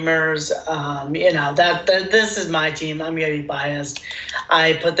and Dreamers. This is my team. I'm going to be biased.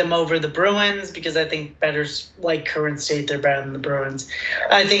 I put them over the Bruins because I think current state, they're better than the Bruins.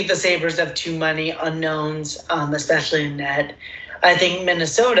 I think the Sabres have too many unknowns, especially in net. I think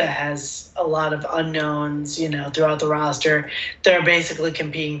Minnesota has a lot of unknowns, throughout the roster. They're basically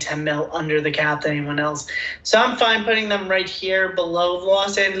competing 10 mil under the cap than anyone else. So I'm fine putting them right here below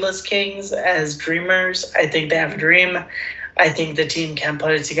Los Angeles Kings as Dreamers. I think they have a dream. I think the team can put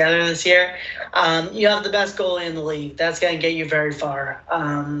it together this year. You have the best goalie in the league. That's going to get you very far.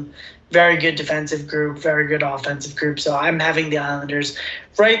 Very good defensive group, very good offensive group. So I'm having the Islanders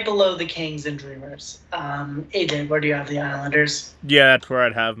right below the Kings and Dreamers. AJ, where do you have the Islanders? Yeah, that's where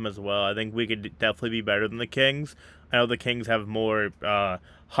I'd have them as well. I think we could definitely be better than the Kings. I know the Kings have more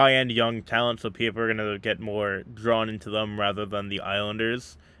high-end young talent, so people are going to get more drawn into them rather than the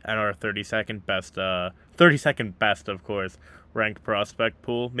Islanders and our 32nd best, of course, ranked prospect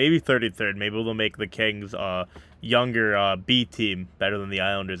pool. Maybe 33rd. Maybe we'll make the Kings younger B team better than the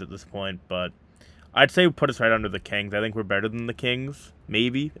Islanders at this point. But I'd say put us right under the Kings. I think we're better than the Kings.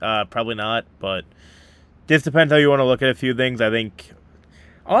 Maybe. Probably not, but this depends how you want to look at a few things. I think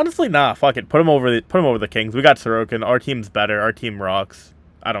honestly, nah, fuck it. Put them over the Kings. We got Sorokin. Our team's better. Our team rocks.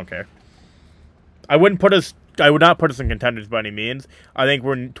 I don't care. I would not put us in contenders by any means. I think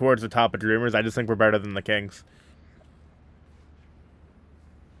we're towards the top of Dreamers. I just think we're better than the Kings.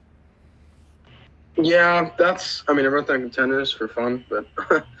 Yeah, I wrote down contenders for fun, but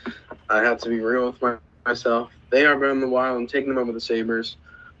I have to be real with myself. They are better than the Wild. I'm taking them over the Sabres.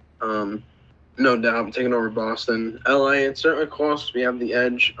 No doubt, I'm taking over Boston. LA, it's certainly close. We have the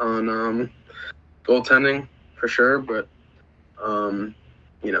edge on goaltending for sure, but with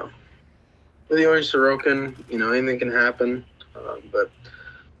the Orange Sorokin, anything can happen. But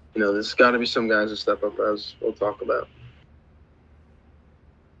there's got to be some guys that step up, as we'll talk about.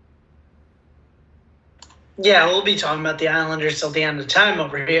 Yeah, we'll be talking about the Islanders till the end of time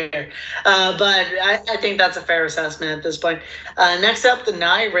over here. But I think that's a fair assessment at this point. Next up, the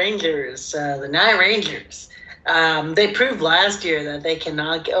Nye Rangers. They proved last year that they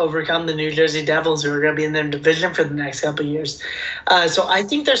cannot overcome the New Jersey Devils, who are going to be in their division for the next couple of years. So I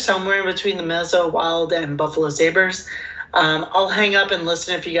think they're somewhere in between the Minnesota Wild and Buffalo Sabres. I'll hang up and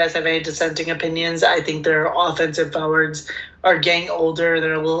listen if you guys have any dissenting opinions. I think their offensive forwards are getting older.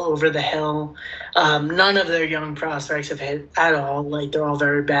 They're a little over the hill. None of their young prospects have hit at all. Like, they're all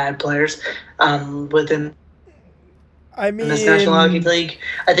very bad players within this National Hockey League.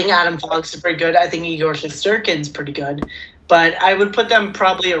 I think Adam Fox is pretty good. I think Igor Shesterkin's pretty good. But I would put them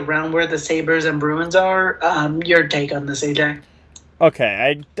probably around where the Sabres and Bruins are. Your take on this, AJ?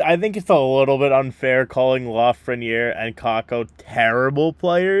 Okay, I think it's a little bit unfair calling Lafreniere and Kakko terrible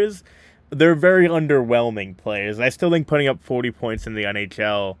players. They're very underwhelming players. I still think putting up 40 points in the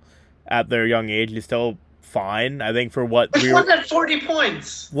NHL at their young age is still fine. I think for what we were at 40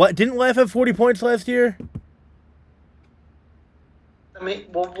 points. What, didn't Laf have 40 points last year? I mean,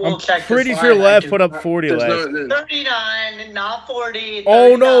 we'll check. I'm pretty sure Lev put up 40 last. 39, not 40. 39.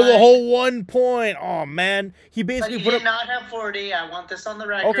 Oh no, the whole 1 point. Oh man, he basically but he did not have 40. I want this on the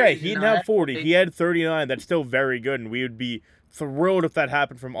record. Okay, he didn't have 40. He had 39. That's still very good, and we would be thrilled if that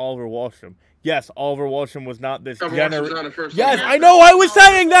happened from Oliver Wahlstrom. Yes, Oliver Wahlstrom was not this generous. Yes, I know. I was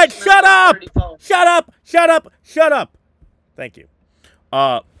saying that. Shut up. Shut up. Shut up. Shut up. Thank you.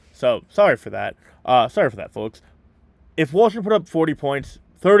 So sorry for that. Sorry for that, folks. If Wahlstrom put up 40 points,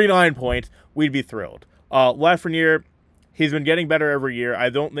 39 points, we'd be thrilled. Lafreniere, he's been getting better every year. I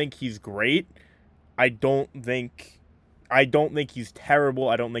don't think he's great. I don't think he's terrible.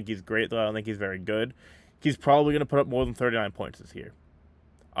 I don't think he's great, though. I don't think he's very good. He's probably going to put up more than 39 points this year.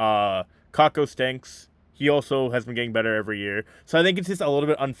 Kakko stinks. He also has been getting better every year. So I think it's just a little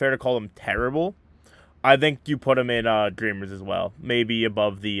bit unfair to call him terrible. I think you put him in Dreamers as well. Maybe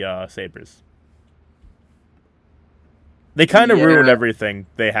above the Sabres. They kind of ruined everything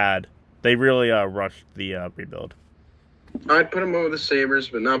they had. They really rushed the rebuild. I'd put him over the Sabres,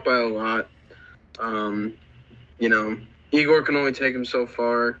 but not by a lot. Igor can only take him so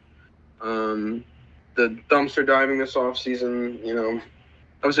far. The dumpster diving this offseason,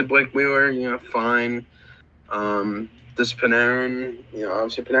 obviously Blake Wheeler, fine. This Panarin,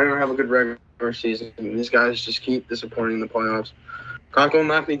 obviously Panarin will have a good regular season. These guys just keep disappointing in the playoffs. Kakko and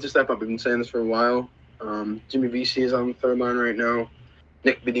Laf need to step up. We've been saying this for a while. Jimmy VC is on the third line right now.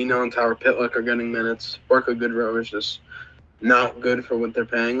 Nick Bedino and Tyler Pitlick are getting minutes. Barclay Goodrow is just not good for what they're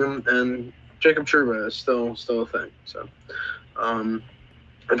paying them. And Jacob Trouba is still a thing. So I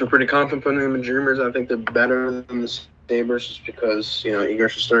feel pretty confident putting them in Dreamers. I think they're better than the Sabres just because, Igor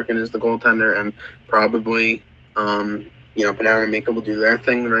Shesterkin is the goaltender and probably, Panarin and Mika will do their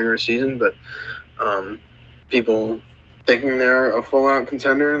thing in the regular season. But people thinking they're a full-out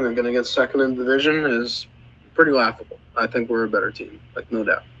contender and they're going to get second in the division is pretty laughable. I think we're a better team, no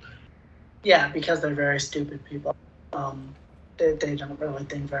doubt. Yeah, because they're very stupid people. They don't really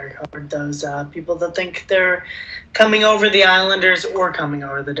think very hard. Those people that think they're coming over the Islanders or coming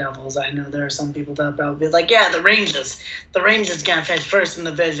over the Devils. I know there are some people that probably be like, yeah, the Rangers going to finish first in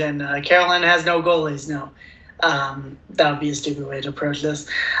the division. Carolina has no goalies. No. That would be a stupid way to approach this.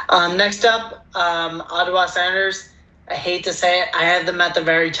 Next up, Ottawa Senators. I hate to say it, I have them at the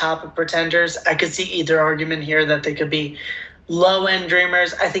very top of pretenders. I could see either argument here that they could be low-end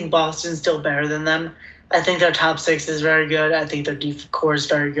dreamers. I think Boston's still better than them. I think their top six is very good. I think their deep core is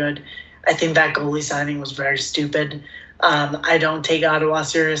very good. I think that goalie signing was very stupid. I don't take Ottawa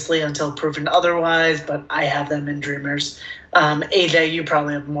seriously until proven otherwise, but I have them in dreamers. AJ, you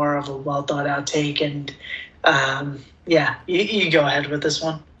probably have more of a well-thought-out take, and you go ahead with this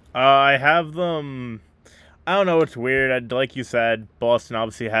one. I have them I don't know. It's weird. Like you said, Boston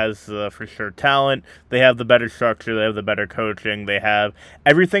obviously has for sure talent. They have the better structure. They have the better coaching. They have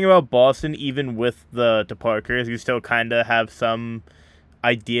everything about Boston. Even with the departures, you still kind of have some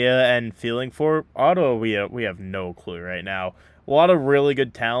idea and feeling for. Ottawa, we have no clue right now. A lot of really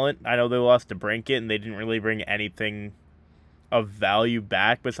good talent. I know they lost to Brinkett, and they didn't really bring anything of value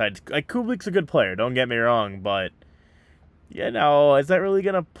back besides like Kublik's a good player. Don't get me wrong, but is that really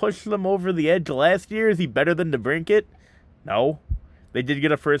gonna push them over the edge? Last year, is he better than DeBrincat? No. They did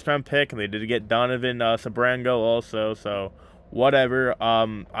get a first round pick, and they did get Donovan Sabrango also. So whatever.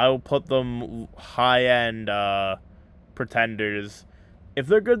 I will put them high end pretenders. If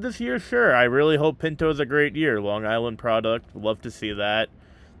they're good this year, sure. I really hope Pinto's a great year. Long Island product. Love to see that.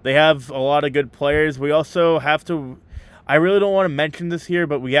 They have a lot of good players. We also have to. I really don't want to mention this here,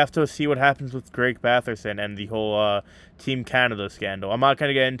 but we have to see what happens with Greg Batherson and the whole Team Canada scandal. I'm not going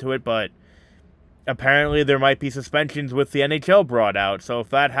to get into it, but apparently there might be suspensions with the NHL brought out. So if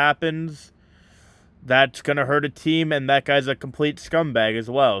that happens, that's going to hurt a team, and that guy's a complete scumbag as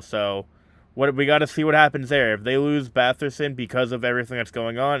well. So we got to see what happens there. If they lose Batherson because of everything that's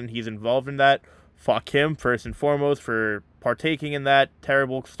going on and he's involved in that, fuck him first and foremost for partaking in that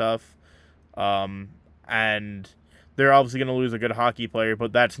terrible stuff. And they're obviously going to lose a good hockey player,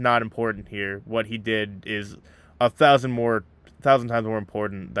 but that's not important here. What he did is 1,000 times more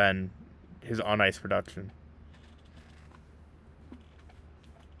important than his on-ice production.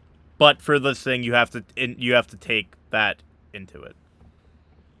 But for this thing, you have to take that into it.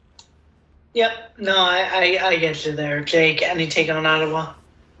 Yep. No, I get you there. Jake, any take on Ottawa?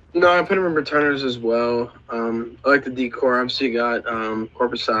 No, I put him in returners as well. I like the decor. Obviously, you got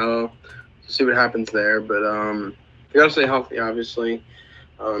Corpusalo. See what happens there, but they got to stay healthy, obviously.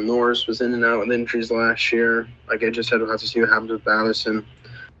 Norris was in and out with injuries last year. Like I just said, we'll have to see what happens with Batherson.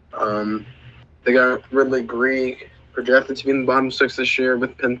 They got Ridley Greig projected to be in the bottom six this year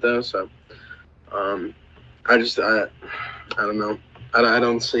with Pinto, so I don't know. I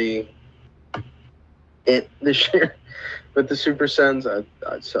don't see it this year with the Super Sens.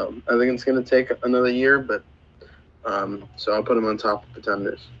 So I think it's going to take another year, but so I'll put them on top of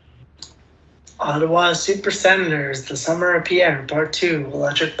Pretenders. Ottawa Super Senators, the Summer of Pierre, Part 2,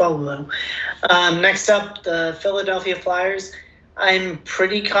 Electric Boogaloo. Next up, the Philadelphia Flyers. I'm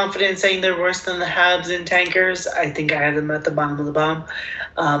pretty confident saying they're worse than the Habs and Tankers. I think I have them at the bottom of the bottom.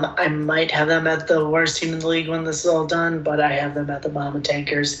 I might have them at the worst team in the league when this is all done, but I have them at the bottom of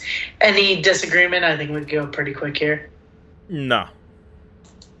Tankers. Any disagreement? I think we'd go pretty quick here. No.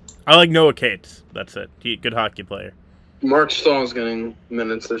 I like Noah Cates. That's it. Good hockey player. Mark Stahl's getting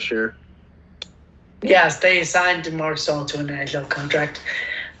minutes this year. Yes, they signed Mark Stahl to an NHL contract.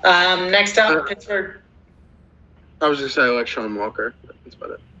 Next up, Pittsburgh. I was going to say I like Sean Walker. That's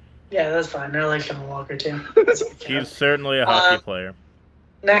about it. Yeah, that's fine. I like Sean Walker, too. He's certainly a hockey player.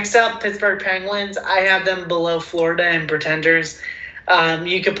 Next up, Pittsburgh Penguins. I have them below Florida and Pretenders.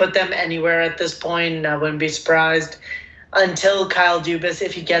 You could put them anywhere at this point, and I wouldn't be surprised. Until Kyle Dubas,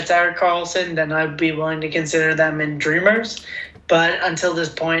 if he gets Erik Karlsson, then I'd be willing to consider them in Dreamers. But until this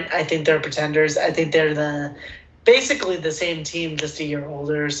point, I think they're Pretenders. I think they're basically the same team, just a year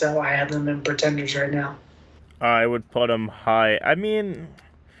older, so I have them in Pretenders right now. I would put them high. I mean,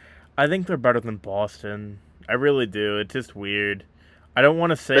 I think they're better than Boston. I really do. It's just weird. I don't want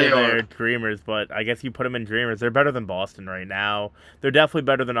to say they're Dreamers, but I guess you put them in Dreamers. They're better than Boston right now. They're definitely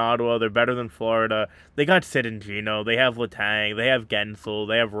better than Ottawa. They're better than Florida. They got Sid and Gino. They have Letang. They have Gensel.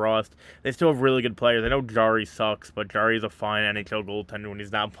 They have Rust. They still have really good players. I know Jari sucks, but Jari's a fine NHL goaltender when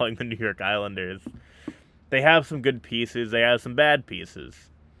he's not playing the New York Islanders. They have some good pieces. They have some bad pieces.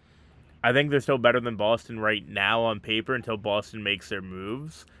 I think they're still better than Boston right now on paper until Boston makes their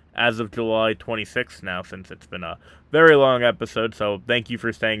moves. As of July 26th now, since it's been a very long episode, so thank you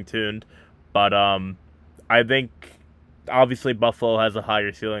for staying tuned. But I think, obviously, Buffalo has a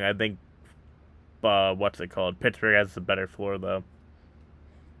higher ceiling. I think, Pittsburgh has a better floor, though.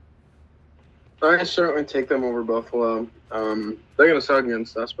 I certainly take them over Buffalo. They're going to suck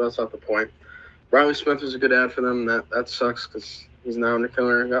against us, but that's not the point. Riley Smith is a good ad for them. That sucks because he's now in the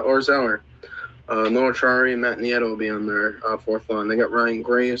killer. Got Orzeller. Noah Chari and Matt Nieto will be on their fourth line. They got Ryan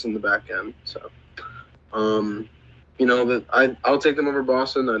Graves in the back end. So, I'll take them over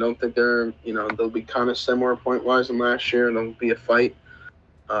Boston. I don't think they'll be kind of similar point-wise than last year. It'll be a fight.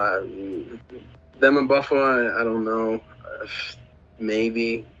 Them and Buffalo, I don't know.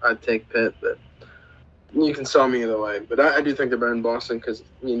 Maybe I'd take Pitt, but you can sell me either way. But I do think they're better than Boston because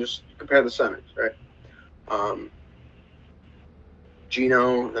just compare the centers, right?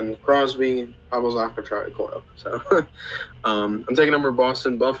 Gino and Crosby, Pavel Zacha, Coyle. So I'm taking number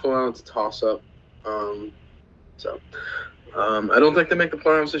Boston. Buffalo, it's a toss-up. So I don't think they make the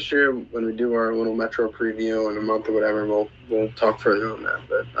playoffs this year. When we do our little Metro preview in a month or whatever, we'll talk further on that.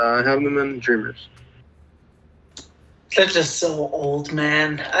 But I have them in Dreamers. They're just so old,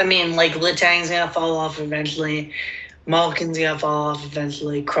 man. I mean, like, Letang's gonna fall off eventually. Malkin's gonna fall off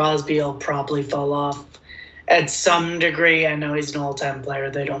eventually. Crosby will probably fall off at some degree. I know he's an all-time player.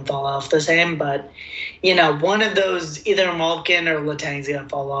 They don't fall off the same, but, one of those, either Malkin or Letang's gonna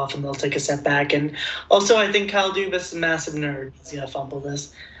fall off, and they'll take a step back. And also, I think Kyle Dubas is a massive nerd. He's gonna fumble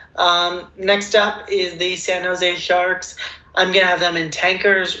this. Next up is the San Jose Sharks. I'm going to have them in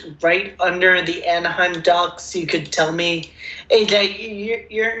tankers right under the Anaheim Ducks. You could tell me, AJ,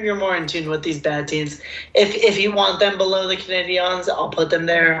 you're more in tune with these bad teams. If you want them below the Canadiens, I'll put them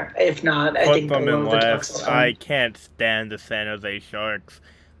there. If not, I think them below in the Ducks. last. I can't stand the San Jose Sharks.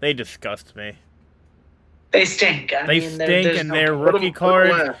 They disgust me. They stink. They stink, and their rookie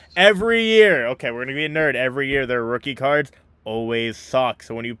cards every year. Okay, we're going to be a nerd. Every year, their rookie cards always suck.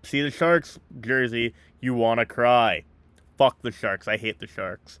 So when you see the Sharks jersey, you want to cry. Fuck the Sharks. I hate the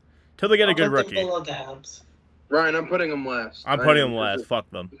Sharks. Till they get a good rookie. Below the Habs. Ryan, I'm putting them last. I'm putting them last. Fuck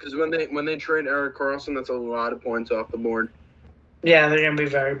them. Because when they trade Erik Karlsson, that's a lot of points off the board. Yeah, they're gonna be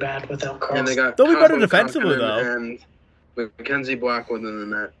very bad without Karlsson. And they'll be better defensively though. And with Mackenzie Blackwood in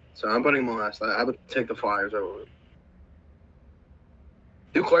the net, so I'm putting them last. I would take the Flyers over.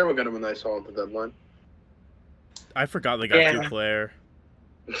 Duclair will get him a nice haul at the deadline. I forgot they got Duclair.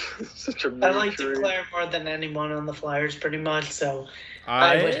 I like Duclair more than anyone on the Flyers, pretty much. So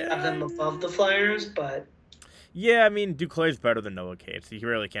I would have them above the Flyers, but yeah, I mean Duclair's better than Noah Cates. You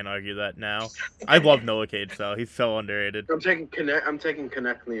really can't argue that now. I love Noah Cates though; he's so underrated. I'm taking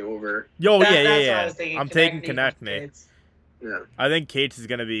Konechny over. Yeah. I'm taking Konechny. Yeah, I think Cates is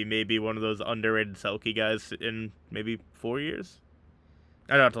gonna be maybe one of those underrated Selke guys in maybe 4 years.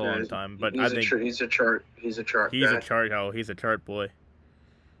 I know it's a long time, but I think he's a chart. He's a chart. He's a chart. Oh, he's a chart boy.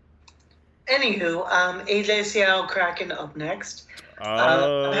 Anywho, AJ Seattle Kraken up next.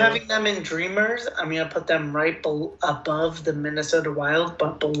 I'm having them in Dreamers. I'm going to put them right above the Minnesota Wild,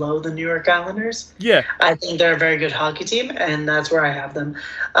 but below the New York Islanders. Yeah. I think they're a very good hockey team, and that's where I have them.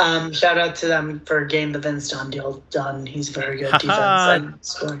 Shout out to them for getting the Vince Dunn deal done. He's very good defense and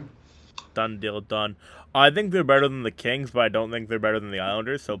scoring. Done deal done. I think they're better than the Kings, but I don't think they're better than the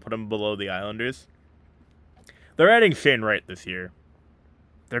Islanders, so put them below the Islanders. They're adding Shane Wright this year.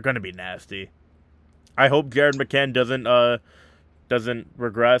 They're going to be nasty. I hope Jared McCann doesn't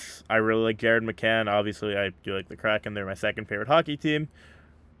regress. I really like Jared McCann. Obviously, I do like the Kraken. They're my second favorite hockey team.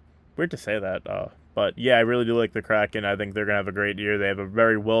 Weird to say that. But, yeah, I really do like the Kraken. I think they're going to have a great year. They have a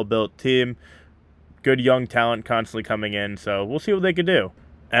very well-built team. Good young talent constantly coming in. So we'll see what they can do.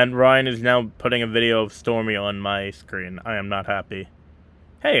 And Ryan is now putting a video of Stormy on my screen. I am not happy.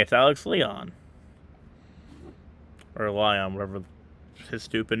 Hey, it's Alex Leon. Or Leon, whatever his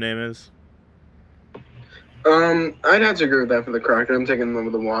stupid name is. I'd have to agree with that for the Kraken. I'm taking them over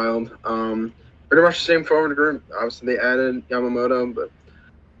the Wild. Pretty much the same forward group. Obviously, they added Yamamoto, but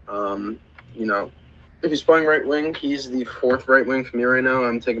if he's playing right wing, he's the fourth right wing for me right now.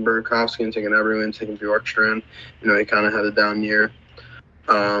 I'm taking Burakovsky, I'm taking everyone, taking Bjorkstrand. He kind of had a down year.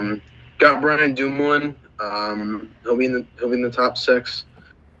 Got Brian Dumoulin. He'll be in the top six.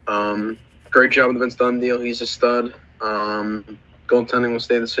 Great job with the Vince Dunn deal. He's a stud. Goaltending will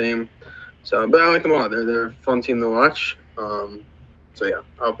stay the same. So, but I like them all. They're a fun team to watch. So yeah,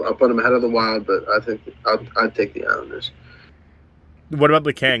 I'll put them ahead of the Wild, but I think I'd take the Islanders. What about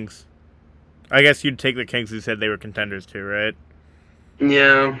the Kings? I guess you'd take the Kings who said they were contenders too, right?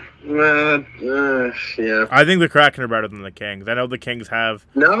 Yeah. Yeah. I think the Kraken are better than the Kings. I know the Kings have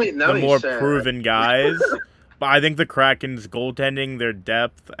the more proven guys, but I think the Kraken's goaltending, their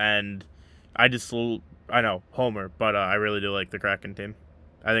depth, and I know, Homer, but I really do like the Kraken team.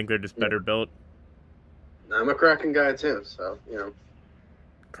 I think they're just better built. I'm a Kraken guy too, so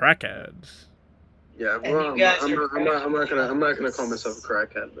Crackheads. Yeah, well, I'm not gonna call myself a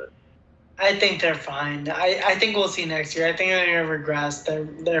crackhead, but I think they're fine. I think we'll see next year. I think they're gonna regress.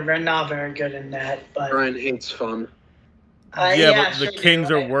 They're not very good in net, but Brian hates fun. But the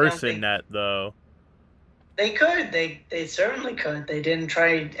Kings are worse in net though. They could. They certainly could. They didn't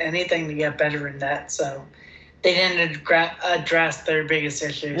try anything to get better in that, so they didn't address their biggest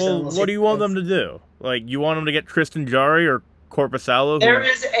issue. Well, what do you want them to do? Like, you want them to get Tristan Jarry or Korpisalo? There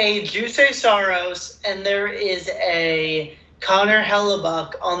is a Juuse Saros and there is a Connor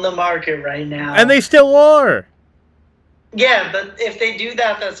Hellebuck on the market right now. And they still are. Yeah, but if they do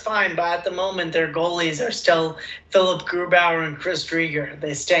that, that's fine. But at the moment, their goalies are still Philip Grubauer and Chris Drieger.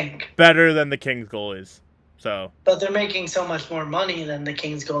 They stink. Better than the Kings goalies. So. But they're making so much more money than the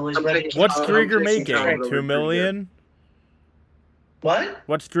Kings goalies. What's Drieger making? Talbot over $2 million? What?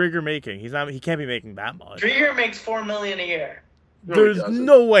 What's Drieger making? He can't be making that much. Drieger makes $4 million a year. There's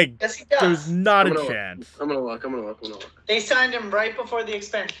no way. Yes, he does. There's not a chance. I'm gonna look. They signed him right before the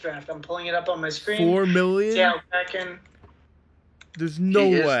expansion draft. I'm pulling it up on my screen. $4 million? Yeah, back in. There's no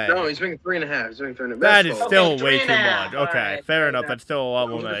way. No, he's making 3.5. He's making 3.5. That is still way too 3.5. much. Okay, Right, fair right, enough. That's still a lot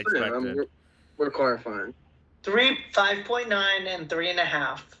more than I expected. We're clarifying. 5.9 and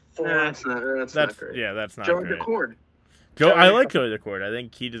 3.5. That's not great. Yeah, that's not Joey great. DeCord. I like Joey DeCord. I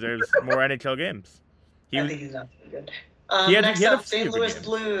think he deserves more NHL games. I think he's not very good. He had Next a up, few St. good Louis games.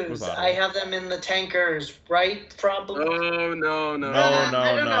 Blues. I have them in the tankers, right? Probably. Oh, no.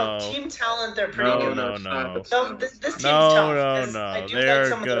 I don't know. Team talent, they're pretty good. No. So this team's tough. No. I do They like are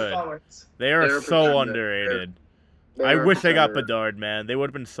some of good. their forwards. They are They're so pretending. underrated. They're I wish they got pretending. Bedard, man. They would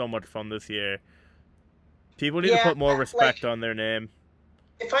have been so much fun this year. People need to Yeah, put more respect like- on their name.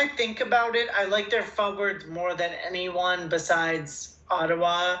 If I think about it, I like their forwards more than anyone besides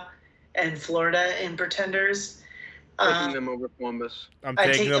Ottawa and Florida in Pretenders. Taking them over Columbus. I'm I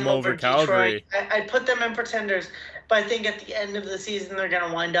taking take them over Calgary. Detroit. I put them in Pretenders, but I think at the end of the season they're going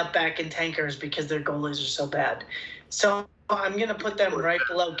to wind up back in tankers because their goalies are so bad. So I'm going to put them right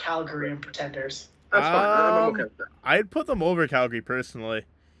below Calgary in Pretenders. That's fine. I'm okay with that. I'd put them over Calgary personally.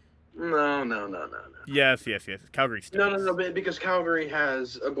 No. Yes. Calgary stinks. No, because Calgary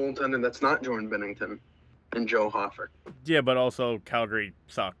has a goaltender that's not Jordan Bennington and Joe Hofford. Yeah, but also Calgary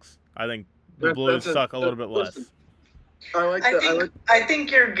sucks. I think the Blues suck a little bit less. I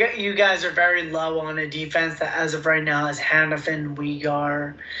think you guys are very low on a defense that, as of right now, is Hannafin,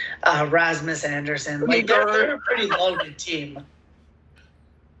 Weegar, Rasmus Anderson. Like they're a pretty loaded team.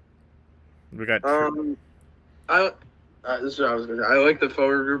 We got. This is what I was gonna say. I like the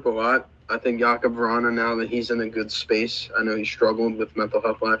forward group a lot. I think Jakub Vrana, now that he's in a good space, I know he struggled with mental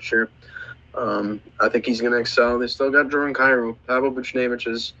health last year. I think he's going to excel. They still got Jordan Kyrou. Pavel Buchnevich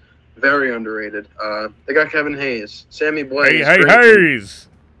is very underrated. They got Kevin Hayes. Sammy Blais. Hayes!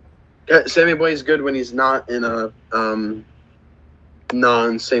 Sammy Blais is good when he's not in a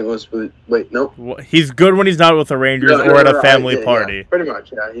non-St. Louis. Wait, nope. He's good when he's not with the Rangers or at a family party. Yeah, pretty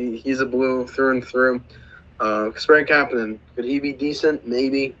much, yeah. He's a Blue through and through. Sprague Kapanen, could he be decent?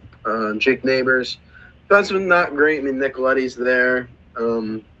 Maybe. Jake Neighbors. That's not great. I mean, Nick Leddy's there.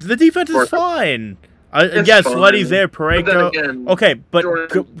 The defense is fine. Yes, fine. Leddy's there. Parayko. Again, Okay, but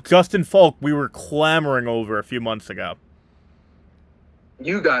Justin Falk, we were clamoring over a few months ago.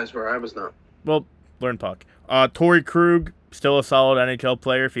 You guys were. I was not. Well, learn puck. Torrey Krug, still a solid NHL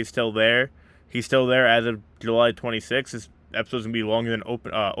player if he's still there. He's still there as of July 26th. His episode's going to be longer than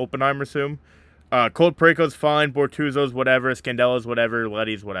Oppenheimer soon. Colt Parayko's fine. Bortuzzo's whatever. Scandella's whatever.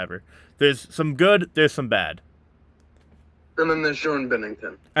 Leddy's whatever. There's some good. There's some bad. And then there's Jordan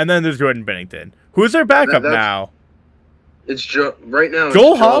Bennington. Who's their backup now? It's right now.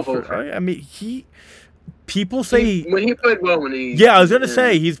 Joel Hofford. I mean, people say when he played well when he. Yeah, I was gonna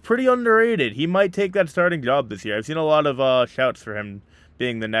say he's pretty underrated. He might take that starting job this year. I've seen a lot of shouts for him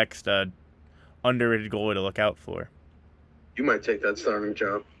being the next underrated goalie to look out for. You might take that starting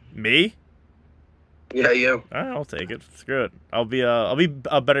job. Me? Yeah, you. I'll take it. Screw it. I'll be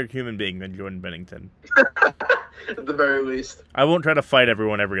a better human being than Jordan Bennington. At the very least. I won't try to fight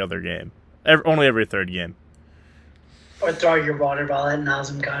everyone every other game. Only every third game. Or throw your water ball at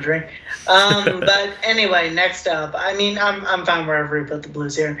Nazem Kadri. But anyway, next up, I mean, I'm fine wherever we put the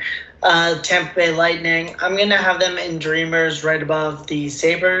Blues here. Tampa Bay Lightning. I'm gonna have them in Dreamers right above the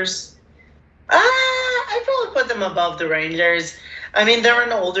Sabres. I'd probably put them above the Rangers. I mean, they're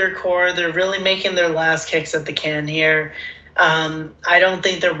an older core. They're really making their last kicks at the can here. I don't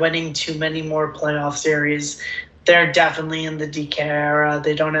think they're winning too many more playoff series. They're definitely in the DK era.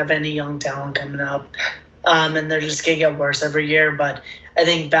 They don't have any young talent coming up. And they're just going to get worse every year. But I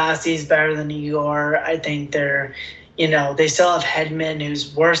think Bassey's better than Igor. I think they're, they still have Hedman,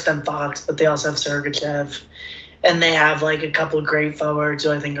 who's worse than Fox, but they also have Sergachev. And they have, like, a couple of great forwards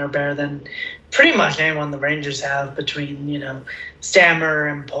who I think are better than pretty much anyone the Rangers have between, Stammer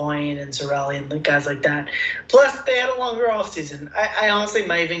and Point and Cirelli and the guys like that. Plus, they had a longer offseason. I honestly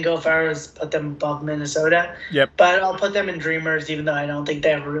might even go far as put them above Minnesota. Yep. But I'll put them in Dreamers, even though I don't think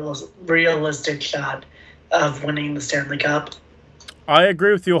they have a realistic shot of winning the Stanley Cup. I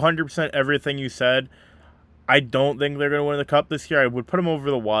agree with you 100% everything you said. I don't think they're going to win the Cup this year. I would put them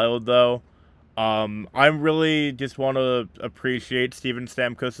over the Wild, though. I really just want to appreciate Steven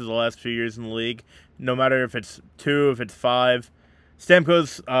Stamkos' the last few years in the league. No matter if it's 2, if it's 5.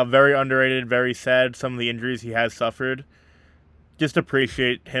 Stamkos, very underrated, very sad, some of the injuries he has suffered. just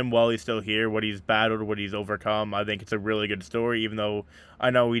appreciate him while he's still here, what he's battled, what he's overcome. I think it's a really good story, even though I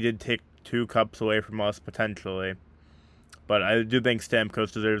know we did take 2 cups away from us potentially. But I do think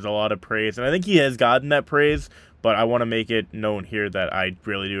Stamkos deserves a lot of praise, and I think he has gotten that praise, but I want to make it known here that I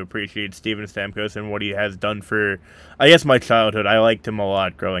really do appreciate Steven Stamkos and what he has done for, I guess, my childhood. I liked him a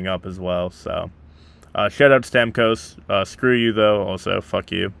lot growing up as well, so shout out Stamkos. Screw you, though. Also,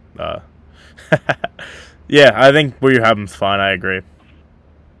 fuck you. Yeah, I think where you have him's fine. I agree.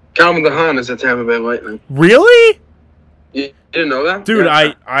 Calvin DeHaan is at Tampa Bay Lightning. Really? You didn't know that? Dude,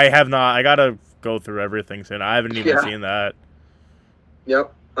 yeah. I have not. I gotta go through everything soon. I haven't even seen that.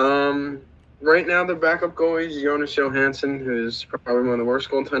 Yep. Right now, the backup goalie is Jonas Johansson, who's probably one of the worst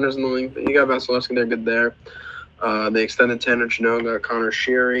goaltenders in the league. But you got Vasilevsky, they're good there. They extended Tanner Chinoga, Connor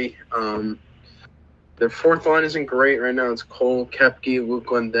Sheary. Their fourth line isn't great right now. It's Cole Koepke, Luke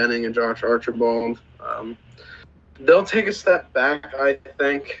Glendening, and Josh Archibald. They'll take a step back, I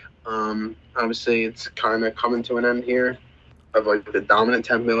think. Obviously, it's kind of coming to an end here of like the dominant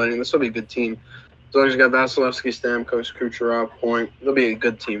Tampa Bay Lightning. This will be a good team. As long as you got Vasilevsky, Stamkos, Kucherov, Point, they'll be a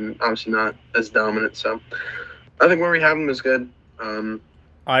good team. Obviously not as dominant. So I think where we have them is good.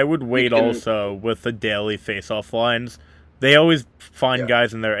 I would wait also with the daily face-off lines. They always find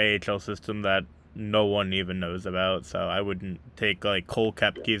guys in their AHL system that no one even knows about. So I wouldn't take like Cole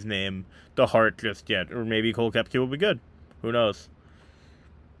Koepke's name to heart just yet. Or maybe Cole Koepke will be good. Who knows?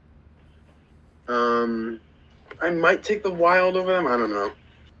 I might take the Wild over them. I don't know.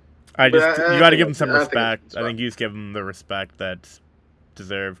 You got to give them some respect. I think you just give them the respect that's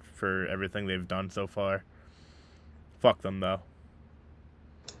deserved for everything they've done so far. Fuck them, though.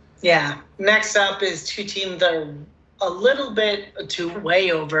 Yeah. Next up is 2 teams that are a little bit to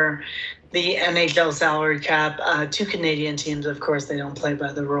way over the NHL salary cap. 2 Canadian teams, of course, they don't play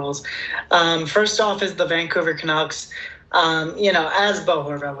by the rules. First off is the Vancouver Canucks. As Bo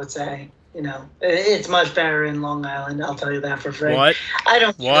Horvath would say, it's much better in Long Island. I'll tell you that for free. What? I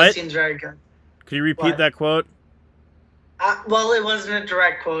don't think this team's very good. Can you repeat that quote? Well, it wasn't a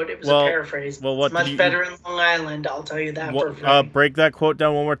direct quote. It was a paraphrase. Well, it's much better in Long Island. I'll tell you that for free. Break that quote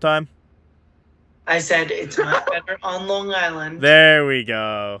down one more time. I said it's much better on Long Island. There we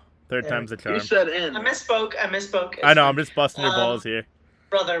go. Third time's the charm. You said in. I misspoke. I know. I'm just busting your balls here.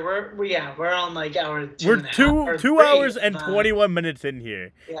 Brother, we're on like hour 2. We're 2 hours and 21 minutes in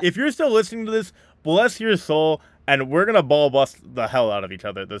here. Yeah. If you're still listening to this, bless your soul, and we're gonna ball bust the hell out of each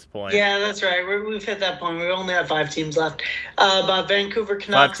other at this point. Yeah, that's right. We've hit that point. We only have 5 teams left. But Vancouver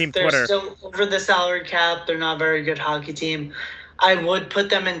Canucks, they're still over the salary cap. They're not a very good hockey team. I would put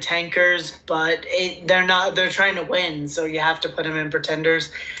them in tankers, but they're not. They're trying to win, so you have to put them in pretenders.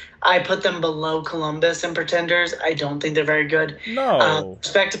 I put them below Columbus and pretenders. I don't think they're very good. No.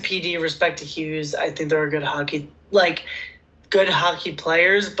 Respect to PD, respect to Hughes. I think they're a good hockey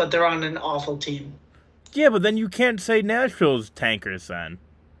players, but they're on an awful team. Yeah, but then you can't say Nashville's tankers then.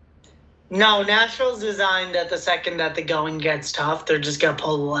 No, Nashville's designed that the second that the going gets tough, they're just going to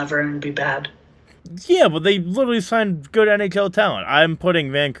pull the lever and be bad. Yeah, but they literally signed good NHL talent. I'm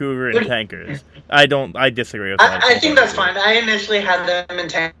putting Vancouver in tankers. I disagree with that. I think that's fine. I initially had them in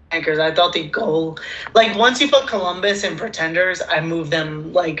tankers. I thought the goal, once you put Columbus in pretenders, I moved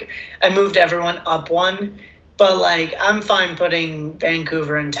everyone up 1. But I'm fine putting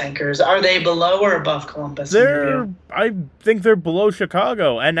Vancouver in tankers. Are they below or above Columbus? I think they're below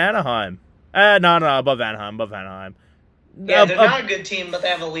Chicago and Anaheim. No, above Anaheim. Yeah, they're not a good team, but they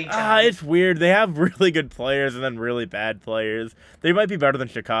have elite talent. It's weird. They have really good players and then really bad players. They might be better than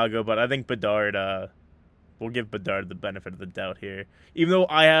Chicago, but I think Bedard, we'll give Bedard the benefit of the doubt here. Even though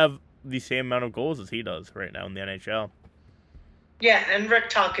I have the same amount of goals as he does right now in the NHL. Yeah, and Rick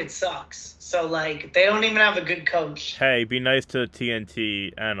Tocchet sucks. So, they don't even have a good coach. Hey, be nice to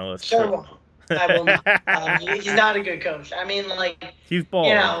TNT analysts. Sure won't. I will not. He's not a good coach. I mean, he's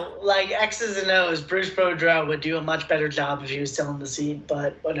bald. X's and O's, Bruce Boudreau would do a much better job if he was still in the seat,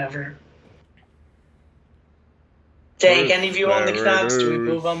 but whatever. Jake, any view on the Canucks? Do we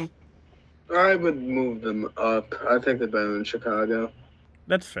move them? I would move them up. I think they're better than Chicago.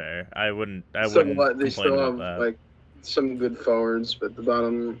 That's fair. I wouldn't They still have, some good forwards, but the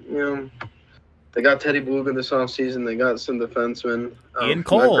bottom, they got Teddy Bluger this offseason. They got some defensemen. Ian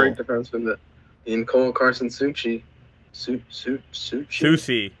Cole. Not great defensemen, but Ian Cole, Carson Suchi.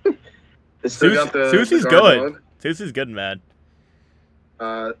 Susi. They still got Susi's good. Susi's good, man.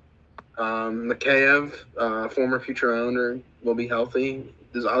 Mikheyev, former future Islander, will be healthy.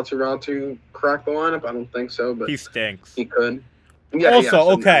 Does Aturatu crack the lineup? I don't think so, but he stinks. He could. Yeah,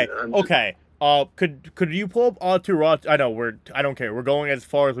 okay. Could you pull up Atu Ratu? I don't care. We're going as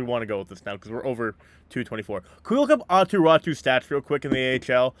far as we want to go with this now because we're over 224. Could we look up Atu Ratu stats real quick in the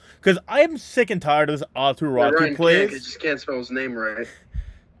AHL? Because I am sick and tired of this Atu Ratu Ryan plays. he just can't spell his name right.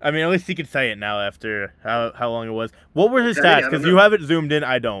 I mean, at least he can say it now after how long it was. What were his stats? Because you have it zoomed in,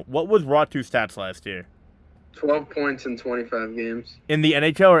 I don't. What was Ratu's stats last year? 12 points in 25 games. In the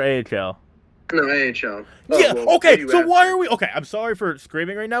NHL or AHL? No, AHL. Yeah, okay, so why are we... Okay, I'm sorry for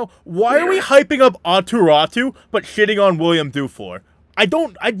screaming right now. Why are we hyping up Atu Ratu, but shitting on William Dufour? I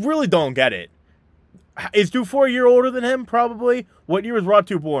really don't get it. Is Dufour a year older than him, probably? What year was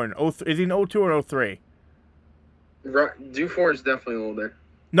Ratu born? Is he in 02 or 03? Dufour is definitely older.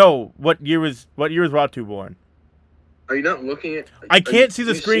 No, what year was Ratu born? Are you not looking at... I can't see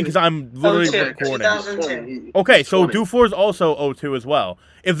the screen because I'm literally recording. 2002. Okay, so Dufour's also 02 as well.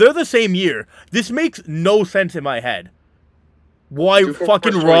 If they're the same year, this makes no sense in my head. Why Dufour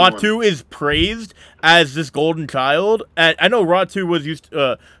fucking first Ratu is praised as this golden child? And I know Ratu was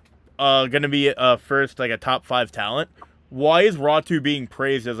gonna be first, like, a top 5 talent. Why is Ratu being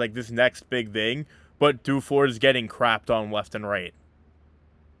praised as, like, this next big thing, but Dufour is getting crapped on left and right?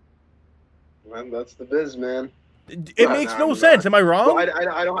 Man, that's the biz, man. It makes no sense. Am I wrong? Well,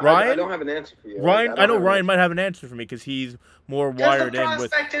 I don't have an answer for you. Ryan, I know Ryan might have an answer for me because he's more wired in with. The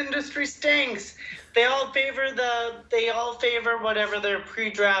prospect industry stinks. They all favor whatever their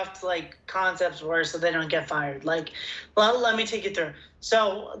pre-draft like concepts were, so they don't get fired. Like, well, let me take you through.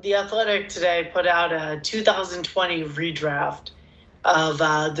 So the Athletic today put out a 2020 redraft of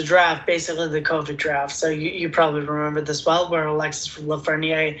the draft, basically the COVID draft. So you probably remember this well, where Alexis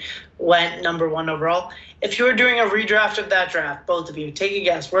Lafreniere went number 1 overall. If you were doing a redraft of that draft, both of you, take a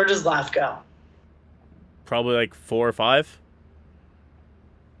guess. Where does Laf go? Probably like 4 or 5.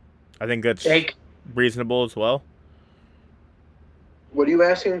 I think that's reasonable as well. What are you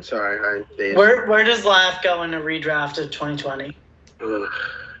asking? Sorry, Where does Laf go in a redraft of 2020?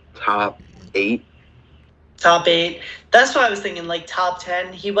 Top 8. Top 8. That's what I was thinking, like top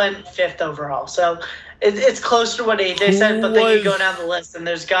 10. He went 5th overall. So it's close to what they said, but then you go down the list and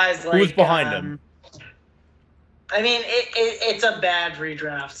there's guys like... Who's behind him? I mean, it's a bad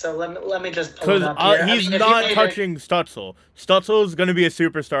redraft, so let me just pull it up here. He's not touching Stutzel. Stutzel's going to be a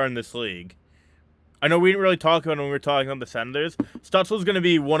superstar in this league. I know we didn't really talk about it when we were talking about the Senators. Stutzel's going to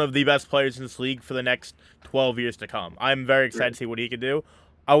be one of the best players in this league for the next 12 years to come. I'm very excited to see what he can do.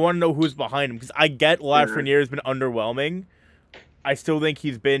 I want to know who's behind him, because I get Lafreniere has been underwhelming. I still think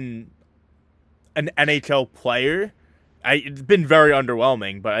he's been an NHL player. It's been very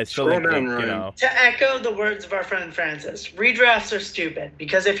underwhelming, but I still think, To echo the words of our friend Francis, redrafts are stupid,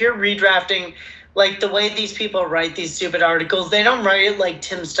 because if you're redrafting, like the way these people write these stupid articles, they don't write it like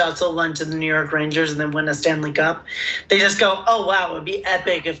Tim Stutzel went to the New York Rangers and then win a Stanley Cup. They just go, oh wow, it'd be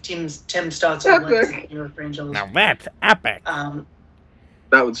epic if Tim Stutzel went to the New York Rangers. Now that's epic.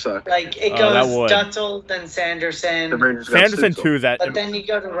 That would suck. Like, it goes Stutzel, then Sanderson. Sanderson too, that. But then you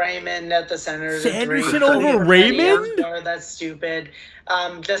go to Raymond at the Senators. Sanderson over Raymond? That's stupid.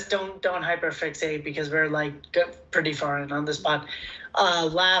 Just don't hyperfixate, because we're, like, pretty far in on the spot.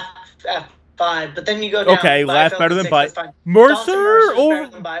 Laugh at 5, but then you go down. Okay, Laugh better than Bite. Mercer over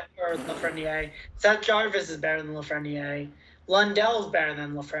Lafreniere. Seth Jarvis is better than Lafreniere. Lundell's better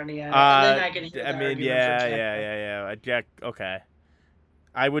than Lafreniere. And then I can hear Jack, okay.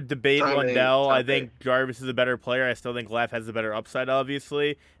 I would debate Lundell. I think Jarvis is a better player. I still think Laff has a better upside,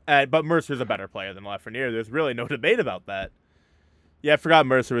 obviously. But Mercer's a better player than Lafreniere. There's really no debate about that. Yeah, I forgot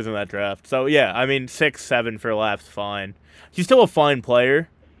Mercer was in that draft. So, yeah, I mean, 6, 7 for Laff's fine. He's still a fine player.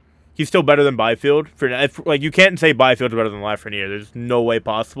 He's still better than Byfield. You can't say Byfield's better than Lafreniere. There's no way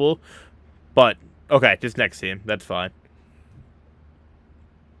possible. But, okay, just next team. That's fine.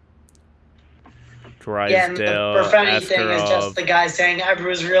 Drysdale, and the Perfetti thing is just the guy saying I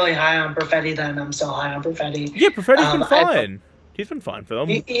was really high on Perfetti, then I'm so high on Perfetti. Yeah, Perfetti's been fine. He's been fine for them.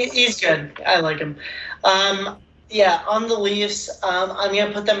 He's good. I like him. Yeah, on the Leafs, I'm going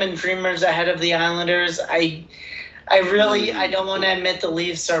to put them in Dreamers ahead of the Islanders. I don't want to admit the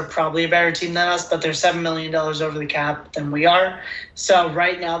Leafs are probably a better team than us, but they're $7 million over the cap than we are. So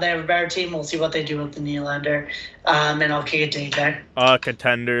right now they have a better team. We'll see what they do with the Nylander. And I'll kick it to AJ.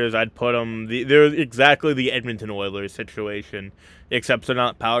 Contenders, I'd put them... They're exactly the Edmonton Oilers situation, except they're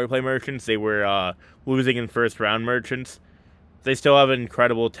not power play merchants. They were losing in first-round merchants. They still have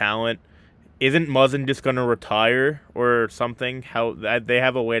incredible talent. Isn't Muzzin just going to retire or something? They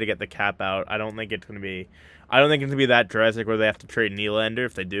have a way to get the cap out. I don't think it's going to be that drastic where they have to trade Nylander.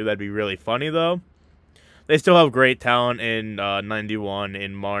 If they do, that'd be really funny, though. They still have great talent in 91,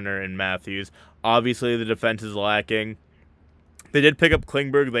 in Marner, and Matthews. Obviously, the defense is lacking. They did pick up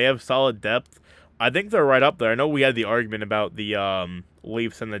Klingberg. They have solid depth. I think they're right up there. I know we had the argument about the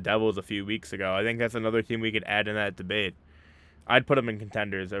Leafs and the Devils a few weeks ago. I think that's another team we could add in that debate. I'd put them in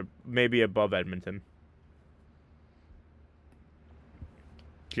contenders, or maybe above Edmonton.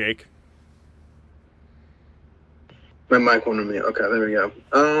 Jake? My mic wanted me. Okay, there we go.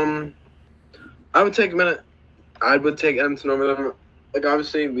 I would take a minute. I would take Edmonton over them. Like,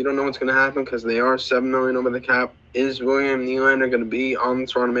 obviously, we don't know what's going to happen because they are $7 million over the cap. Is William Nylander going to be on the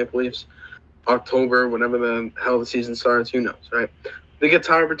Toronto Maple Leafs October, whenever the hell the season starts? Who knows, right? They get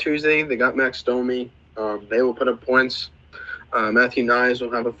Tyler Bertuzzi. They got Max Domi. They will put up points. Matthew Nyes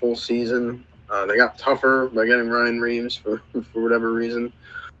will have a full season. They got tougher by getting Ryan Reeves for whatever reason.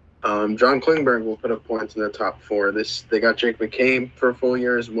 John Klingberg will put up points in their top four. They got Jake McCabe for a full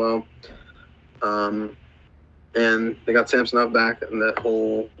year as well. And they got Samsonov back and that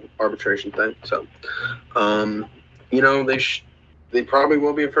whole arbitration thing. So, they probably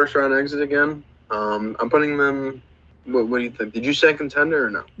will be a first-round exit again. I'm putting them. What do you think? Did you say contender or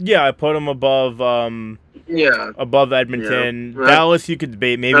no? Yeah, I put them above. Above Edmonton, Yeah. Dallas. You could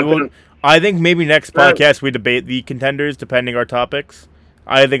debate. I think maybe next podcast we debate the contenders depending our topics.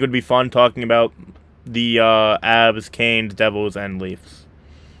 I think it would be fun talking about the Avs, Canes, Devils, and Leafs.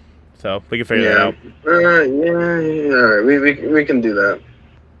 So we can figure that out. All right, we can do that.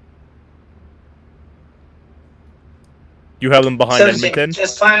 You have them behind Edmonton?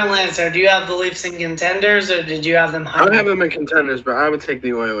 Just final answer. Do you have the Leafs in contenders, or did you have them high? I have them in contenders, but I would take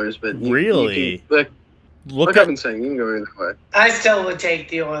the Oilers. But really? Look, I've been saying, you can go either way. I still would take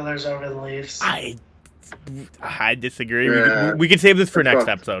the Oilers over the Leafs. I disagree. Yeah. We could save this for next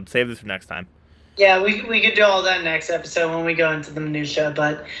episode. Save this for next time. Yeah, we could do all that next episode when we go into the minutia.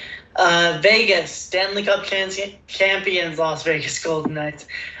 But Vegas, Stanley Cup champions, Las Vegas Golden Knights.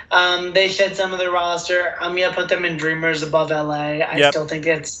 They shed some of their roster. I'm going to put them in Dreamers above LA. I still think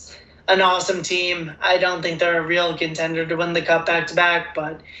it's an awesome team. I don't think they're a real contender to win the Cup back-to-back,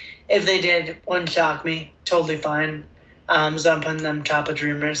 but if they did, wouldn't shock me. Totally fine. So I'm putting them top of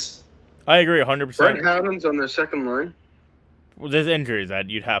Dreamers. I agree 100%. Brett Howden's on their second line. Well, there's injuries that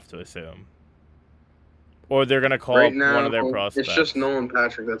you'd have to assume. Or they're going to call up one of their prospects. It's just Nolan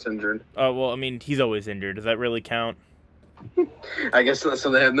Patrick that's injured. Oh, well, I mean, he's always injured. Does that really count? I guess not, so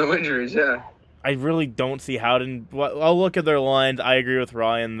they have no injuries, yeah. I really don't see Howden. Well, I'll look at their lines. I agree with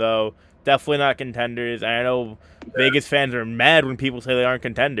Ryan, though. Definitely not contenders. And I know Vegas fans are mad when people say they aren't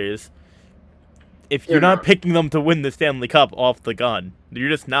contenders. If you're not picking them to win the Stanley Cup off the gun, you're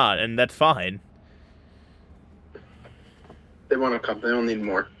just not, and that's fine. They want a cup. They don't need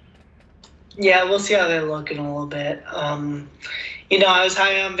more. Yeah, we'll see how they look in a little bit. I was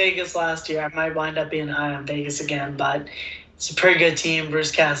high on Vegas last year. I might wind up being high on Vegas again, but it's a pretty good team.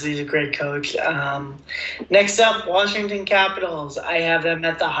 Bruce Cassidy's a great coach. Next up, Washington Capitals. I have them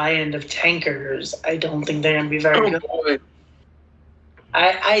at the high end of tankers. I don't think they're going to be very good. Boy.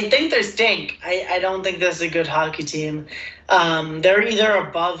 I think they stink. I don't think this is a good hockey team. They're either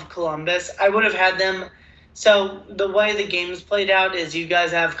above Columbus. I would have had them. So the way the game's played out is you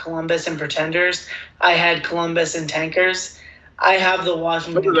guys have Columbus and pretenders. I had Columbus and tankers. I have the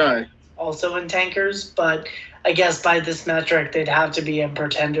Washington also in tankers, but I guess by this metric they'd have to be in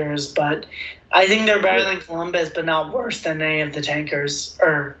pretenders. But I think they're better than Columbus, but not worse than any of the tankers.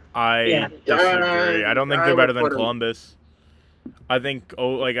 I disagree. I don't think they're better than Columbus. I think,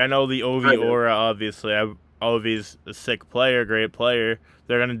 I know the Ovi aura, obviously. Ovi's a sick player, great player.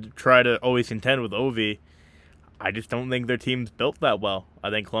 They're going to try to always contend with Ovi. I just don't think their team's built that well. I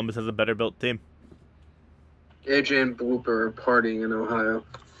think Columbus has a better built team. AJ and Blooper are partying in Ohio.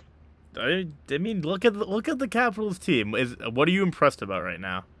 I mean, look at the Capitals team. What are you impressed about right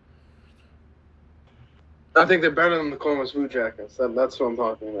now? I think they're better than the Columbus Blue Jackets. That's what I'm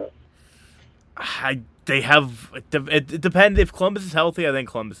talking about. It depends. If Columbus is healthy, I think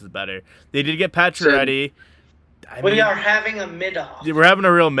Columbus is better. They did get Pacioretty. We are having a mid-off. We're having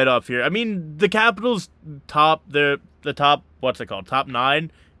a real mid-off here. I mean, the Capitals top, the top, what's it called? Top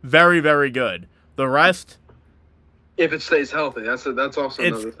 9, very, very good. The rest, if it stays healthy, that's also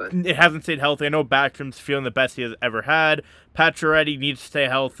another thing. It hasn't stayed healthy. I know Backstrom's feeling the best he has ever had. Pacioretty needs to stay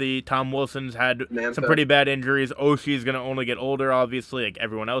healthy. Tom Wilson's had some pretty bad injuries. Oshie's going to only get older, obviously, like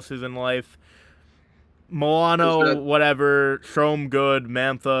everyone else is in life. Milano, whatever. Strome, good.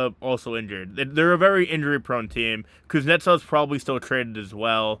 Mantha, also injured. They're a very injury-prone team. Kuznetsov's probably still traded as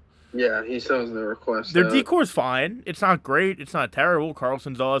well. Yeah, he still has the request. Their decore's fine. It's not great. It's not terrible.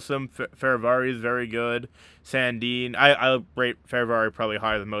 Carlson's awesome. Faravari is very good. Sandin. I rate Faravari probably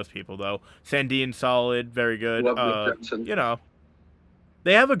higher than most people, though. Sandin, solid. Very good. Love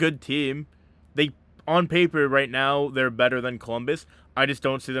They have a good team. on paper right now they're better than Columbus. I just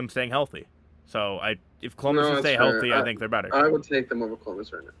don't see them staying healthy. So if Columbus can stay healthy, I think they're better. I would take them over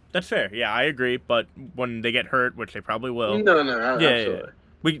Columbus right now. That's fair. Yeah, I agree. But when they get hurt, which they probably will. No, absolutely. Yeah.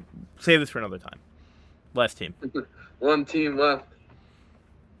 We save this for another time. Last team. One team left.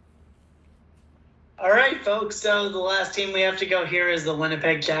 All right, folks. So the last team we have to go here is the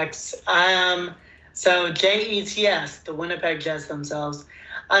Winnipeg Jets. So JETS, the Winnipeg Jets themselves.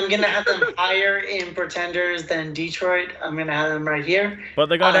 I'm going to have them higher in pretenders than Detroit. I'm going to have them right here. But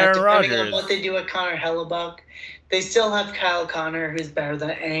they got Aaron Rodgers. Depending on what they do with Connor Hellebuck, they still have Kyle Connor, who's better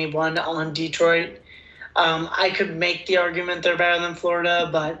than anyone on Detroit. I could make the argument they're better than Florida,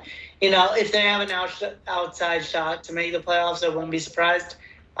 but, if they have an outside shot to make the playoffs, I wouldn't be surprised.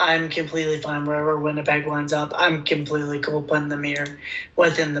 I'm completely fine wherever Winnipeg winds up. I'm completely cool putting them here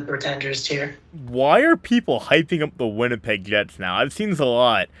within the pretenders tier. Why are people hyping up the Winnipeg Jets now? I've seen this a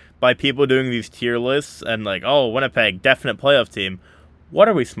lot by people doing these tier lists and like, oh, Winnipeg, definite playoff team. What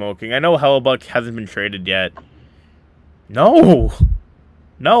are we smoking? I know Hellebuck hasn't been traded yet. No,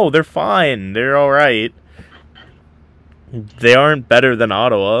 they're fine. They're all right. They aren't better than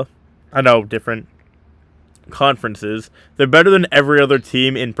Ottawa. I know, different conferences. They're better than every other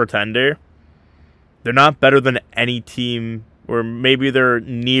team in Pretender. They're not better than any team, or maybe they're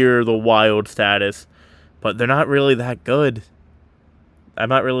near the Wild status, but they're not really that good. I'm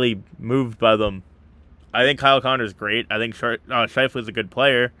not really moved by them. I think Kyle Connor's great. I think Scheifele's a good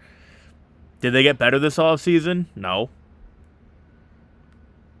player. Did they get better this offseason? No.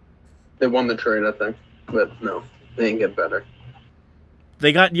 They won the trade, I think, but no, they didn't get better.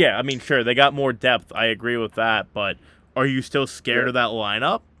 They got, sure, they got more depth. I agree with that, but are you still scared of that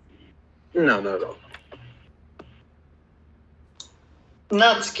lineup? No, not at all.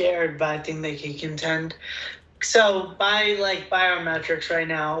 Not scared, but I think they can contend. So by our metrics right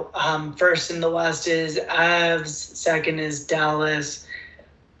now, first in the West is Avs, second is Dallas,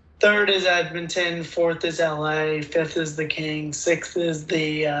 third is Edmonton, fourth is LA, fifth is the Kings, sixth is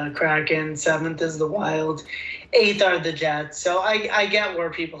the Kraken, seventh is the Wild, eighth are the Jets. So I get where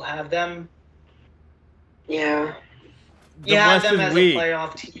people have them. Yeah. The West them is as weak. A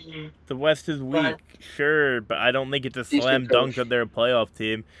playoff team. The West is weak, sure, but I don't think it's a slam dunk that they're a playoff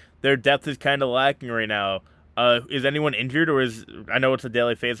team. Their depth is kind of lacking right now. Is anyone injured, or I know it's a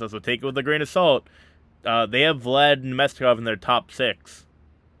daily face-off, so take it with a grain of salt. They have Vlad and Mestikov in their top 6.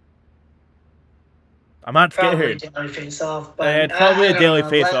 I'm not scared. Probably a daily face-off, but it's probably a daily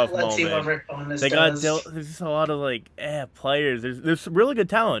face-off moment. Let's see what Rick Bowness does. There's just a lot of players. There's really good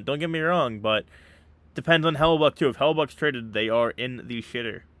talent. Don't get me wrong, but depends on Hellebuck too. If Hellebuck's traded, they are in the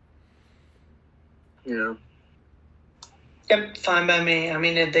shitter. Yeah. Yep, fine by me. I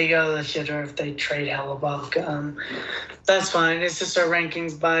mean, if they go to the shitter, if they trade Hellebuck, that's fine. It's just our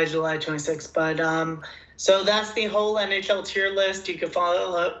rankings by July 26th. But so that's the whole NHL tier list. You can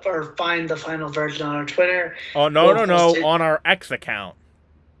follow or find the final version on our Twitter. Oh, no, on our X account.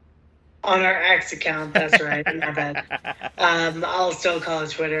 On our X account, that's right. My bad. I'll still call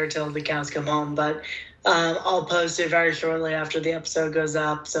it Twitter till the cows come home, but I'll post it very shortly after the episode goes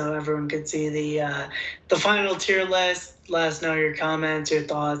up, so everyone can see the final tier list. Let us know your comments, your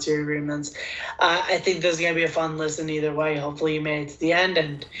thoughts, your agreements. I think this is gonna be a fun listen either way. Hopefully, you made it to the end,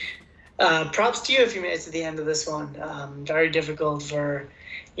 and props to you if you made it to the end of this one. Very difficult for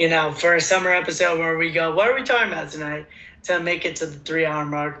a summer episode where we go, what are we talking about tonight? To make it to the 3-hour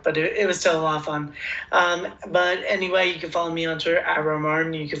mark, but it was still a lot of fun. But anyway, you can follow me on Twitter at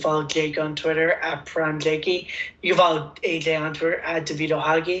Romartin. You can follow Jake on Twitter at PrimeJakey. You can follow AJ on Twitter at DeVito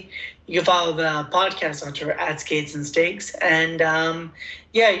Hockey. You can follow the podcast on Twitter at Skates and Steaks. And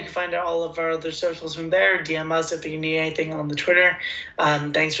you can find out all of our other socials from there. DM us if you need anything on the Twitter.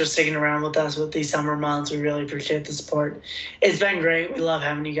 Thanks for sticking around with us with these summer months. We really appreciate the support. It's been great. We love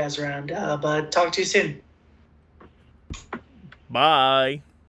having you guys around. But talk to you soon. Bye.